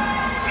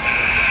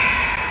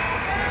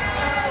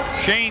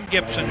 Shane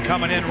Gibson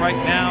coming in right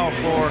now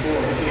for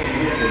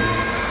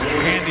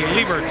Andy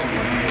Liebert.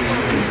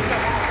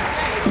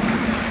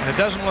 And it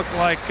doesn't look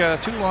like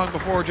too long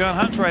before John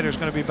Huntsreiter is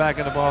going to be back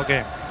in the ball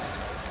game.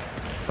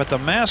 But the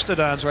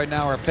Mastodons right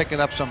now are picking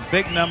up some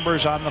big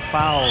numbers on the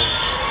fouls.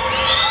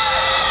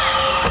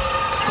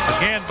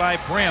 Again by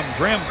Grimm.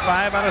 Grimm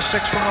 5 out of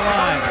 6 from the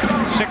line.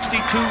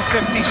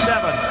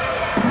 62-57.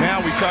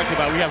 Now we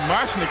have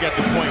Marcinek at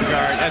the point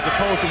guard, as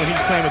opposed to when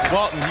he's playing with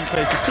Walton, he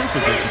plays the 2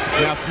 position.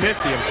 Now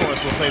Smithy, of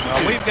course, will play the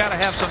 2. We've got to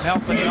have some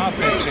help in the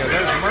offense here.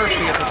 There's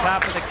Murphy at the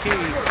top of the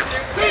key.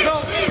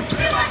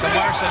 To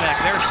Marcinek.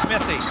 There's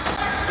Smithy.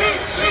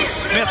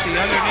 Smithy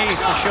underneath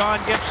to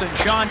Sean Gibson.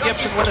 Sean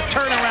Gibson with a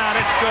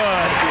turnaround. It's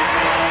good.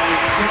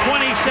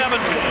 26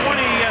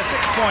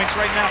 points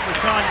right now for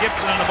Sean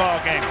Gibson in the ball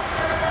game.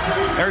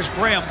 There's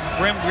Grimm.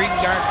 Grimm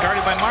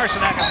guarded by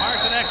Marcinek, and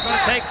Marcinek's going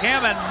to take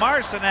him, and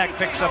Marcinek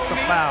picks up the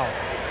foul.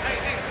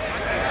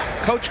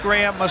 Coach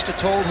Graham must have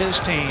told his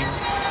team,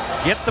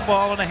 get the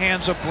ball in the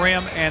hands of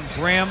Grimm, and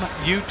Grimm,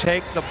 you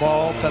take the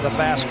ball to the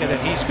basket,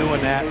 and he's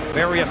doing that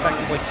very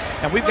effectively.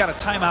 And we've got a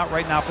timeout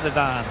right now for the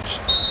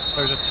Dons.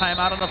 There's a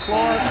timeout on the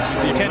floor.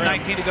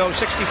 10:19 to go,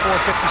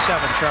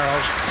 64-57,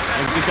 Charles.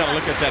 And we just got to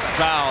look at that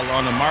foul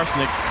on the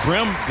Marcinek.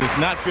 Grimm does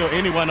not feel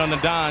anyone on the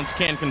Dons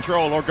can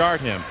control or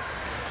guard him.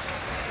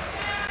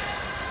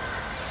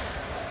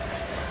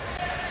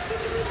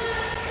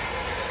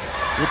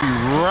 We'll be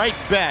right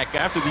back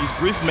after these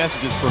brief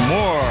messages for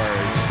more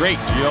great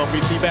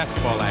GLBC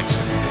basketball action.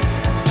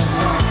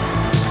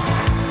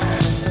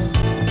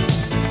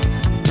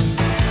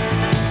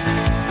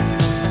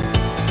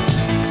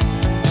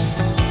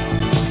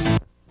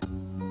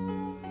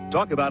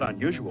 Talk about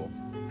unusual.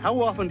 How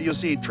often do you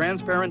see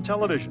transparent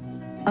televisions?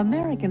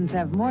 Americans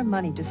have more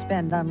money to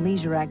spend on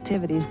leisure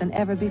activities than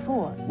ever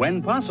before.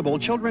 When possible,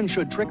 children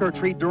should trick or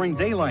treat during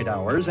daylight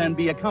hours and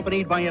be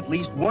accompanied by at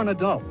least one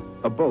adult.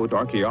 A boat,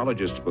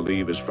 archaeologists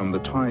believe, is from the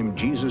time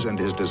Jesus and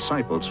his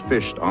disciples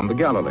fished on the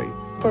Galilee.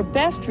 For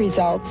best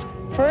results,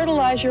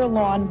 fertilize your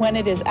lawn when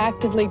it is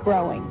actively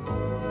growing.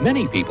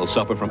 Many people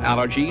suffer from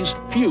allergies.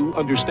 Few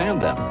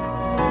understand them.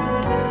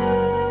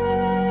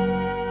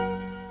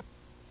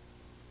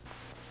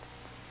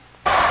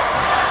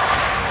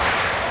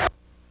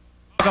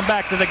 Welcome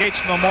back to the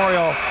Gates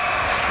Memorial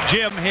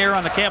Gym here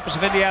on the campus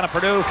of Indiana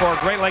Purdue for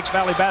Great Lakes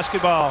Valley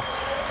basketball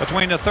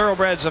between the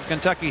Thoroughbreds of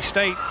Kentucky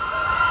State,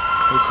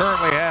 who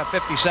currently have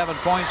 57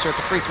 points, are at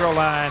the free throw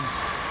line.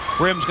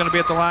 Grimm's going to be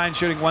at the line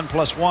shooting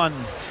 1+1.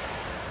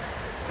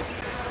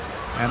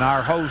 And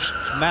our host,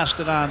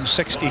 Mastodon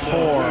 64,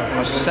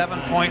 a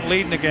 7-point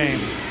lead in the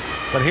game.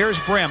 But here's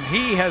Grimm.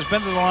 He has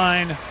been to the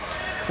line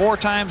 4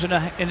 times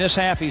in this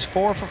half. He's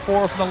 4 for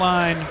 4 from the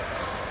line.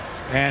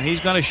 And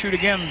he's going to shoot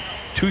again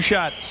 2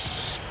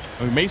 shots.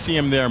 We may see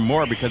him there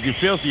more because he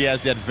feels he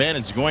has the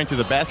advantage going to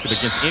the basket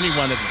against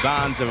anyone that the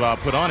Dons have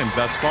put on him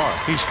thus far.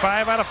 He's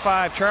 5 out of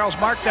 5. Charles,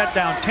 mark that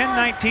down.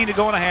 10:19 to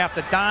go in a half.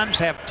 The Dons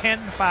have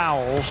 10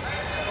 fouls.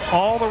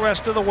 All the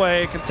rest of the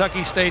way,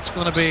 Kentucky State's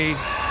going to be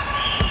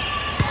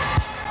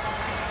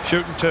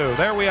shooting 2.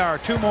 There we are.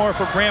 2 more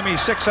for Grimm.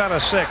 He's 6 out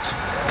of 6.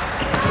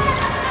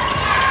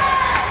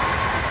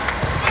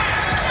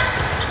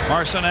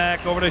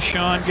 Marcinek over to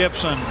Sean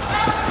Gibson.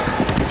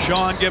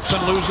 Sean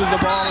Gibson loses the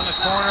ball in the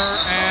corner,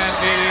 and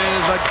it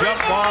is a jump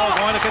ball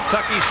going to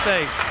Kentucky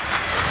State.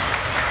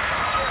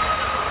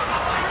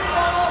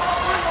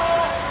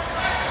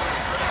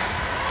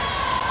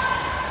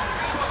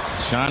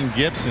 Sean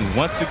Gibson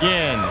once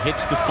again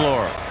hits the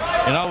floor.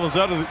 In all those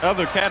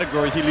other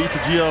categories he leads the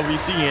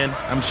GLBC in,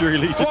 I'm sure he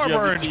leads the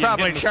GLBC in.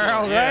 Probably,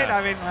 Charles, right?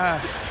 I mean,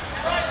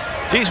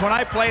 geez, when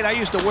I played, I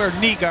used to wear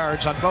knee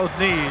guards on both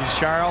knees,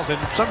 Charles, and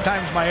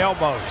sometimes my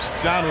elbows.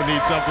 Sean will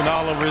need something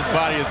all over his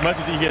body as much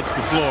as he hits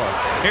the floor.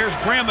 Here's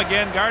Grimm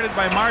again, guarded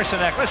by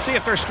Marcinek. Let's see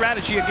if their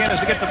strategy again is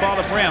to get the ball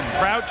to Grimm.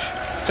 Crouch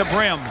to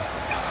Grimm.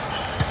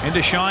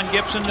 Into Sean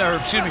Gibson, or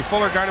excuse me,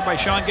 Fuller guarded by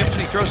Sean Gibson.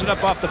 He throws it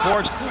up off the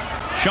boards.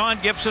 Sean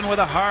Gibson with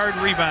a hard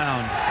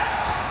rebound.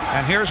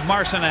 And here's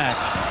Marcinek.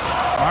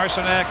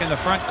 Marcinek in the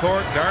front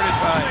court, guarded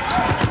by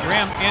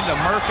Grimm into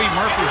Murphy.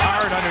 Murphy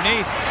hard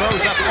underneath,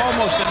 throws up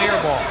almost a near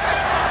ball.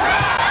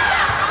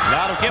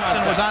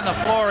 Gibson was on the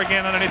floor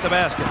again underneath the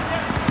basket.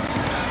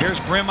 Here's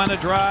Grimm on the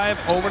drive,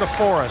 over to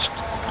Forrest.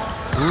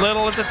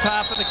 Little at the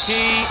top of the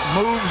key,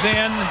 moves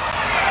in,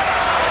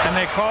 and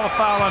they call a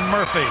foul on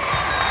Murphy.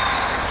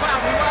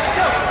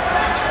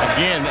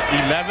 Again,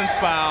 11th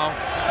foul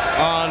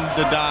on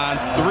the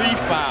Dons, 3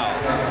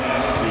 fouls.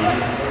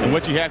 And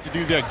what you have to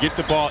do there, get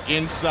the ball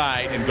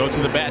inside and go to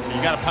the basket.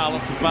 You got to pile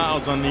up some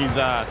fouls on these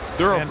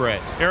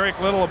thoroughbreds. And Eric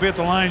Little will be at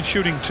the line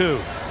shooting 2.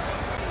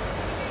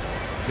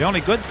 The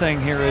only good thing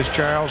here is,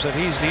 Charles, that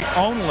he's the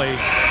only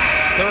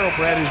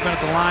thoroughbred who's been at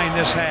the line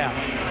this half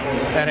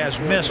that has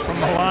missed from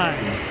the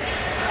line.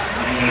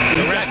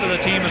 The rest of the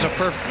team is a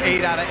perfect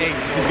 8 out of 8.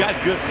 He's got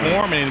good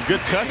form and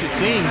good touch, it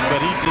seems,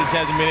 but he just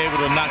hasn't been able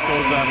to knock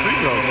those free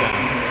throws down.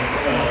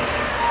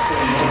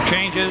 Some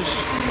changes.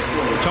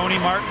 Tony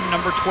Martin,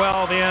 number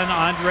 12, in.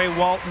 Andre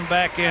Walton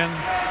back in.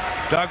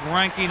 Doug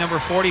Reinke, number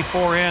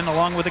 44, in,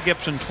 along with the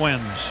Gibson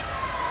twins.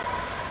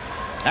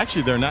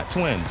 Actually, they're not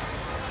twins.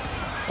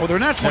 Oh, they're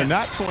not twins? They're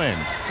not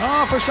twins.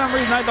 Oh, for some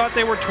reason I thought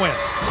they were twins.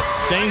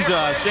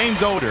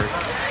 Shane's older.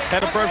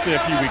 Had a birthday a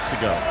few weeks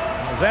ago.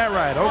 Is that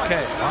right?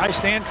 Okay. I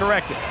stand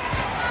corrected.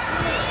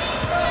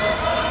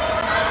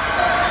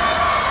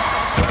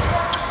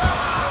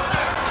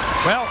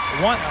 Well,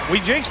 we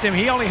jinxed him.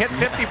 He only hit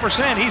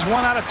 50%. He's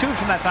 1 out of 2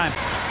 from that time.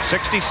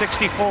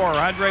 60-64.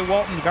 Andre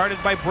Walton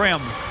guarded by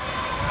Brim.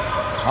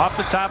 Off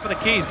the top of the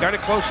keys,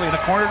 guarded closely in the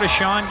corner to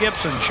Sean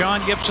Gibson.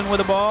 Sean Gibson with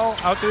the ball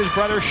out to his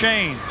brother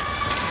Shane.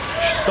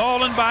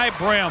 Stolen by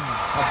Brim.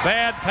 A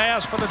bad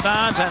pass for the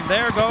Dons, and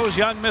there goes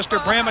young Mr.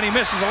 Brim, and he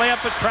misses the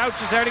layup, but Crouch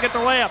is there to get the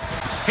layup.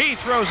 He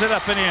throws it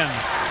up and in.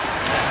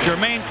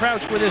 Jermaine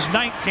Crouch with his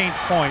 19th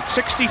point.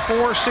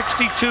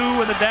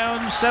 64-62, and the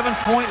Downs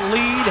 7-point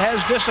lead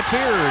has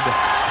disappeared.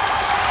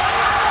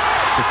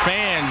 The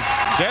fans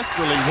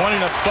desperately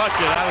wanting a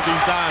bucket out of these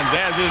Dons,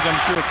 as is, I'm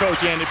sure,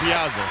 Coach Andy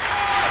Piazza.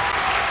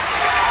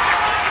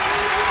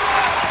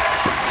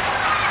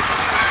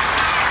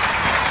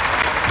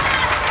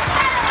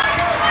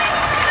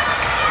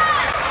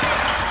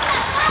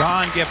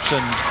 Sean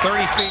Gibson,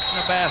 30 feet from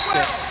the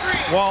basket.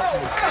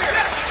 Walton.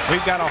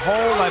 We've got a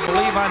hold, I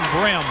believe, on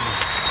Brim.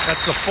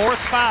 That's the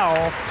 4th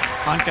foul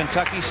on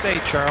Kentucky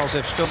State, Charles.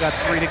 They've still got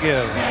 3 to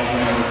give.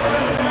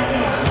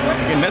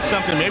 And that's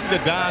something maybe the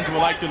Dons would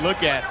like to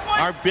look at.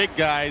 Our big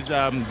guys,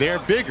 they're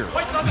bigger.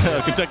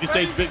 Kentucky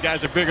State's big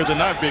guys are bigger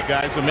than our big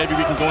guys, so maybe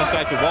we can go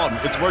inside the wall.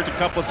 It's worked a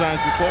couple of times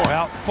before.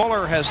 Well,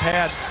 Fuller has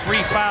had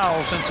 3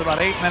 fouls since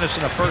about 8 minutes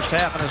in the first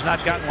half and has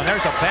not gotten one.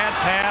 There's a bad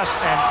pass,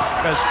 and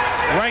because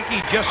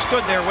Reinke just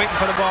stood there waiting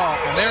for the ball,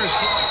 and there's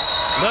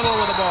Little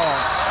with the ball.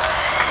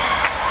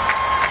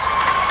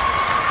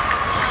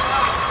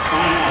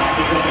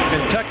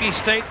 Kentucky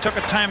State took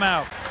a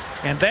timeout.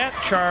 And that,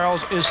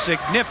 Charles, is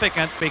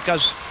significant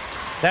because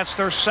that's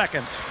their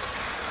 2nd.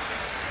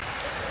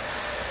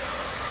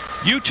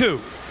 You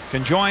too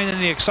can join in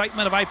the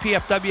excitement of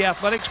IPFW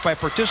athletics by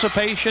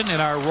participation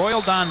in our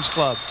Royal Dons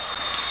Club.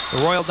 The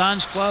Royal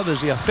Dons Club is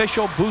the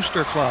official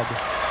booster club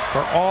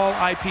for all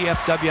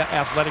IPFW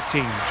athletic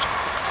teams.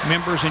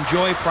 Members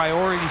enjoy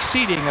priority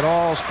seating at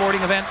all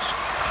sporting events,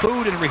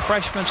 food and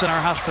refreshments in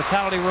our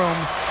hospitality room,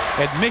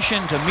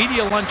 admission to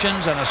media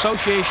luncheons, and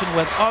association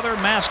with other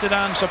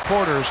Mastodon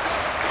supporters,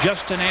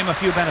 just to name a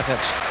few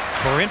benefits.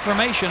 For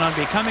information on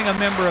becoming a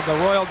member of the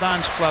Royal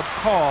Dons Club,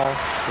 call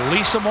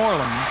Lisa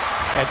Moreland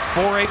at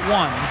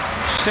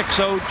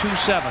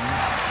 481-6027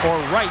 or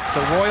write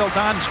the Royal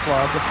Dons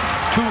Club,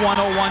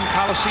 2101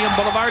 Coliseum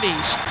Boulevard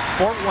East,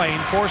 Fort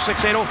Wayne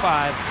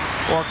 46805,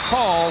 or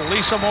call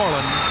Lisa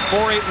Moreland,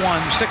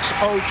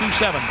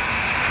 481-6027.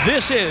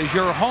 This is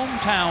your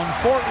hometown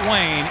Fort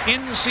Wayne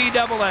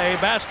NCAA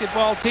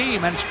basketball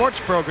team and sports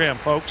program,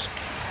 folks.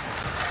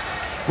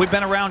 We've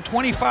been around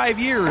 25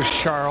 years,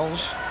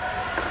 Charles,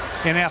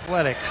 in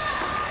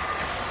athletics,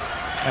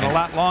 and a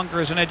lot longer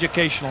as an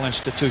educational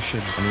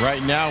institution. And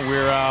right now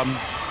we're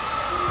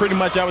pretty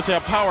much, I would say,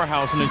 a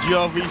powerhouse in the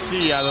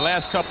GLVC the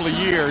last couple of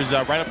years,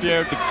 right up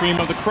there at the cream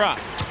of the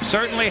crop.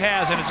 Certainly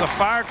has, and it's a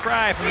far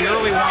cry from the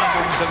early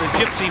wanderings of the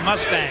Gypsy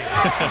Mustang.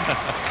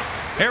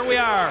 Here we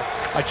are,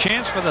 a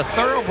chance for the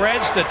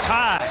Thoroughbreds to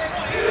tie.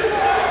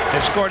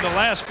 They've scored the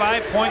last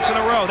 5 points in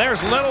a row.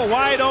 There's Little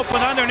wide open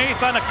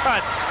underneath on the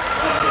cut.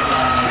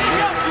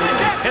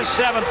 His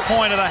 7th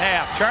point of the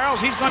half.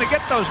 Charles, he's going to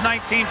get those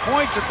 19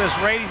 points at this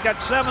rate. He's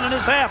got 7 in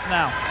his half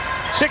now.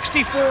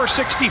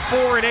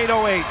 64-64 at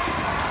 8:08.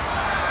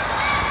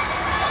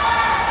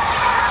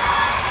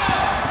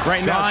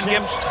 Right now,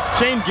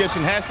 Shane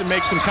Gibson has to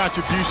make some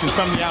contributions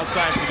from the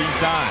outside for these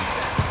Dons.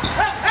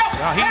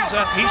 Well,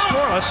 he's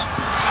scoreless.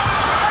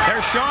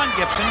 There's Sean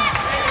Gibson.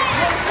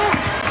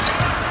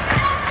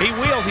 He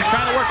wheels. He's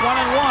trying to work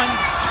one-on-one.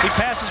 He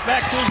passes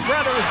back to his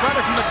brother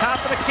from the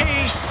top of the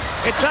key.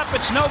 It's up.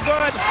 It's no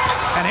good.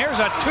 And here's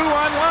a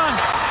 2-on-1.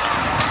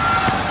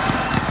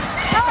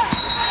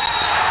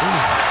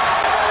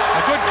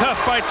 A good cuff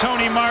by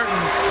Tony Martin.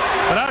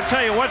 But I'll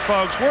tell you what,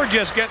 folks, we're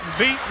just getting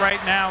beat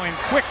right now in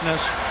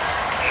quickness.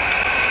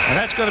 And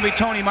that's going to be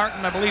Tony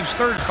Martin, I believe's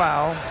 3rd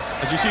foul.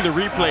 As you see the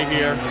replay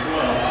here,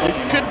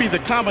 it could be the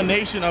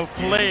combination of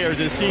players,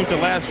 it seems, the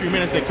last few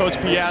minutes that Coach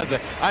Piazza.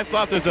 I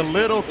thought there's a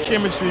little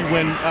chemistry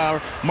when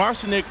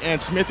Marcinick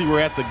and Smithy were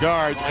at the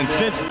guards, and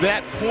since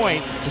that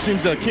point, it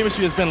seems the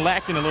chemistry has been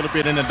lacking a little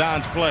bit in the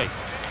Dons' play.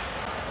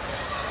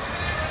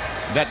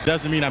 That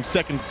doesn't mean I'm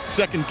second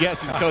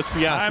guessing Coach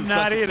Piazza's I'm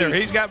not either.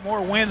 substitution. He's got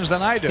more wins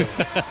than I do.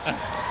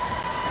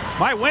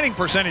 My winning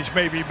percentage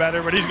may be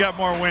better, but he's got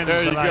more wins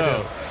than I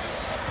do.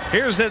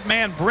 Here's that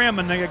man Brim,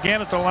 and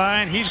again at the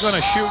line. He's going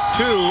to shoot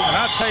 2, and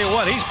I'll tell you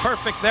what, he's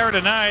perfect there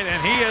tonight,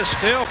 and he is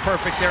still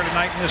perfect there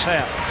tonight in this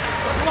half.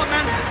 Come on,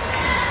 man.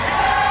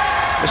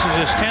 This is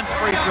his 10th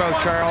free throw,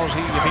 Charles.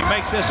 If he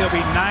makes this, he'll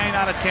be 9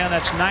 out of 10.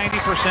 That's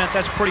 90%.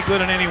 That's pretty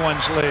good in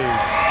anyone's league.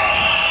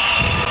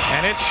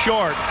 And it's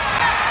short.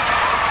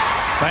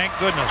 Thank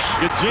goodness.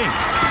 Good jinx.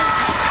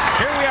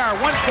 Here we are,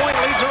 1-point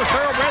lead for the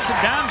Thoroughbreds,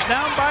 and Don's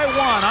down by 1.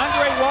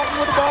 Andre Walton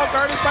with the ball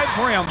guarded by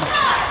Brim.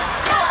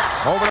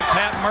 Over to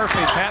Pat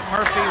Murphy. Pat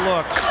Murphy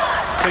looks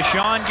to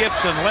Sean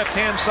Gibson,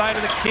 left-hand side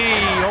of the key.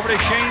 Over to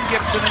Shane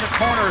Gibson in the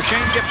corner.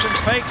 Shane Gibson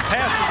fakes,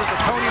 passes it to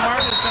Tony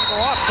Martin. It's going to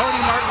go off.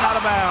 Tony Martin out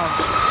of bounds.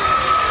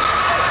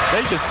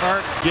 They just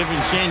aren't giving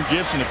Shane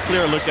Gibson a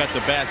clear look at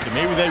the basket.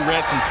 Maybe they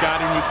read some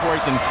scouting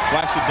reports and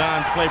watched the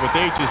Dons play, but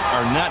they just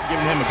are not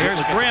giving him a good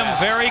Here's look Brim at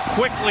the basket. very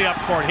quickly up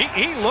court.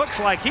 He looks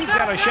like he's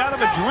got a shot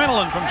of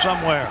adrenaline from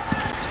somewhere.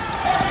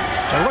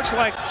 It looks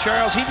like,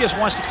 Charles, he just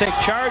wants to take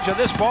charge of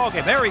this ball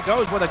game. There he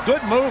goes with a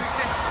good move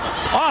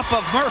off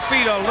of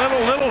Murphy to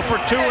Little for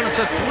 2, and it's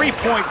a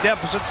 3-point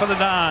deficit for the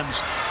Dons.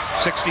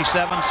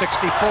 67-64,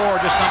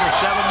 just under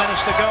 7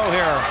 minutes to go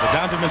here. The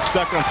Dons have been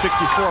stuck on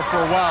 64 for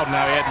a while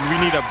now, Ed, and we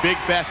need a big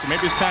basket.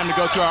 Maybe it's time to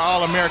go to our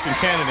All-American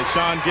candidate,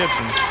 Sean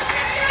Gibson.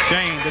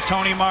 Shane to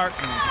Tony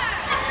Martin.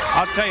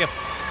 I'll tell you,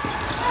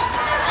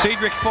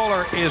 Cedric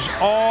Fuller is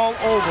all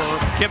over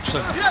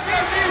Gibson.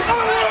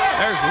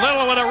 There's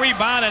Little with a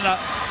rebound and a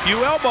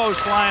few elbows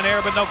flying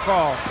there, but no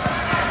call.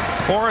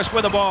 Forrest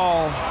with the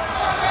ball.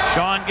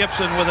 Sean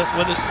Gibson with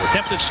an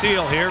attempted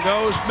steal. Here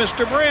goes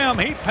Mr. Brim.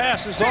 He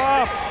passes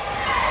off.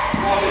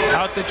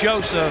 Out to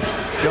Joseph.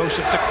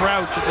 Joseph to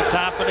Crouch at the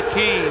top of the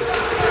key.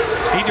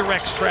 He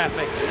directs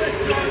traffic.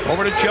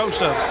 Over to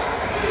Joseph.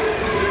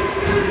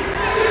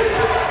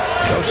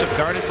 Joseph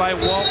guarded by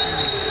Walton.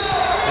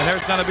 And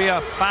there's going to be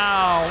a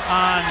foul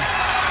on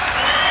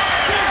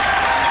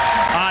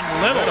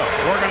Little.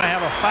 We're going to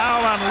have a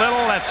foul on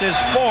Little. That's his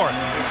 4th.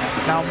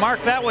 Now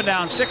mark that one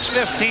down.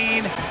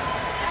 6:15.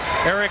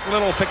 Eric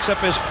Little picks up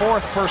his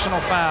 4th personal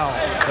foul,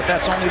 but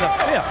that's only the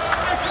 5th.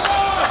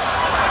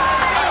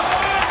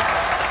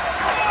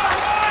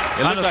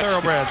 On the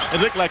Thoroughbreds.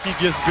 It looked like he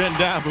just bent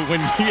down, but when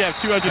you have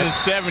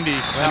 270,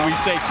 and we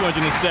say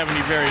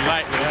 270 very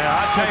lightly, yeah,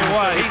 I'll tell you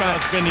what,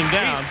 pounds bending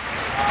down.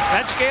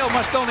 That scale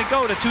must only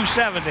go to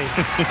 270.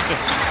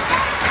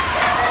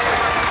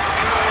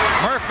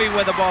 Murphy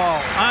with the ball.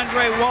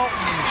 Andre Walton,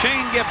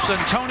 Shane Gibson,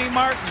 Tony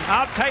Martin.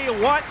 I'll tell you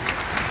what,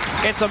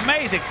 it's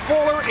amazing.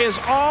 Fuller is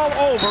all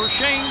over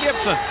Shane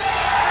Gibson.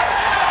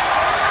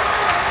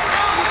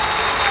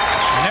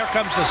 And there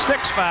comes the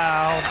 6th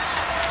foul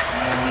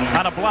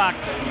on a block.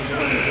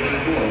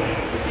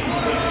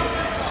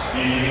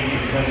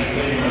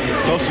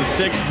 Close to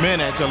 6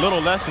 minutes, a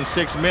little less than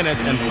 6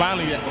 minutes, and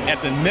finally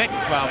at the next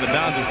foul, the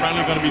Dons are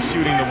finally going to be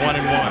shooting the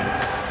 1-and-1.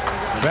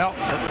 Well,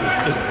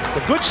 the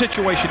good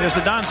situation is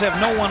the Dons have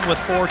no one with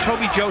 4.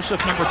 Toby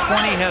Joseph, number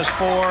 20, has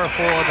 4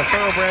 for the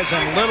Thoroughbreds,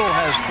 and Little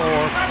has 4.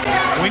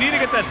 We need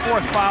to get that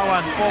 4th foul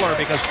on Fuller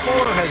because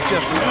Fuller has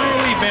just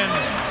really been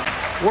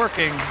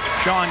working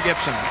Sean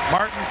Gibson.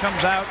 Martin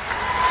comes out.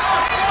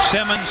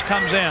 Simmons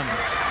comes in.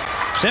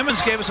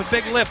 Simmons gave us a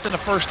big lift in the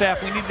first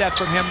half. We need that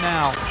from him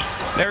now.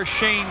 There's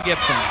Shane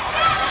Gibson.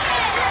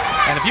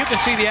 And if you can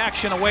see the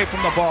action away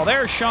from the ball,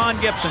 there's Sean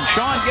Gibson.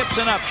 Sean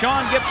Gibson up.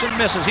 Sean Gibson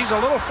misses. He's a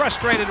little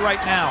frustrated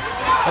right now.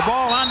 The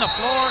ball on the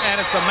floor,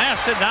 and it's the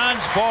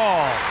Mastodons'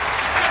 ball.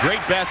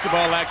 Great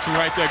basketball action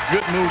right there.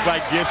 Good move by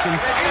Gibson.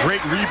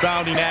 Great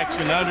rebounding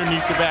action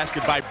underneath the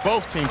basket by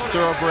both teams,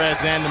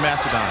 Thoroughbreds and the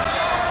Mastodons.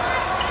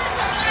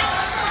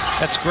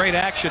 That's great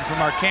action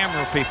from our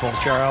camera people,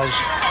 Charles.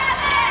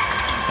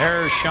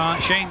 There's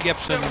Shane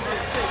Gibson,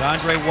 to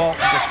Andre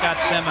Walton, to Scott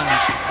Simmons.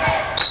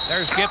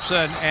 There's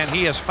Gibson, and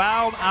he is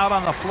fouled out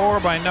on the floor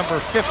by number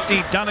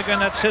 50, Dunnigan.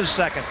 That's his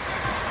 2nd.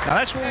 Now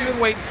that's what we've been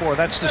waiting for.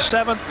 That's the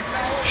 7th.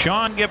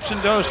 Sean Gibson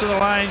goes to the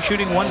line,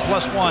 shooting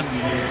 1+1.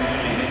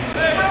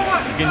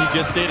 Again, you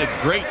just stated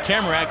great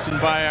camera action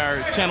by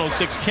our Channel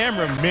 6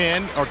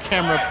 cameramen or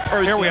camera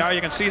person. Here we are.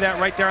 You can see that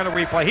right there on the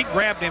replay. He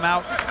grabbed him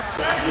out.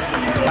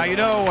 Now, you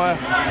know,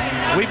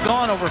 we've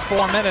gone over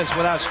 4 minutes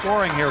without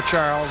scoring here,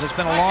 Charles. It's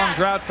been a long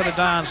drought for the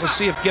Dons. Let's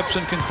see if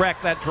Gibson can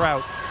crack that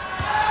drought.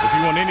 If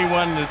you want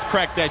anyone to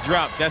crack that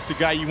drought, that's the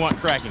guy you want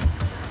cracking.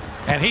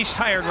 And he's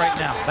tired right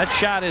now. That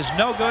shot is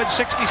no good.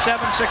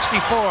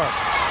 67-64.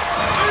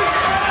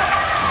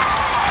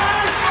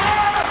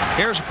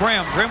 Here's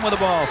Brim. Brim with the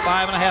ball.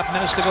 5.5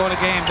 minutes to go in the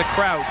game to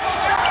Crouch.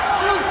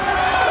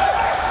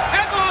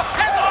 Hands off!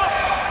 Hands off!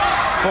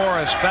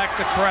 Forrest back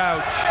to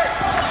Crouch.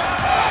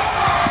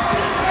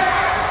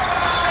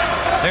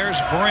 There's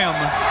Brim.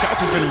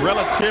 Crouch has been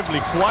relatively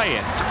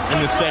quiet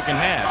in the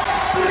second half.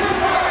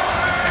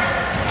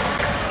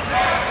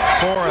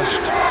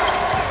 Forrest.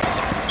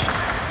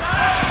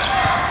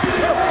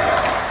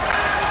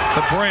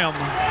 To Brim.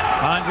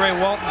 Andre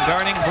Walton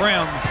guarding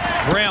Brim.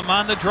 Brim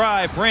on the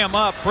drive. Brim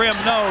up. Brim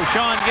no.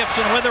 Sean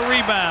Gibson with a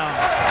rebound.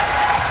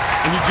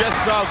 And you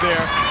just saw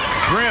there,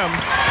 Brim.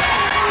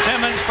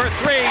 Simmons for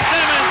three.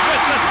 Simmons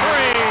with the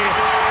three.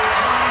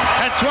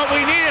 That's what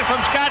we needed from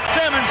Scott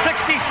Simmons.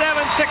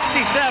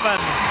 67-67.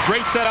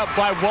 Great setup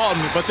by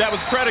Walton, but that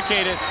was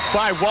predicated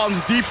by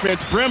Walton's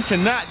defense. Brim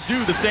cannot do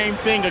the same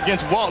thing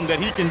against Walton that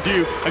he can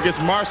do against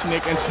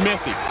Marcinick and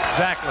Smithy.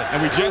 Exactly.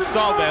 And we just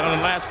saw that on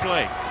the last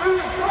play.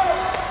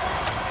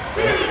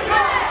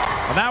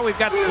 Well, now we've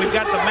got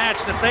the match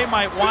that they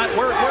might want.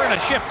 We're in a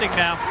shifting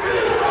now.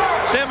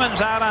 Simmons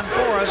out on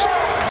Forrest.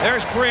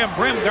 There's Brim.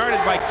 Brim guarded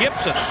by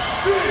Gibson.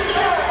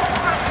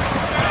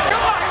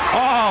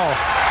 Oh.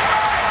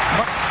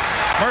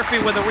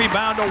 Murphy with a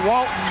rebound to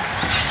Walton.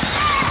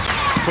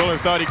 Fuller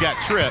thought he got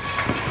tripped.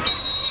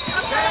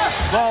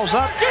 Ball's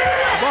up.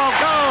 Ball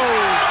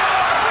goes.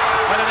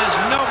 But it is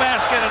no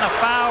basket, and a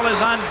foul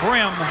is on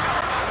Brim.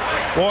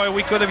 Boy,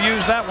 we could have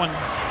used that one.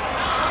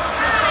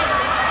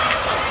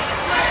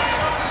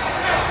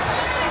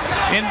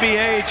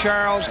 NBA,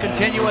 Charles,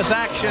 continuous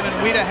action,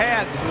 and we'd have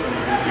had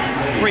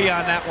three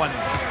on that one.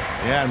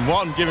 Yeah, and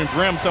Walton giving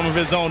Brim some of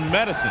his own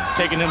medicine,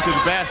 taking him to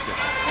the basket.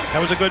 That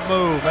was a good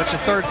move. That's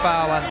a third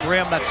foul on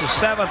Brim. That's the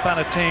 7th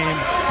on a team.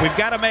 We've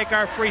got to make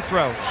our free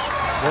throws.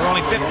 We're only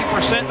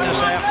 50% in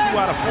this half, 2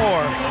 out of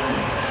 4.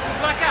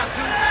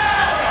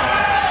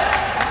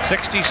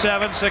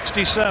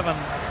 67-67.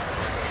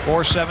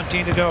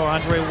 4:17 to go.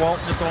 Andre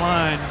Walton at the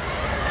line.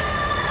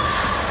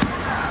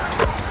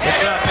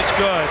 It's up. It's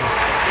good.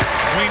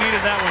 We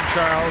needed that one,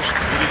 Charles.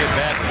 Needed it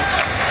badly.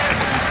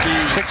 You see,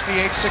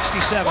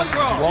 68-67.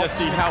 Just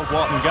see how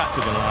Walton got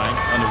to the line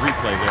on the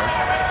replay there.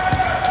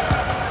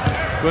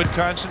 Good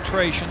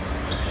concentration.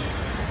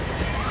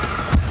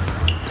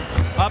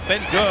 Up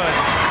and good.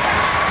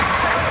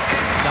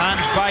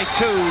 Dons by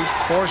 2.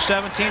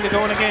 4:17 to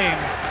go in the game.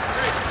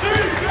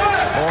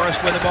 Forrest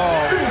with the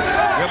ball.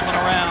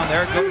 Dribbling around.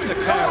 There goes the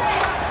Couch.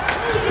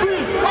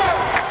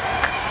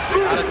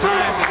 Out of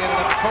time to get it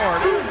up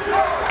court.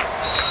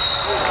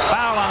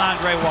 Foul on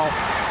Andre Walton.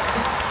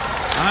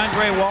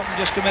 Andre Walton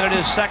just committed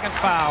his 2nd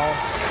foul.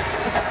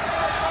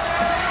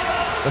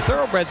 The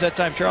Thoroughbreds that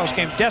time, Charles,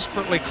 came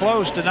desperately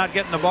close to not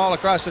getting the ball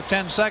across the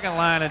 10-second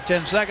line, and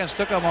 10 seconds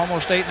took them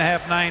almost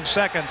 8.5, 9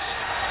 seconds.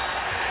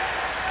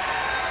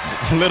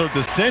 A little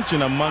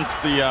dissension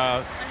amongst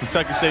the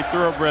Kentucky State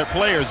Thoroughbred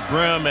players.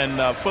 Brim and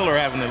Fuller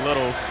having a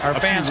little. Our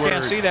fans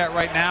can't see that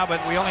right now,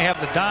 but we only have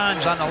the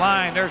Dons on the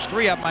line. There's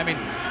 3 of them. I mean,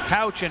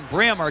 Couch and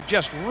Brim are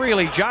just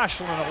really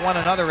jostling at one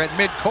another at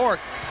midcourt.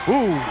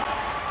 Ooh.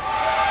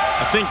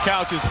 I think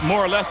Couch is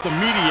more or less the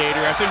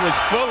mediator. I think it was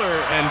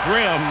Fuller and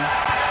Brim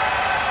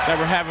that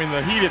were having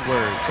the heated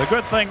words. The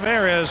good thing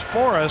there is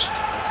Forrest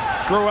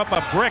threw up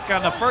a brick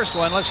on the first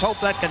one. Let's hope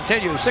that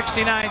continues.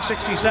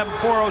 69-67,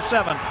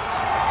 4:07.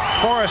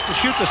 Forrest to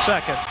shoot the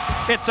second.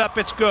 It's up,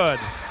 it's good.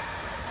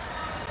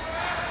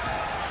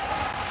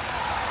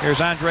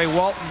 Here's Andre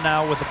Walton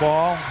now with the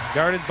ball,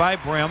 guarded by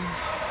Brim.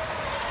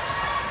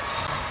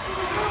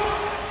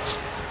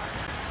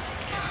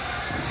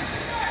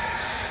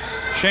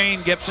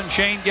 Shane Gibson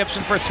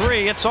for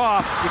 3. It's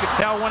off. You can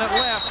tell when it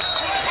left.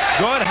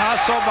 Good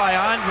hustle by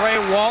Andre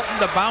Walton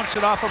to bounce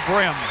it off of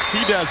Brim.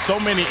 He does so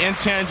many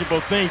intangible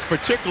things,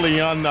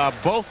 particularly on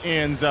both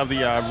ends of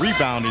the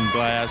rebounding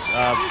glass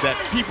that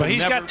people But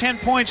he's got 10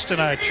 points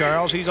tonight,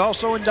 Charles. He's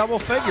also in double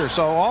figures,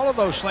 so all of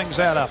those things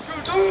add up.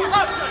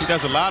 He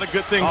does a lot of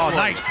good things. Oh,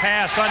 nice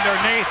pass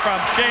underneath from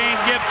Shane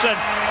Gibson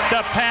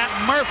to Pat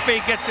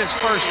Murphy. Gets his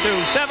first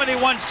 2.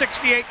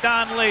 71-68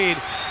 Don lead.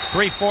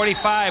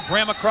 3:45.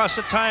 Brim across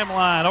the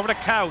timeline. Over to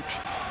Couch.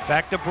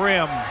 Back to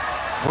Brim.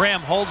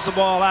 Brim holds the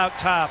ball out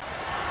top.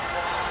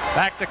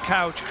 Back to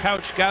Couch.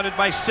 Couch guarded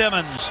by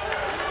Simmons.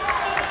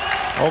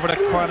 Over to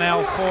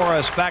Cornell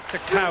Forrest. Back to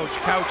Couch.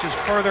 Couch is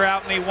further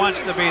out than he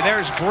wants to be.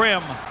 There's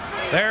Brim.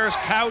 There's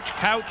Couch.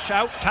 Couch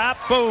out top.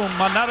 Boom.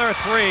 Another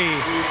 3.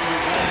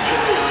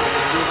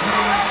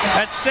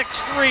 That's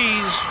 6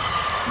 threes.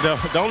 The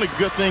only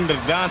good thing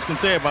that Dons can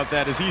say about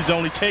that is he's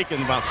only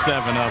taken about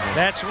 7 of them.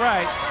 That's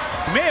right.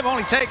 He may have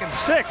only taken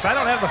 6. I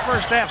don't have the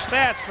first half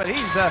stats, but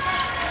he's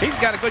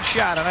got a good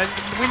shot, and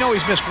we know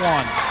he's missed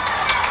 1.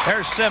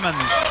 There's Simmons.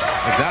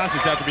 The Dons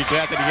just have to be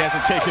glad that he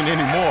hasn't taken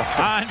any more.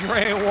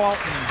 Andre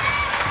Walton.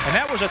 And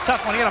that was a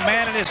tough one. He had a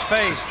man in his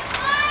face.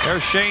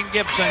 There's Shane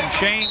Gibson.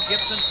 Shane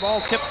Gibson's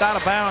ball tipped out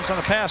of bounds on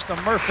the pass to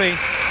Murphy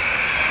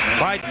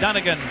by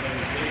Dunnigan.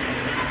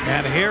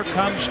 And here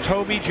comes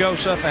Toby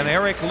Joseph and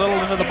Eric Little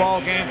into the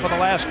ball game for the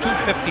last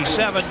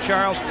 2:57,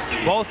 Charles.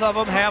 Both of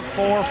them have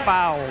 4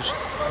 fouls.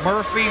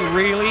 Murphy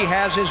really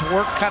has his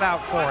work cut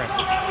out for him.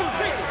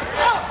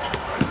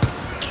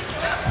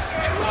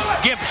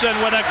 Gibson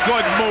with a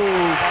good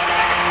move.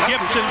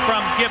 Gibson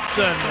from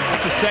Gibson.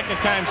 That's the second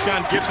time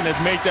Sean Gibson has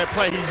made that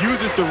play. He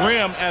uses the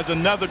rim as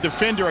another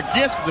defender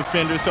against the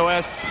defender so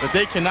as that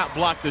they cannot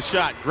block the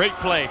shot. Great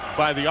play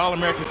by the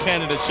All-American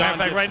candidate, Sean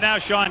Gibson. Right now,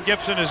 Sean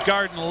Gibson is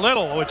guarding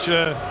Little, which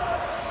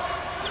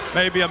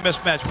may be a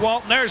mismatch.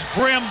 Walton, there's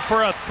Brim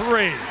for a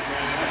 3.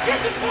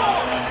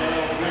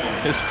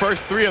 His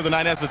first 3 of the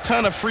night has a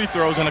ton of free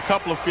throws and a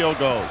couple of field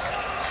goals.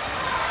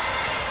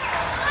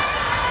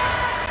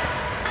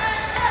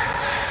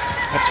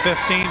 That's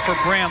 15 for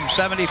Brim.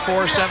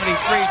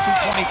 74-73,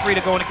 2:23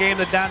 to go in the game.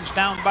 The Dons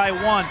down by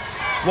 1.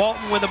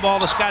 Walton with the ball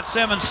to Scott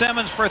Simmons.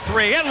 Simmons for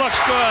 3. It looks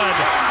good.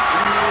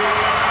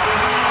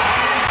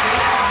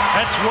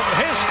 That's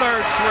his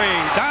third 3.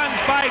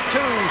 Dons by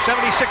 2.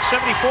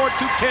 76-74,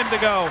 2:10 to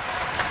go.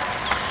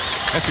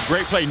 That's a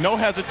great play. No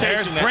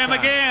hesitation. There's Brim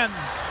again.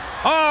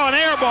 Oh, an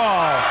air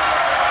ball.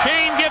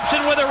 Shane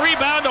Gibson with a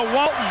rebound to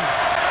Walton.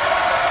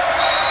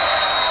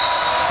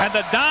 And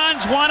the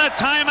Dons want a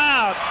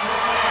timeout.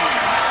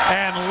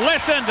 And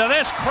listen to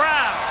this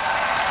crowd.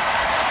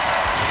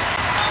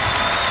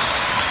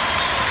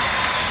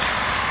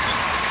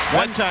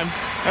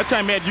 That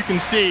time, Ed, you can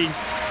see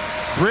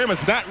Brim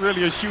is not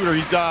really a shooter.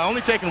 He's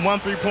only taken 1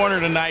 3-pointer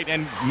tonight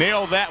and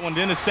nailed that one.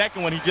 Then the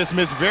second one, he just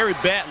missed very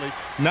badly.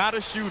 Not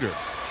a shooter.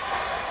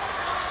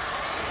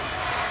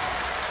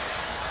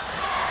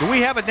 Do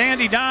we have a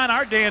dandy Don?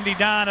 Our dandy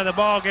Don of the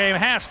ball game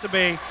has to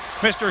be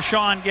Mr.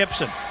 Sean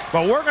Gibson.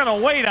 But we're going to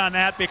wait on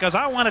that because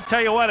I want to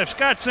tell you what, if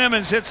Scott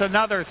Simmons hits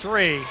another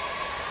 3,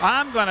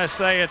 I'm going to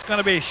say it's going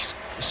to be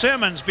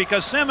Simmons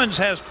because Simmons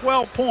has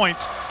 12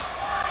 points,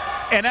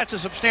 and that's a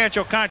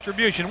substantial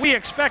contribution. We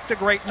expect the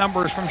great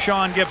numbers from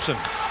Sean Gibson.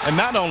 And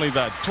not only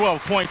the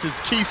 12 points, it's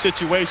key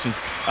situations.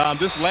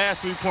 This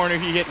last 3-pointer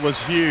he hit was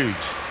huge.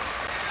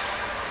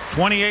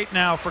 28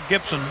 now for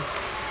Gibson.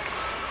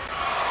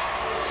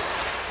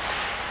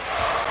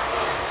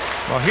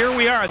 Well, here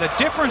we are. The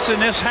difference in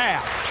this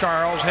half,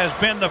 Charles, has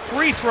been the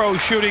free throw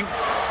shooting,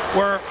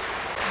 where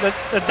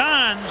the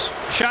Dons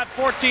shot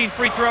 14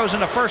 free throws in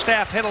the first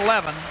half, hit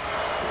 11.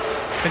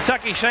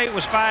 Kentucky State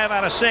was 5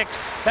 out of 6.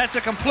 That's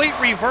a complete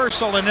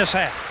reversal in this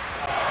half.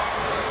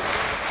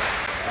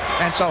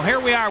 And so here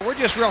we are. We're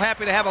just real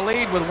happy to have a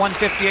lead with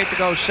 1:58 to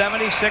go,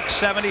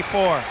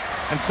 76-74.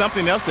 And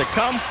something else that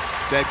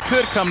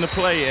could come to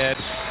play, Ed.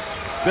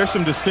 There's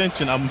some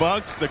dissension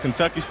amongst the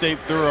Kentucky State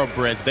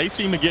Thoroughbreds. They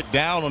seem to get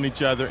down on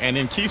each other, and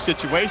in key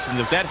situations,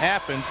 if that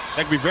happens,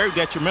 that could be very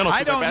detrimental to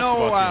their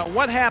basketball team. I don't know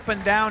what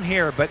happened down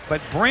here, but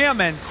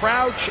Brim and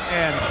Crouch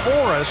and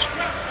Forrest,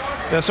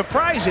 the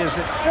surprise is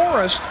that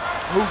Forrest,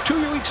 who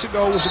 2 weeks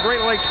ago was the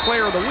Great Lakes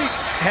Player of the Week,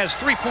 has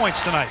 3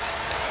 points tonight.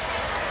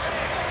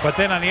 But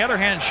then on the other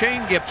hand,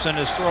 Shane Gibson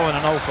is throwing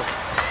an offer.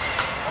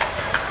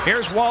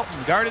 Here's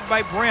Walton, guarded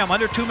by Brim.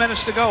 Under 2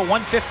 minutes to go,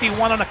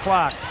 1:51 on the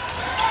clock.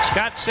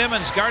 Scott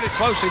Simmons guarded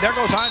closely. There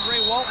goes Andre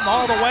Walton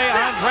all the way.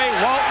 Andre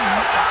Walton,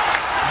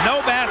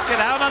 no basket,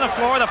 out on the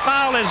floor. The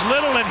foul is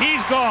Little, and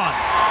he's gone.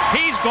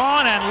 He's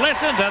gone, and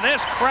listen to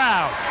this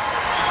crowd.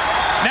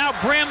 Now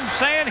Brim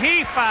saying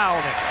he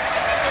fouled him,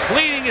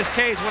 pleading his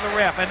case with the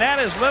ref, and that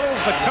is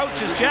Little's. The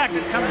coach's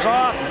jacket comes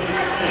off.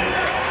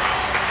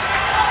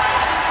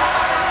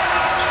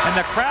 And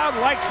the crowd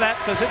likes that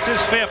because it's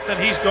his 5th, and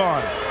he's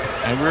gone.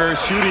 And we're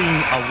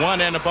shooting a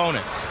 1 and a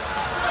bonus.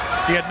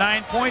 He had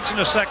 9 points in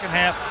the second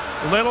half.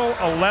 Little,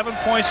 11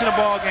 points in the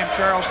ball game,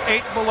 Charles,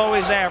 8 below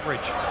his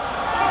average.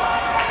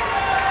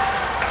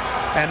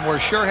 And we're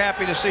sure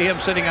happy to see him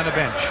sitting on the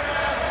bench.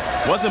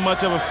 Wasn't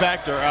much of a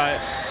factor.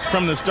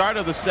 From the start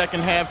of the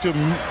second half to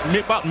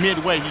about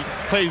midway, he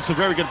played some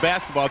very good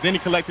basketball. Then he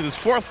collected his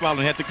 4th foul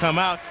and had to come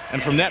out.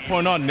 And from that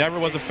point on, never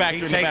was a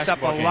factor in the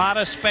basketball game. He takes up a lot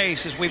of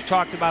space, as we've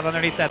talked about,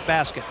 underneath that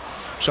basket.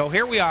 So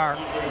here we are.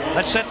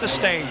 Let's set the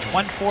stage.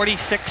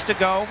 1:46 to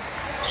go.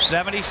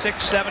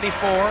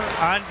 76-74.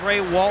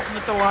 Andre Walton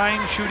at the line,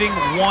 shooting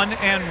 1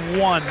 and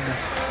 1.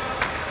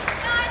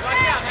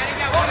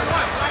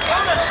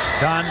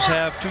 Dons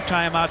have 2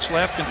 timeouts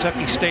left.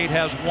 Kentucky State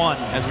has 1.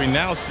 As we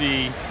now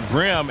see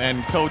Brim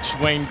and Coach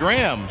Wayne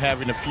Graham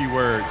having a few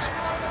words.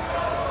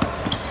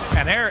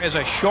 And there is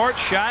a short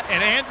shot,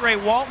 and Andre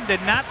Walton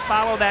did not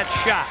follow that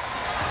shot.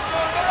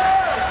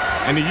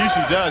 And he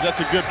usually does.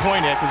 That's a good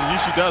point, Ed, because he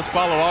usually does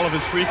follow all of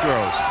his free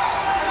throws.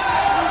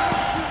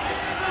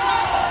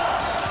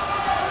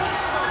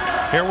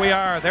 Here we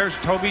are. There's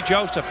Toby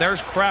Joseph.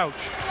 There's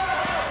Crouch.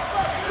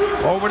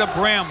 Over to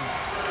Brim.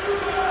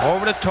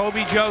 Over to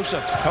Toby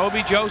Joseph.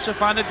 Toby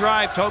Joseph on the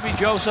drive. Toby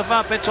Joseph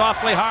up. It's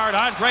awfully hard.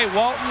 Andre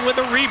Walton with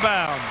the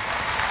rebound.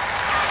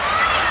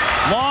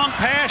 Long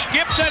pass.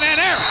 Gibson and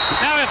there.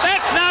 Now, if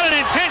that's not an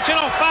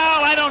intentional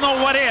foul, I don't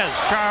know what is,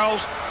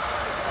 Charles.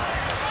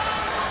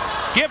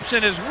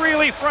 Gibson is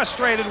really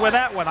frustrated with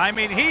that one. I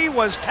mean, he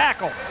was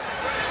tackled.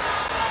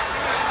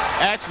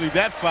 Actually,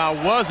 that foul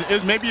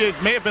it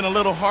may have been a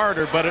little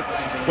harder, but it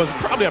was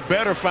probably a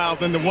better foul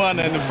than the one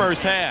in the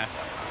first half.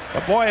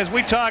 But boy, as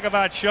we talk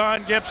about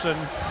Sean Gibson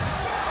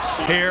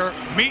here,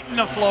 meeting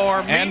the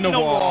floor, meeting the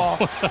wall.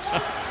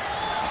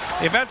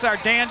 If that's our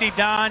Dandy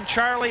Don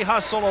Charlie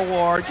Hustle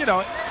Award, you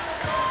know,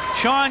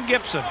 Sean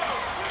Gibson,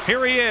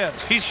 here he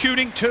is. He's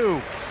shooting 2.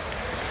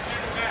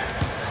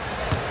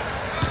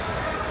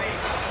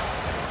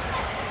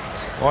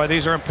 Boy,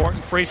 these are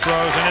important free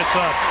throws, and it's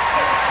up.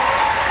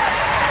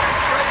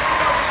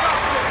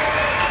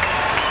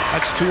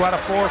 That's 2 out of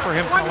 4 for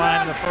him from the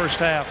line in the first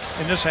half,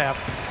 in this half.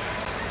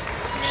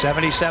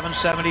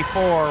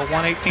 77-74,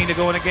 1:18 to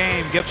go in the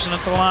game. Gibson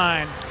at the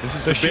line. This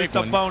is the big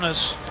one.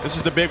 Bonus. This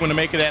is the big one to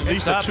make it at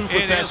least a 2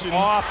 possession. It is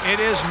off. It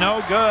is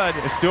no good.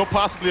 It's still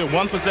possibly a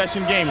 1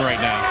 possession game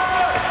right now.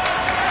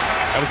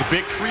 That was a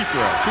big free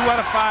throw. 2 out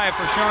of 5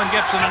 for Sean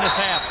Gibson in this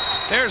half.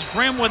 There's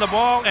Brim with the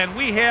ball, and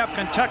we have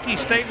Kentucky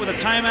State with a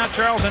timeout,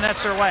 Charles, and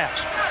that's their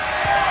last.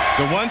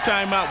 The one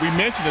timeout, we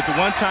mentioned it, the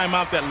one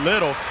timeout that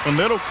when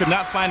Little could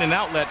not find an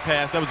outlet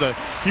pass, that was a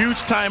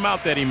huge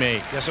timeout that he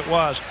made. Yes, it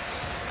was.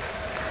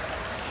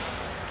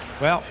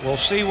 Well, we'll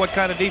see what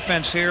kind of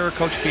defense here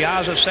Coach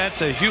Piazza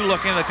sets as you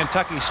look into the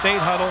Kentucky State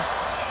huddle.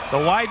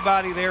 The wide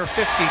body there,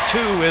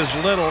 52, is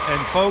Little,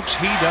 and folks,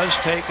 he does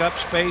take up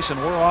space, and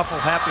we're awful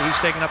happy he's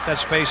taking up that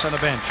space on the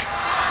bench.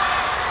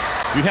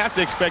 You'd have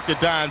to expect the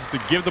Dons to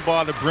give the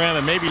ball to Brim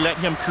and maybe let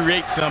him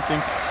create something,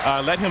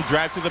 let him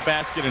drive to the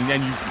basket, and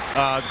then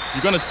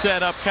you're going to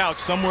set up Couch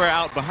somewhere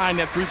out behind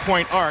that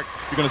three-point arc.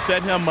 You're going to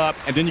set him up,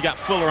 and then you got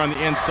Fuller on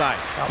the inside.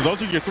 So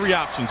those are your 3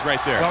 options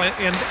right there. Well,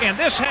 in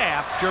this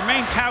half,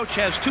 Jermaine Couch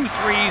has 2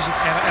 threes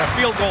and a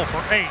field goal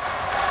for 8.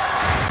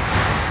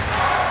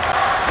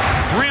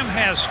 Brim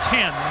has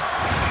 10.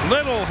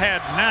 Little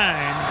had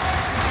 9.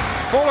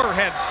 Fuller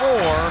had 4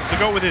 to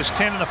go with his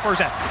 10 in the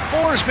first half.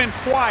 Fuller's been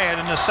quiet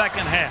in the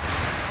second half.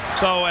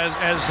 So as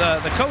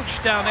the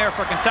coach down there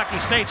for Kentucky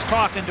State's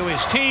talking to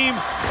his team,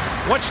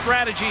 what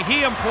strategy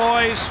he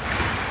employs.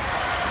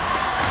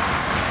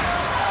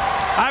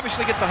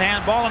 Obviously get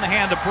the ball in the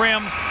hand of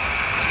Brim,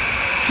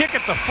 kick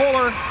it to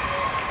Fuller,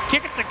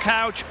 kick it to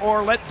Couch,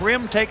 or let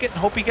Brim take it and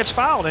hope he gets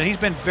fouled. And he's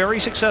been very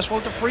successful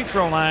at the free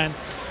throw line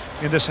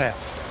in this half.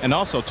 And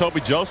also,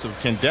 Toby Joseph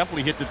can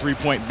definitely hit the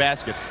three-point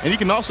basket. And he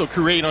can also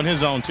create on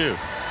his own, too.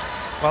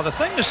 Well, the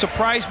thing that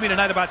surprised me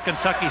tonight about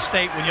Kentucky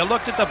State, when you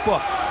looked at the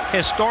book,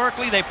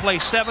 historically they play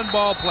 7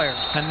 ball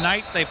players.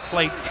 Tonight they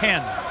played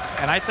 10.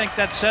 And I think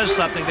that says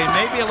something. They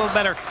may be a little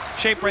better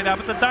shape right now,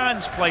 but the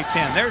Dons play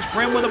 10. There's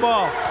Brim with the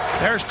ball.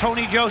 There's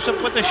Toby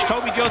Joseph with the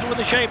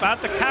shape.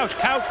 Out to Couch.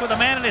 Couch with a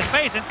man in his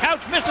face, and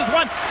Couch misses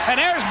one. And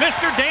there's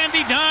Mr.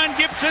 Dandy Don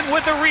Gibson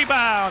with the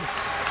rebound.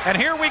 And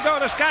here we go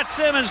to Scott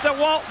Simmons, to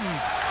Walton.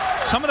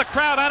 Some of the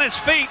crowd on his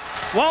feet.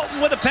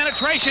 Walton with a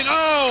penetration.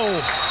 Oh!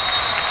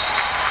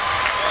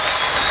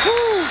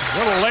 Woo!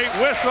 Little late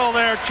whistle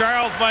there,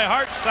 Charles. My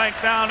heart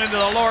sank down into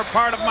the lower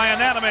part of my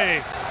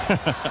anatomy.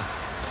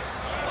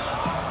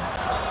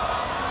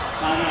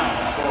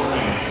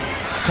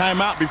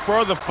 Timeout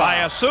before the foul.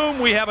 I assume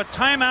we have a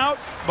timeout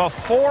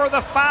before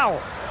the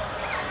foul.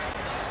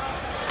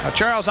 Now,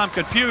 Charles, I'm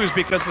confused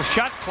because the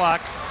shot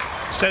clock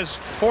says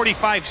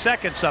 45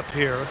 seconds up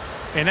here,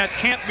 and that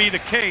can't be the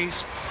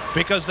case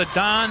because the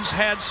Dons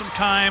had some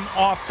time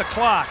off the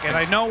clock. And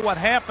I know what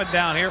happened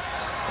down here.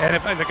 And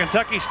if the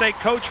Kentucky State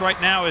coach right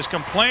now is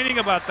complaining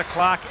about the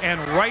clock, and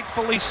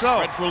rightfully so.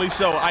 Rightfully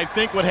so. I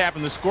think what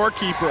happened, the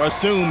scorekeeper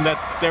assumed that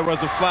there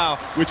was a foul,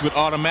 which would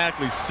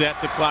automatically set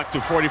the clock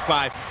to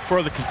 45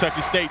 for the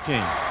Kentucky State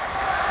team.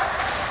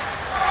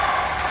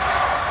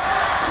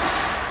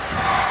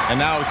 And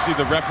now we see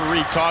the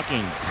referee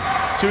talking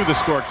to the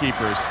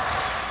scorekeepers.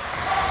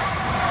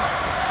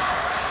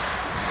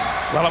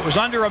 Well, it was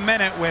under a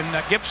minute when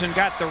Gibson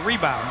got the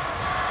rebound.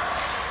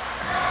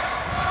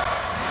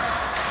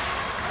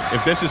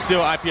 If this is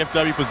still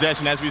IPFW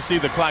possession, as we see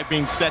the clock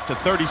being set to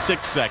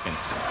 36 seconds.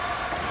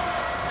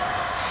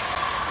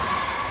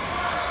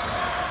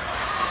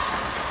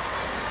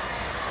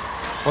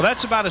 Well,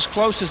 that's about as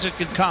close as it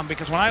could come,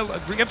 because when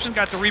Gibson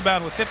got the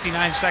rebound with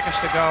 59 seconds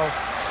to go,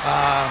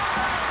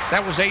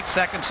 that was 8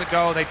 seconds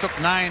ago. They took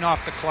 9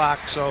 off the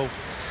clock, so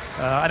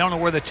I don't know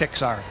where the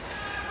ticks are.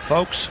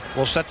 Folks,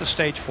 we'll set the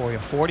stage for you.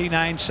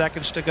 49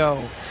 seconds to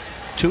go.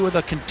 2 of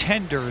the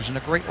contenders in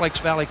the Great Lakes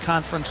Valley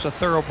Conference, the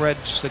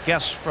Thoroughbreds, the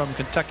guests from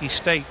Kentucky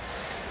State.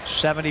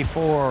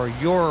 74,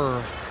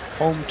 your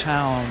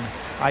hometown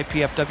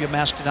IPFW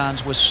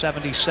Mastodons with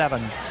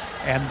 77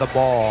 and the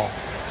ball.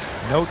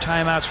 No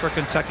timeouts for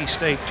Kentucky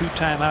State. 2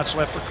 timeouts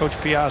left for Coach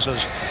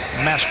Piazza's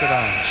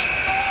Mastodons.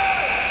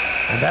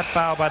 And that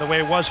foul, by the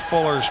way, was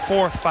Fuller's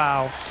 4th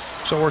foul.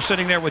 So we're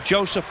sitting there with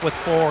Joseph with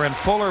 4 and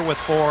Fuller with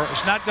 4.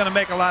 It's not going to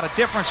make a lot of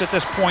difference at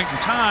this point in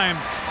time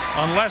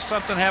unless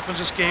something happens.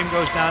 This game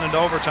goes down into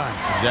overtime.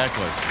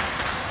 Exactly.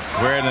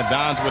 Where the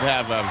Dons would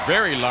have a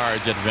very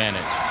large advantage.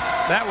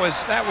 That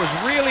was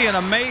really an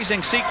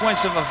amazing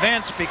sequence of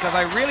events, because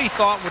I really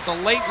thought with the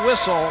late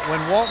whistle when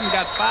Walton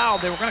got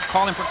fouled, they were going to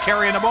call him for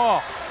carrying the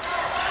ball.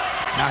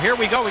 Now here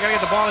we go. We got to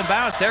get the ball in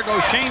bounds. There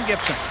goes Shane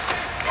Gibson.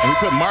 And we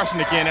put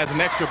Marcinek in as an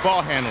extra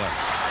ball handler.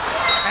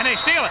 And they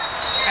steal it.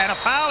 And a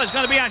foul is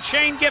going to be on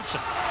Shane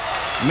Gibson.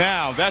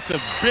 Now, that's a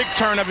big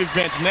turn of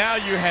events. Now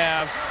you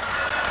have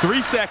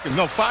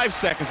 5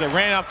 seconds that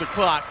ran off the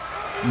clock.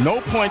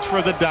 No points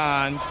for the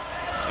Dons.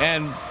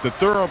 And the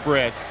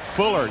Thoroughbreds,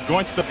 Fuller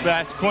going to the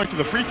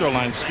free throw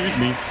line,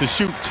 to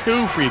shoot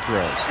 2 free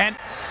throws. And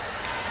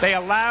they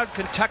allowed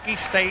Kentucky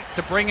State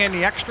to bring in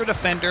the extra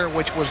defender,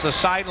 which was the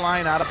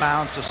sideline out of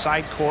bounds, the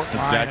side court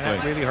line. Exactly.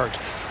 And that really hurts.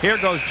 Here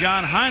goes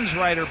John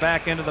Hansreiter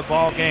back into the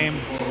ball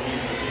game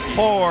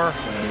for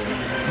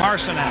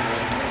Marcinek.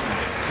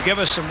 to give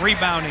us some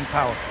rebounding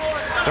power.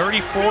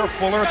 34,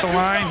 Fuller at the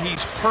line.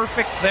 He's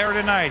perfect there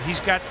tonight. He's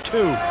got 2.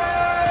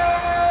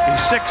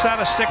 He's 6 out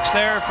of 6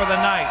 there for the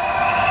night.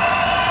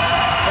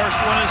 First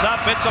one is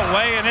up, it's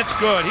away, and it's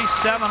good. He's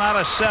 7 out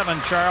of 7,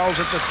 Charles.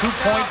 It's a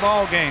 2-point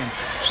ball game.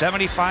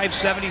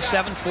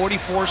 75-77,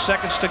 44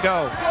 seconds to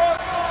go.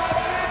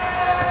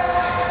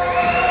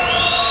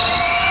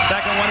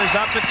 Second one is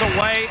up, it's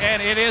away,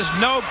 and it is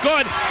no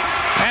good.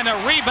 And a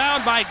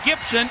rebound by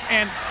Gibson,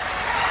 and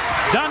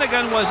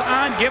Dunnigan was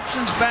on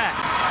Gibson's back.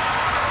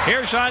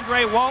 Here's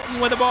Andre Walton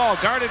with the ball,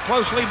 guarded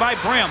closely by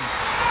Brim.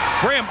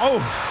 Brim, oh.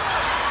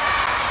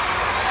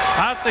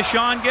 Out to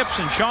Sean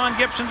Gibson. Sean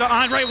Gibson to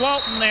Andre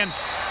Walton, and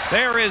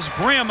there is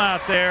Brim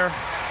out there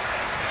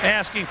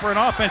asking for an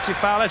offensive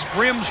foul. That's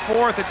Brim's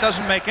 4th. It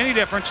doesn't make any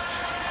difference.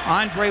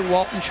 Andre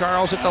Walton,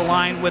 Charles, at the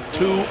line with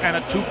 2 and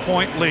a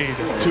 2-point lead.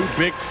 2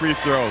 big free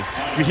throws.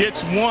 If he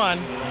hits 1,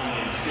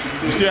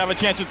 you still have a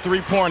chance at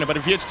 3-pointer, but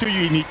if he hits 2,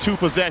 you need 2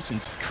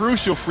 possessions.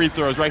 Crucial free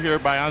throws right here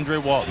by Andre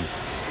Walton.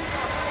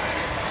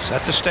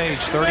 Set the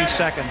stage, 30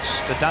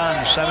 seconds. The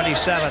Dons,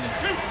 77.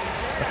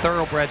 The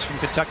Thoroughbreds from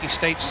Kentucky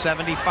State,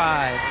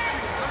 75.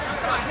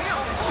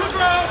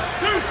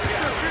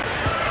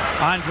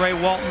 Andre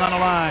Walton on the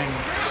line.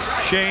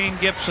 Shane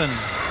Gibson.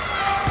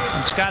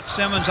 And Scott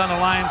Simmons on the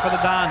line for the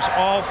Dons.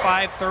 All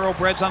 5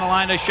 Thoroughbreds on the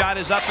line. The shot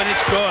is up, and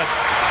it's good.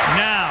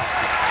 Now,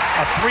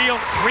 a 3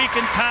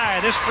 can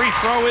tie. This free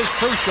throw is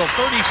crucial.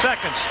 30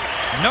 seconds.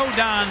 No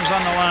Dons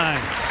on the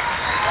line.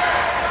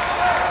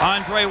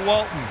 Andre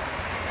Walton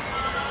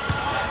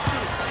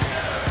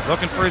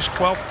looking for his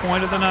 12th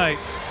point of the night.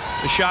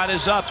 The shot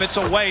is up. It's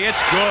away.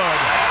 It's good.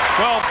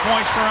 12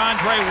 points for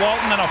Andre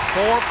Walton and a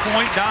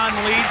 4-point Don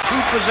lead,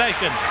 2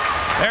 possession.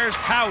 There's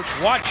Couch.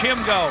 Watch him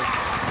go.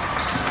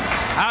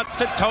 Out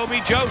to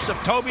Toby Joseph.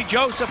 Toby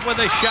Joseph with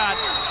a shot.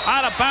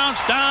 Out of bounds.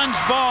 Don's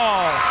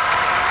ball.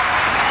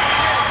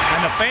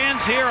 And the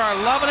fans here are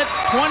loving it.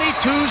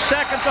 22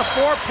 seconds, a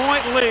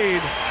 4-point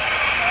lead.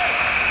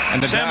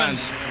 And the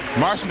Simmons. Dons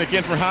marching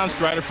again for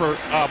Hansreiter for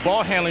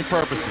ball handling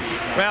purposes.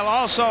 Well,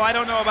 also, I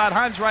don't know about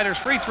Hansreiter's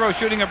free throw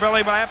shooting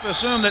ability, but I have to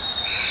assume that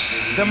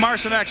the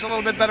Marcinak's a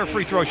little bit better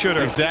free throw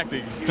shooter.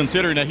 Exactly,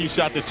 considering that he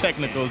shot the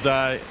technicals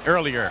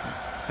earlier.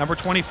 Number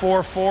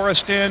 24,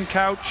 Forrest in.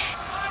 Couch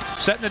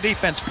setting the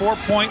defense.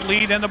 4-point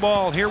lead in the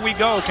ball. Here we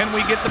go. Can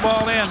we get the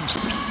ball in?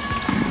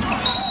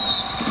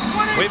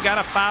 We've got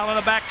a foul in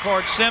the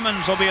backcourt.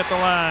 Simmons will be at the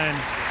line.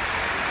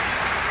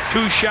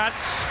 2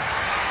 shots.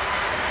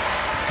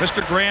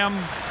 Mr. Graham,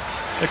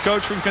 the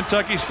coach from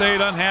Kentucky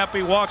State,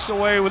 unhappy, walks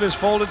away with his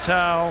folded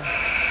towel.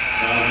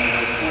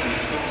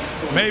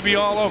 Maybe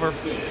all over.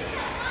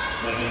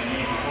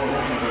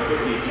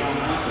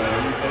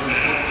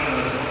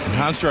 And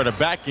Hansreiter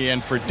back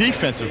in for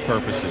defensive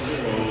purposes.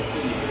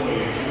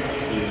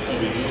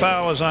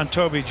 Foul is on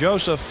Toby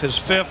Joseph, his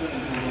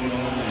 5th.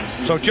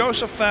 So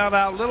Joseph fouled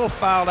out, Little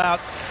fouled out.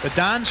 The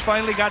Dons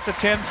finally got to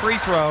 10 free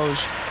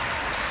throws.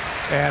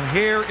 And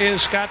here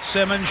is Scott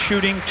Simmons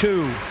shooting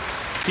 2.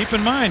 Keep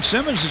in mind,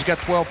 Simmons has got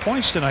 12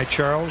 points tonight,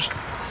 Charles.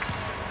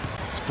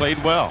 He's played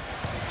well.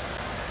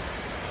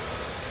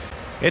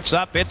 It's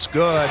up, it's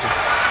good.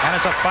 And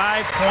it's a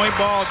 5-point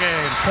ball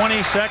game.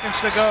 20 seconds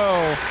to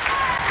go.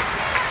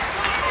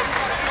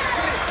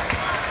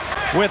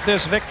 With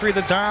this victory,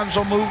 the Dons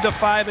will move to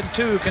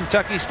 5-2.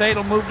 Kentucky State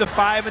will move to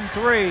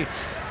 5-3.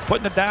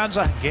 Putting the Dons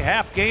a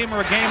half game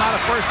or a game out of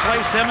first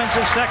place. Simmons'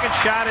 second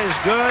shot is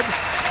good.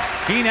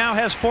 He now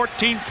has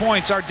 14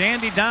 points. Our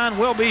dandy Don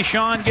will be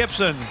Sean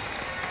Gibson.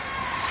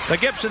 The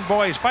Gibson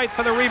boys fight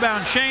for the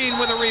rebound. Shane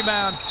with a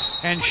rebound.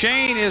 And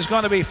Shane is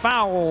going to be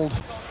fouled.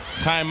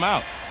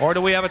 Timeout. Or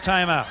do we have a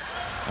timeout?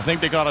 I think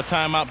they got a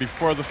timeout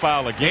before the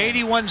foul again.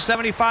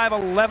 81-75,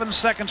 11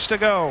 seconds to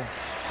go.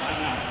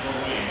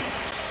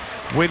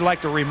 We'd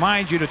like to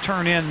remind you to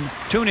tune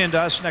in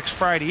to us next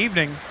Friday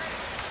evening.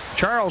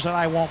 Charles and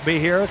I won't be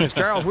here because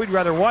Charles, we'd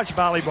rather watch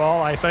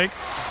volleyball, I think.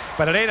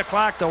 But at 8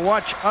 o'clock to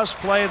watch us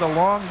play the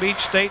Long Beach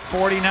State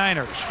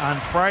 49ers on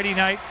Friday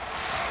night.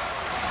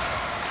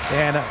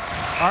 And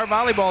our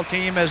volleyball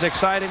team is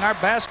exciting. Our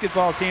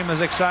basketball team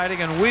is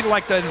exciting. And we'd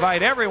like to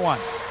invite everyone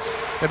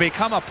to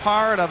become a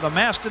part of the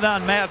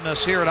Mastodon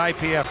madness here at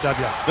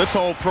IPFW. This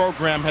whole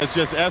program has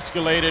just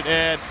escalated,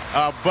 Ed,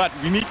 but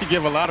we need to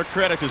give a lot of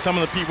credit to some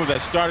of the people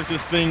that started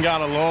this thing out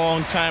a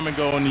long time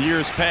ago in the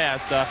years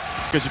past,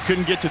 because you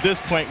couldn't get to this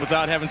point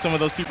without having some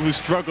of those people who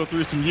struggled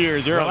through some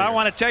years earlier. Well, I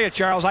want to tell you,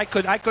 Charles, I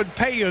couldn't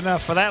pay you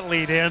enough for that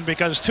lead in,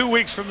 because 2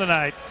 weeks from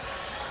tonight,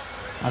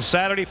 on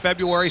Saturday,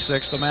 February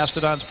 6th, the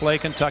Mastodons play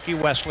Kentucky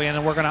Wesleyan,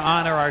 and we're going to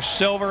honor our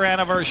silver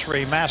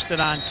anniversary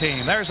Mastodon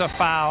team. There's a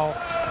foul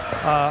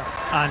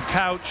on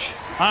Couch.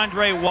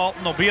 Andre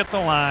Walton will be at the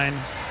line.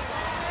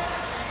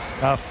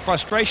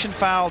 Frustration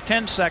foul,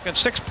 10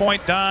 seconds,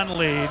 6-point Don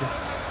lead.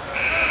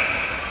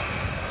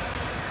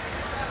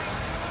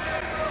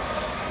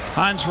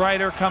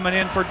 Hansreiter coming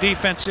in for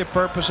defensive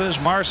purposes.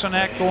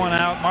 Marcinak going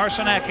out.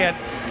 Marcinak had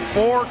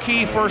 4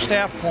 key first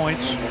half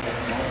points.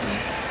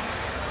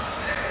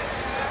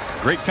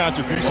 Great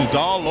contributions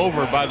all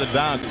over by the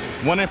Dons.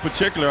 One in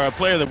particular, a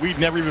player that we'd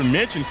never even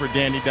mentioned for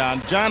Dandy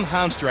Don, John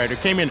Hanstreiter,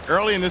 came in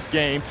early in this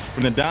game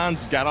when the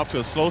Dons got off to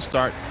a slow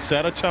start,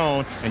 set a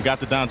tone, and got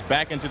the Dons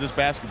back into this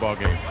basketball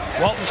game.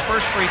 Walton's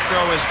first free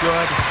throw is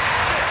good.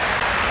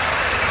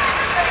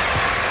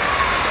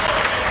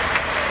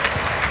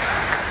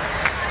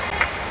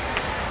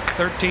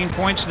 "13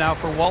 points now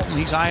for Walton.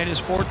 He's eyeing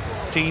his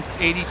 14th,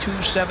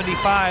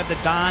 82-75. The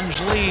Dons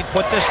lead.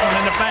 Put this one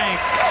in the bank.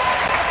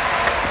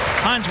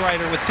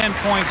 Hansreiter with 10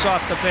 points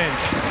off the bench.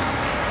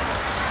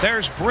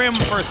 There's Brim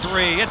for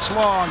three. It's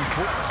long.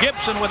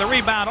 Gibson with a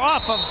rebound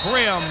off of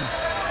Brim.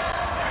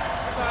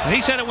 And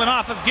he said it went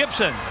off of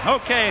Gibson.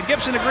 Okay, and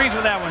Gibson agrees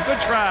with that one. Good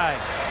try.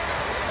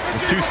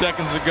 2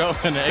 seconds ago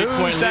and an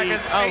 8-point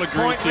lead. I'll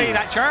agree too.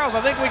 Charles,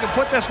 I think we can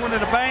put this one in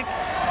the bank.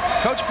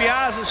 Coach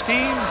Piazza's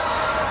team.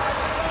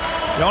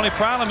 The only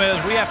problem is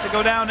we have to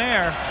go down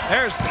there.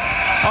 There's,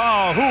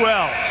 oh, who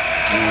else?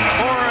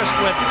 Forrest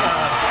with,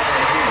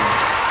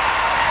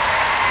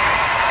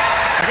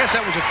 I guess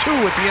that was a 2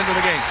 at the end of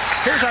the game.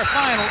 Here's our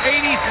final,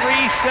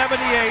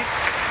 83-78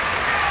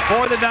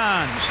 for the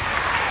Dons.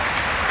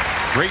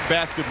 Great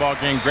basketball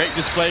game, great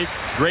display,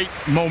 great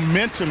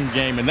momentum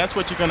game, and that's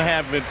what you're going to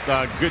have with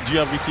good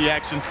GLVC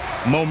action,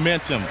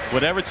 momentum.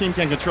 Whatever team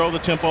can control the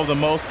tempo the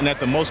most and at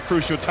the most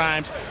crucial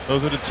times,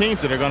 those are the teams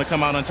that are going to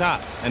come out on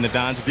top, and the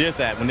Dons did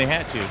that when they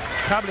had to.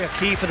 Probably a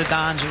key for the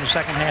Dons in the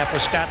second half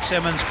was Scott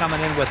Simmons coming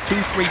in with 2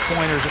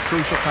 3-pointers at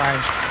crucial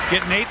times,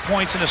 getting 8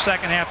 points in the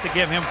second half to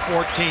give him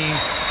 14.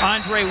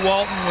 Andre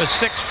Walton with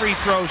 6 free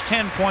throws,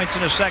 10 points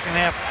in the second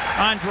half.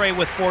 Andre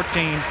with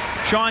 14.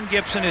 Sean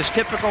Gibson is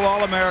typical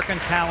All-American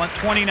talent,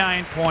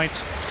 29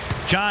 points.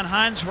 John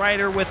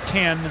Hansreiter with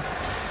 10.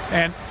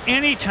 And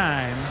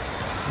anytime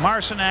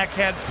Marcinak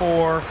had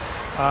 4,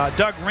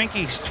 Doug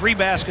Rinke 3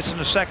 baskets in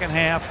the second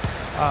half,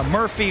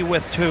 Murphy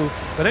with 2.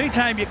 But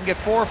anytime you can get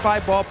 4 or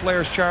 5 ball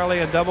players, Charlie,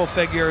 in double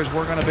figures,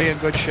 we're going to be in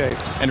good shape.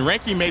 And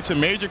Rinke made some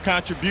major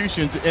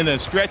contributions in a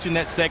stretch in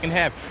that second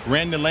half.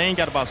 Ran the lane,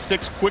 got about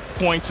 6 quick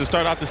points to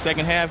start out the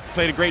second half,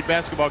 played a great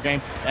basketball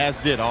game, as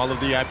did all of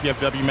the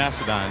IPFW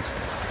Mastodons.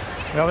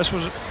 Well, this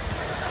was...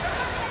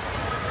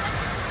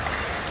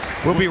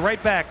 We'll be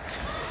right back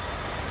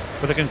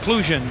with a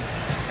conclusion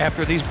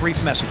after these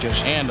brief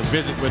messages. And a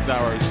visit with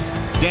our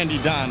Dandy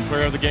Don,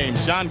 player of the game,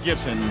 Sean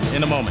Gibson,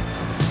 in a moment.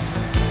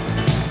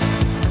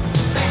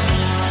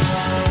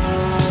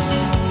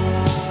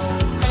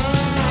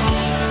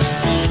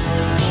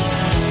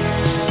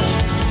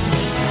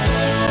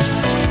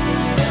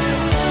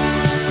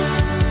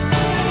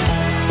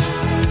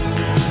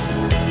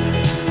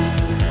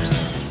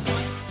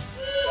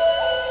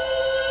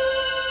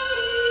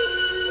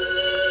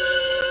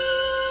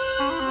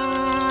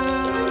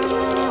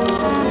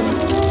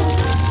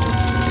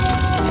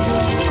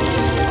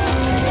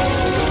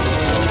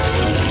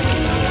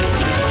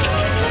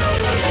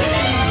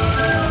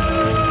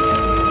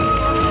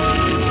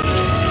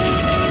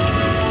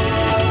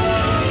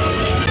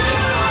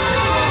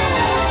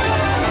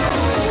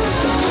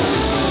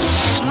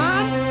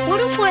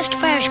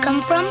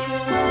 Come from?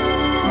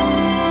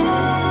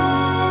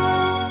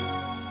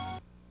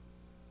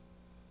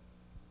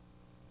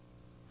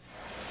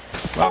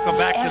 Welcome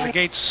back to the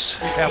Gates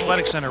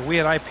Athletic Center. We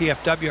at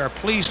IPFW are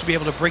pleased to be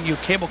able to bring you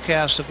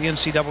cablecasts of the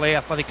NCAA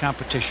athletic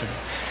competition.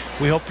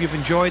 We hope you've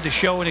enjoyed the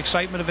show and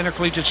excitement of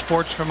intercollegiate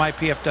sports from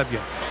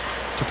IPFW.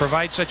 To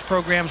provide such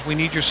programs, we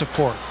need your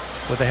support.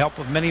 With the help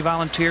of many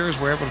volunteers,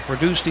 we're able to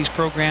produce these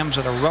programs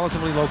at a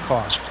relatively low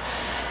cost.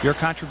 Your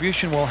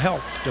contribution will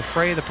help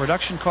defray the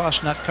production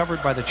costs not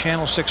covered by the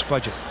Channel 6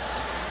 budget.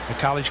 The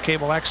College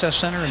Cable Access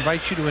Center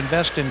invites you to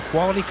invest in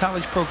quality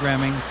college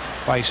programming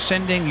by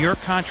sending your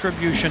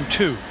contribution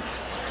to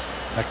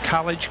the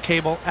College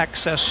Cable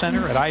Access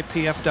Center at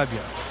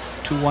IPFW,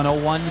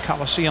 2101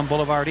 Coliseum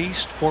Boulevard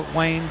East, Fort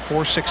Wayne,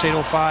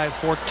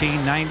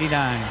 46805-1499.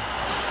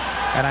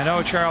 And I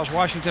know Charles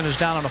Washington is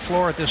down on the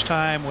floor at this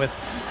time with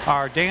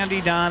our Dandy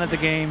Don at the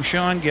game,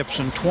 Sean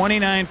Gibson.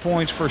 29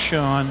 points for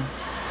Sean.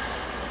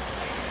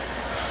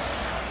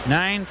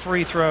 9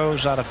 free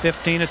throws out of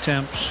 15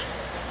 attempts.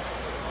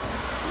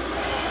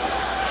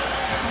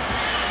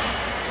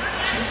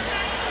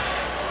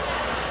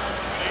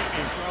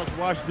 Charles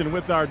Washington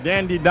with our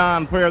Dandy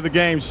Don, player of the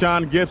game,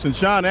 Sean Gibson.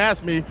 Sean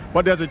asked me,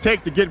 what does it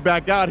take to get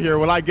back out here?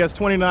 Well, I guess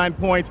 29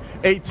 points,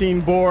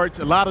 18 boards,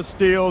 a lot of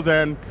steals,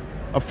 and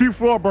a few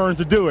floor burns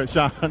to do it,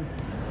 Sean.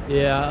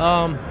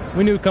 Yeah,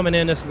 we knew coming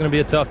in this was going to be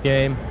a tough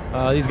game.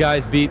 These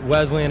guys beat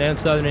Wesleyan and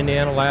Southern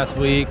Indiana last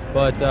week,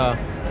 but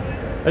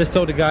I just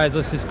told the guys,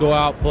 let's just go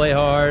out, play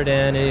hard,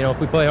 and if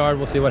we play hard,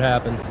 we'll see what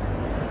happens.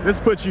 This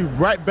puts you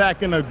right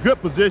back in a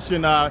good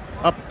position up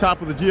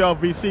top of the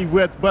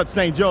GLVC but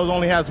St. Joe's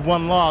only has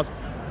 1 loss.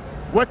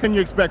 What can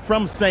you expect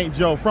from St.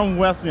 Joe, from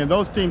Wesleyan?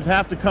 Those teams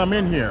have to come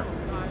in here.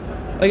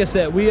 Like I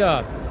said, we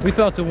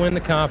felt to win the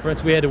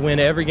conference, we had to win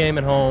every game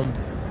at home,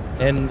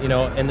 and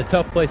and the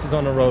tough places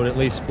on the road at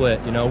least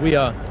split. We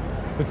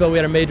felt we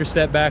had a major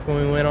setback when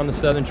we went on the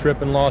Southern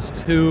trip and lost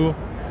 2.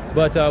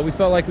 But we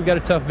felt like we got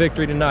a tough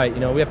victory tonight. You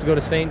know, we have to go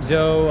to St.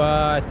 Joe,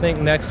 I think,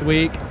 next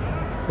week.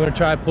 We're going to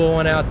try to pull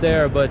one out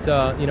there. But,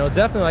 you know,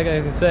 definitely, like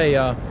I can say,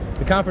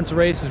 the conference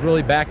race is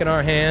really back in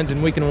our hands,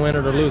 and we can win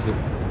it or lose it.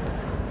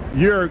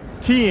 You're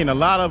keying a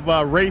lot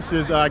of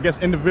races, I guess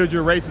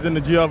individual races in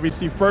the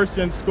GLVC, first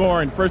in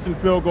scoring, first in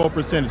field goal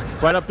percentage,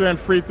 right up there in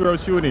free throw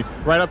shooting,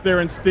 right up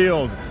there in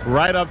steals,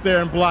 right up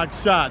there in block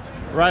shots,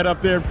 right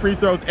up there in free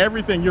throws,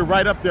 everything, you're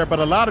right up there. But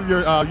a lot of your,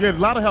 you had a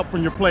lot of help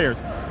from your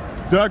players.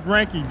 Doug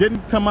Ranke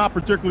didn't come out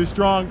particularly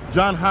strong.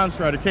 John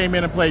Hanstrider came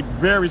in and played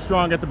very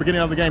strong at the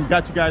beginning of the game,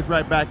 got you guys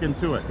right back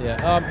into it.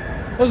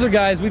 Yeah, those are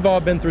guys, we've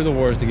all been through the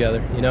wars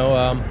together, you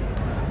know.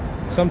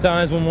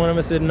 Sometimes when one of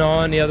us isn't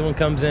on, the other one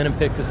comes in and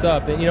picks us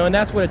up. And, you know, and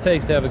that's what it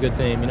takes to have a good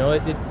team. You know,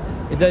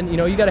 it doesn't, you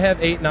know, you got to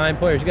have 8, 9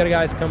 players. You got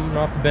guys coming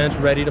off the bench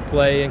ready to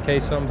play in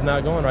case something's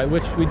not going right,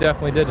 which we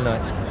definitely did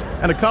tonight.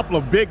 And a couple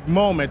of big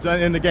moments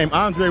in the game.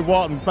 Andre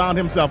Walton found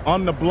himself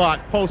on the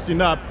block, posting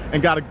up,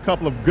 and got a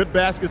couple of good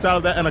baskets out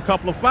of that and a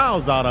couple of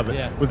fouls out of it.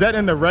 Yeah. Was that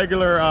in the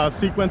regular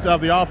sequence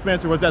of the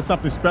offense, or was that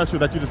something special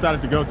that you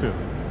decided to go to?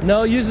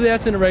 No, usually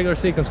that's in the regular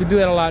sequence. We do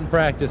that a lot in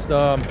practice.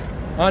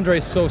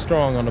 Andre's so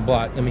strong on the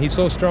block. I mean, he's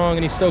so strong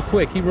and he's so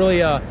quick. He really,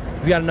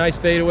 he's got a nice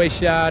fadeaway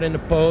shot in the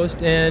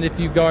post, and if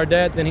you guard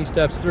that, then he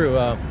steps through.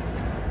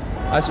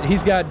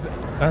 He's got,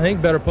 I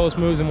think, better post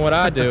moves than what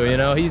I do. You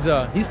know, he's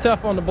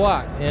tough on the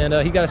block, and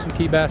he got some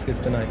key baskets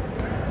tonight.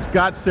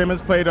 Scott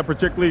Simmons played a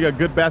particularly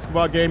good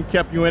basketball game,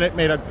 kept you in it,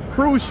 made a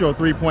crucial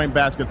three-point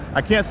basket.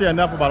 I can't say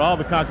enough about all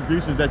the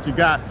contributions that you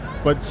got.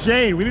 But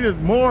Shane, we need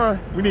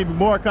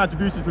more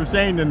contributions from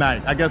Shane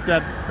tonight. I guess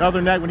that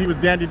other night when he was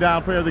dandy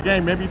down player of the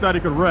game, maybe he thought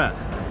he could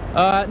rest.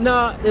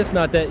 No, it's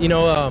not that. You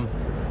know,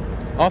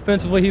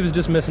 offensively, he was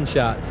just missing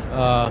shots.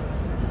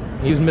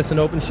 He was missing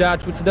open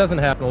shots, which doesn't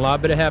happen a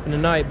lot, but it happened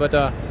tonight. But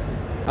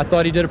I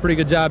thought he did a pretty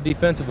good job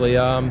defensively.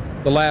 The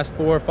last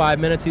 4 or 5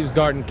 minutes, he was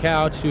guarding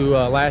Couch, who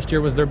last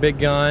year was their big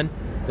gun.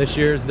 This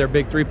year is their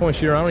big three-point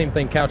shooter. I don't even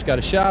think Couch got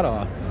a shot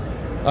off.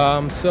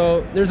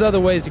 So there's other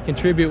ways to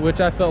contribute,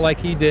 which I felt like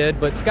he did,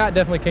 but Scott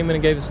definitely came in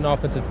and gave us an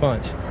offensive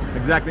punch.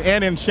 Exactly,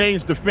 and in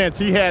Shane's defense,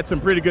 he had some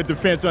pretty good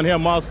defense on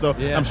him also.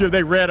 Yeah. I'm sure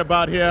they read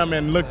about him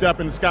and looked up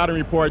in the scouting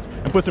reports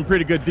and put some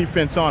pretty good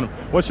defense on him.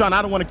 Well, Sean,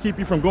 I don't want to keep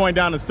you from going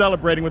down and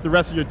celebrating with the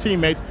rest of your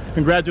teammates.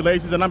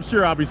 Congratulations, and I'm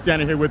sure I'll be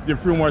standing here with you a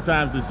few more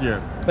times this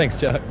year. Thanks,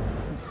 Chuck.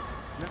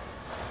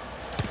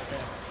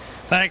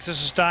 Thanks,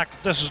 this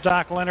is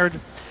Doc Leonard.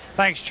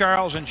 Thanks,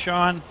 Charles and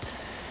Sean.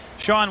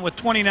 Sean with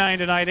 29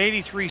 tonight,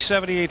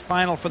 83-78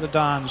 final for the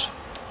Dons.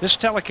 This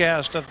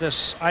telecast of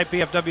this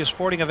IPFW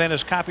sporting event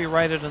is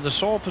copyrighted in the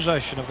sole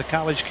possession of the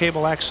College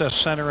Cable Access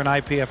Center in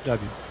IPFW.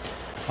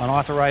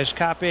 Unauthorized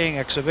copying,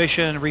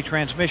 exhibition,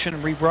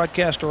 retransmission,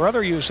 rebroadcast, or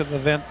other use of the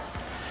event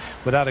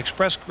without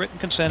express written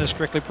consent is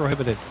strictly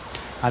prohibited.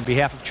 On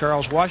behalf of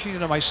Charles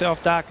Washington and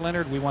myself, Doc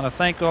Leonard, we want to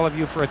thank all of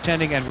you for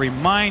attending and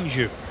remind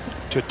you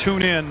to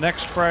tune in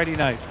next Friday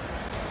night,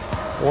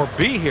 or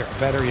be here,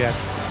 better yet,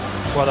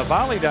 for the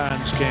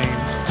Mastodons game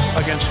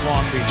against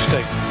Long Beach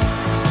State.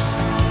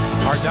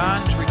 Our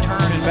Dons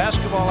return in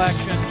basketball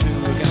action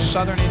against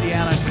Southern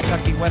Indiana and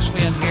Kentucky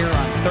Wesleyan here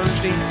on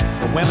Thursday.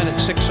 The women at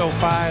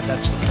 6:05.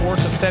 That's the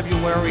 4th of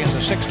February, and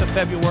the 6th of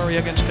February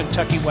against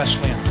Kentucky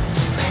Wesleyan.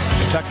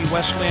 Kentucky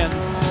Wesleyan,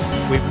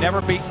 we've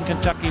never beaten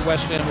Kentucky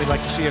Wesleyan. We'd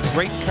like to see a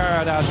great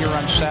card out here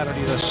on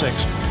Saturday the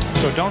 6th.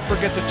 So don't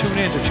forget to tune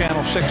in to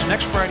Channel 6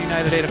 next Friday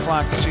night at 8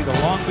 o'clock to see the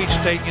Long Beach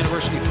State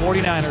University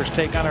 49ers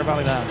take on our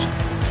Valley Dons.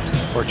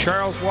 For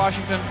Charles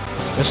Washington,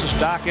 this is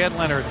Doc Ed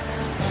Leonard.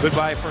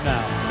 Goodbye for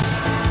now.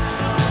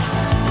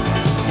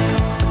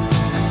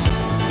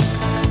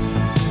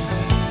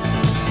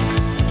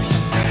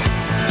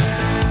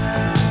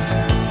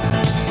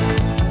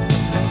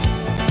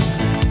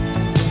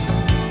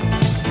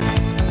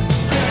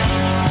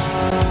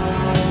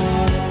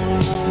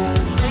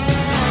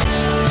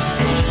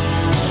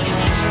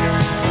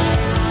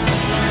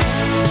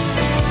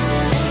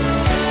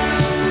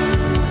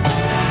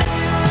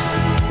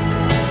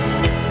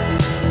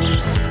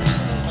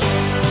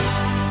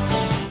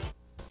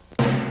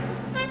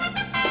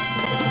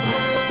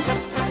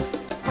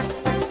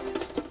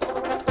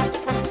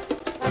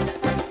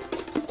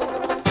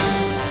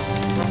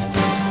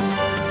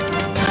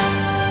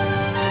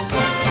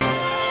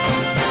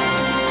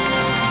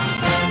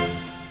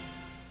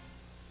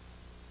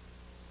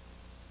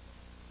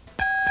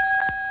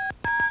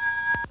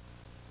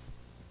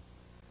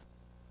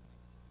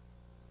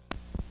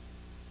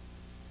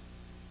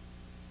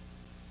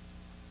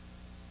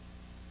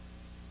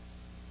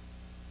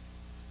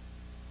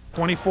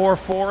 .24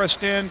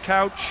 Forrest in,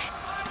 Couch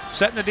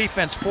setting the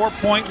defense,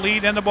 4-point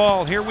lead in the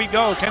ball. Here we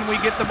go. Can we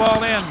get the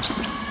ball in?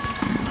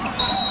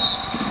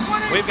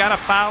 We've got a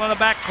foul in the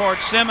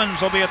backcourt.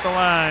 Simmons will be at the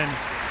line.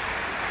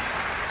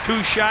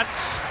 2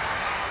 shots.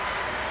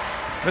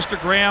 Mr.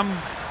 Graham,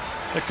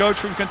 the coach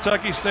from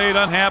Kentucky State,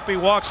 unhappy,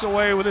 walks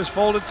away with his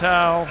folded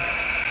towel.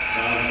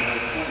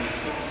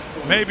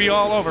 Maybe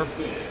all over.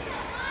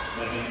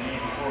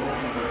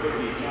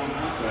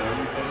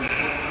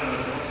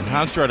 And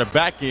Hanstrader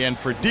back in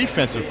for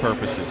defensive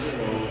purposes.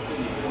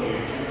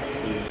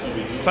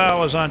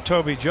 Foul is on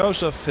Toby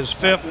Joseph, his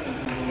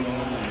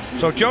 5th.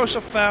 So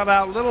Joseph fouled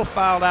out, Little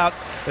fouled out.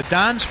 The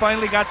Dons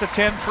finally got to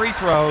 10 free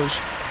throws.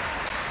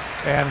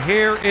 And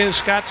here is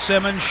Scott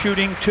Simmons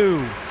shooting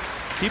 2.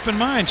 Keep in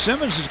mind,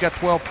 Simmons has got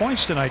 12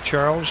 points tonight,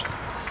 Charles.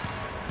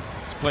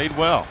 He's played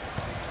well.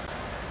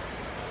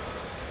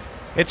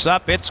 It's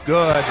up, it's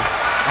good.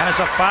 And it's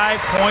a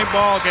 5-point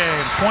ball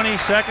game. 20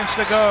 seconds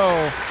to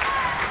go.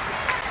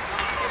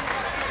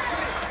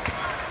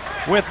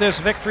 With this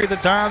victory, the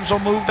Dons will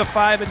move to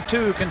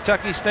 5-2.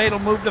 Kentucky State will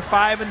move to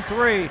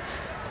 5-3.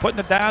 Putting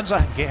the Dons a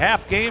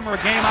half game or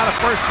a game out of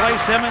first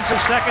place. Simmons'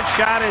 second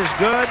shot is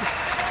good.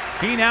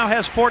 He now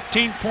has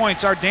 14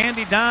 points. Our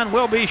dandy Don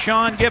will be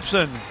Sean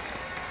Gibson.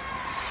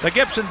 The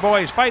Gibson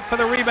boys fight for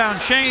the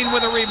rebound. Shane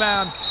with a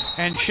rebound.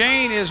 And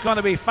Shane is going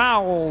to be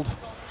fouled.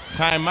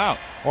 Timeout.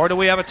 Or do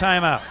we have a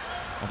timeout?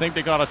 I think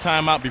they got a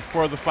timeout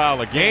before the foul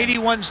again.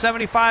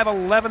 81-75,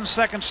 11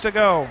 seconds to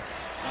go.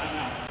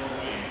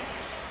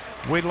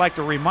 We'd like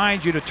to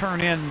remind you to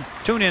tune in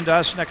to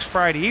us next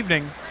Friday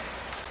evening.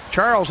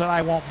 Charles and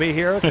I won't be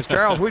here because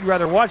Charles, we'd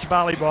rather watch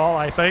volleyball,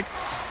 I think.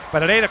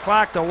 But at 8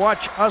 o'clock to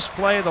watch us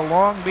play the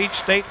Long Beach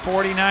State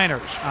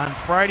 49ers on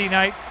Friday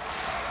night.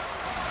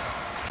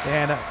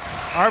 And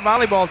our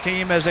volleyball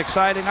team is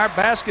exciting. Our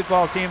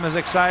basketball team is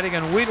exciting.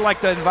 And we'd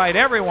like to invite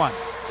everyone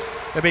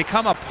to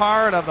become a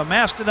part of the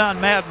Mastodon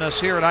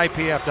madness here at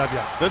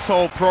IPFW. This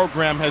whole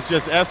program has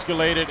just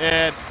escalated,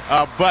 Ed,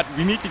 but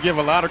we need to give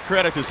a lot of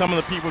credit to some of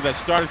the people that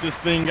started this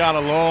thing out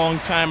a long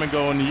time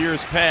ago in the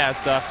years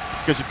past,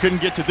 because you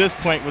couldn't get to this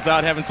point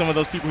without having some of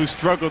those people who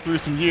struggled through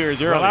some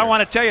years earlier. Well, I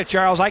want to tell you,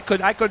 Charles, I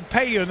couldn't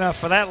pay you enough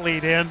for that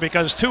lead in,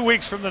 because 2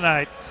 weeks from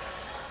tonight,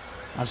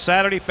 on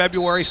Saturday,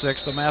 February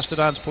 6th, the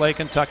Mastodons play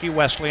Kentucky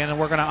Wesleyan, and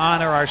we're going to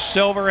honor our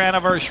silver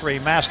anniversary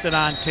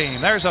Mastodon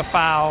team. There's a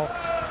foul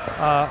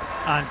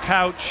on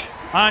Couch.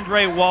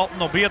 Andre Walton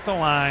will be at the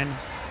line.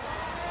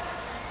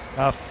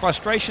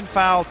 Frustration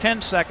foul,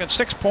 10 seconds,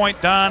 6-point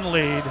Don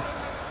lead.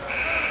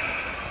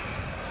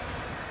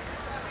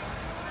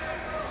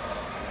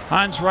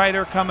 Hans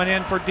Reiter coming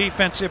in for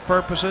defensive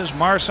purposes.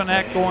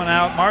 Marcinek going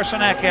out.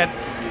 Marcinek had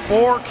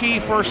 4 key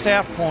first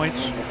half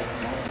points.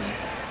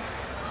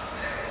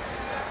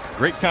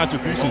 Great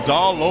contributions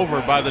all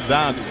over by the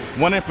Dons.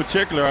 One in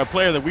particular, a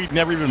player that we'd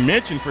never even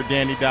mentioned for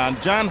Danny Don,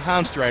 John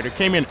Hanstrader,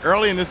 came in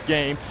early in this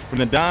game when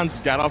the Dons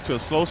got off to a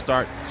slow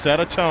start, set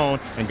a tone,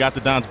 and got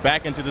the Dons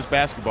back into this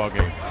basketball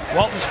game.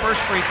 Walton's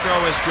first free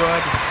throw is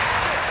good.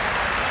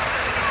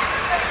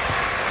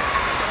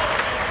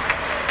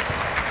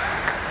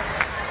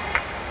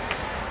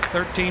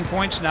 $13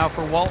 points now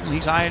for Walton.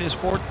 He's eyeing his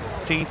 14th,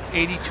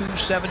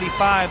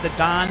 82-75. The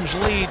Dons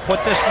lead.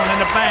 Put this one in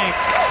the bank.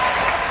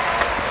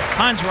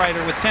 Hans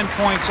Reiter with 10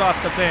 points off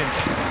the bench.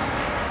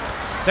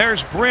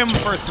 There's Brim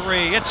for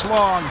 3. It's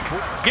long.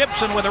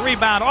 Gibson with a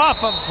rebound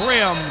off of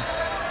Brim.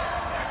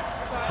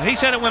 And he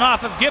said it went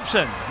off of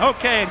Gibson.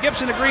 Okay, and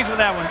Gibson agrees with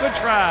that one. Good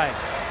try.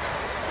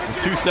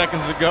 And 2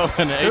 seconds to go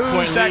in the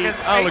 8-point lead.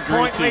 I'll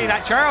agree too.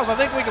 Charles, I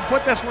think we can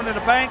put this one in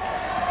the bank.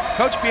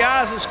 Coach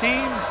Piazza's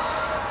team.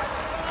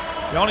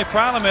 The only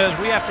problem is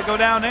we have to go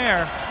down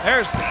there.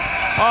 There's,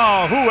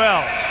 oh, who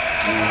else?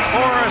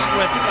 Forrest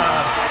with,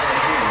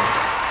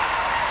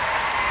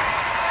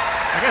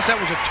 I guess that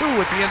was a 2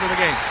 at the end of the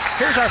game.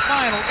 Here's our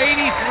final,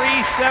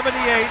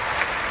 83-78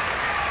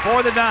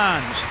 for the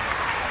Dons.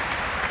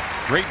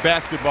 Great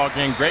basketball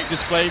game, great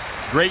display,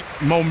 great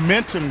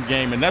momentum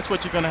game, and that's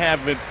what you're going to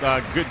have with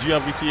good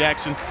GLVC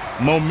action,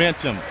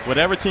 momentum.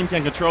 Whatever team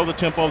can control the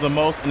tempo the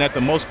most and at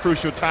the most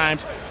crucial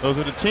times, those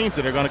are the teams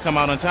that are going to come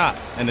out on top,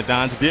 and the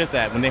Dons did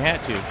that when they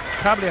had to.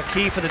 Probably a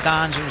key for the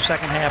Dons in the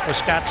second half was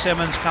Scott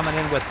Simmons coming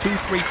in with 2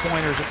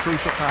 3-pointers at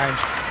crucial times,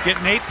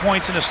 getting 8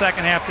 points in the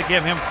second half to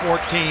give him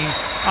 14.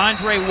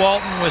 Andre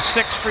Walton with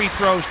 6 free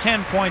throws,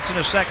 10 points in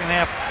the second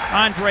half.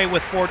 Andre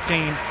with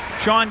 14.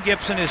 Sean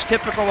Gibson is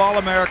typical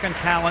All-American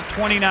talent,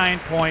 29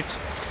 points.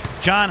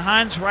 John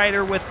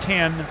Hansreiter with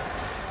 10.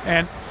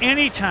 And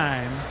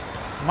anytime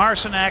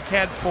Marcinek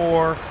had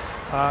 4,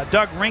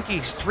 Doug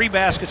Rinke 3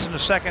 baskets in the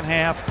second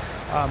half,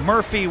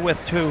 Murphy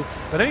with 2.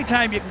 But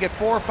anytime you can get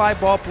 4 or 5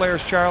 ball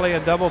players, Charlie,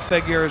 in double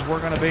figures, we're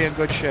going to be in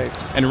good shape.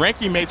 And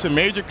Rinke made some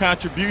major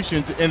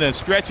contributions in a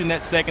stretch in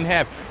that second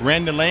half.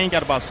 Randall Lane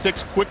got about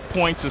 6 quick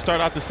points to start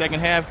out the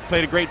second half,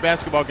 played a great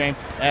basketball game,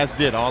 as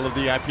did all of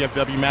the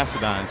IPFW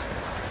Mastodons.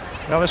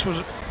 Well, this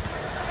was...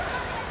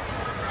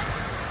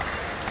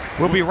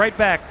 We'll be right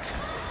back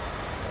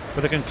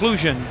for the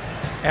conclusion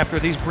after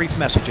these brief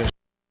messages.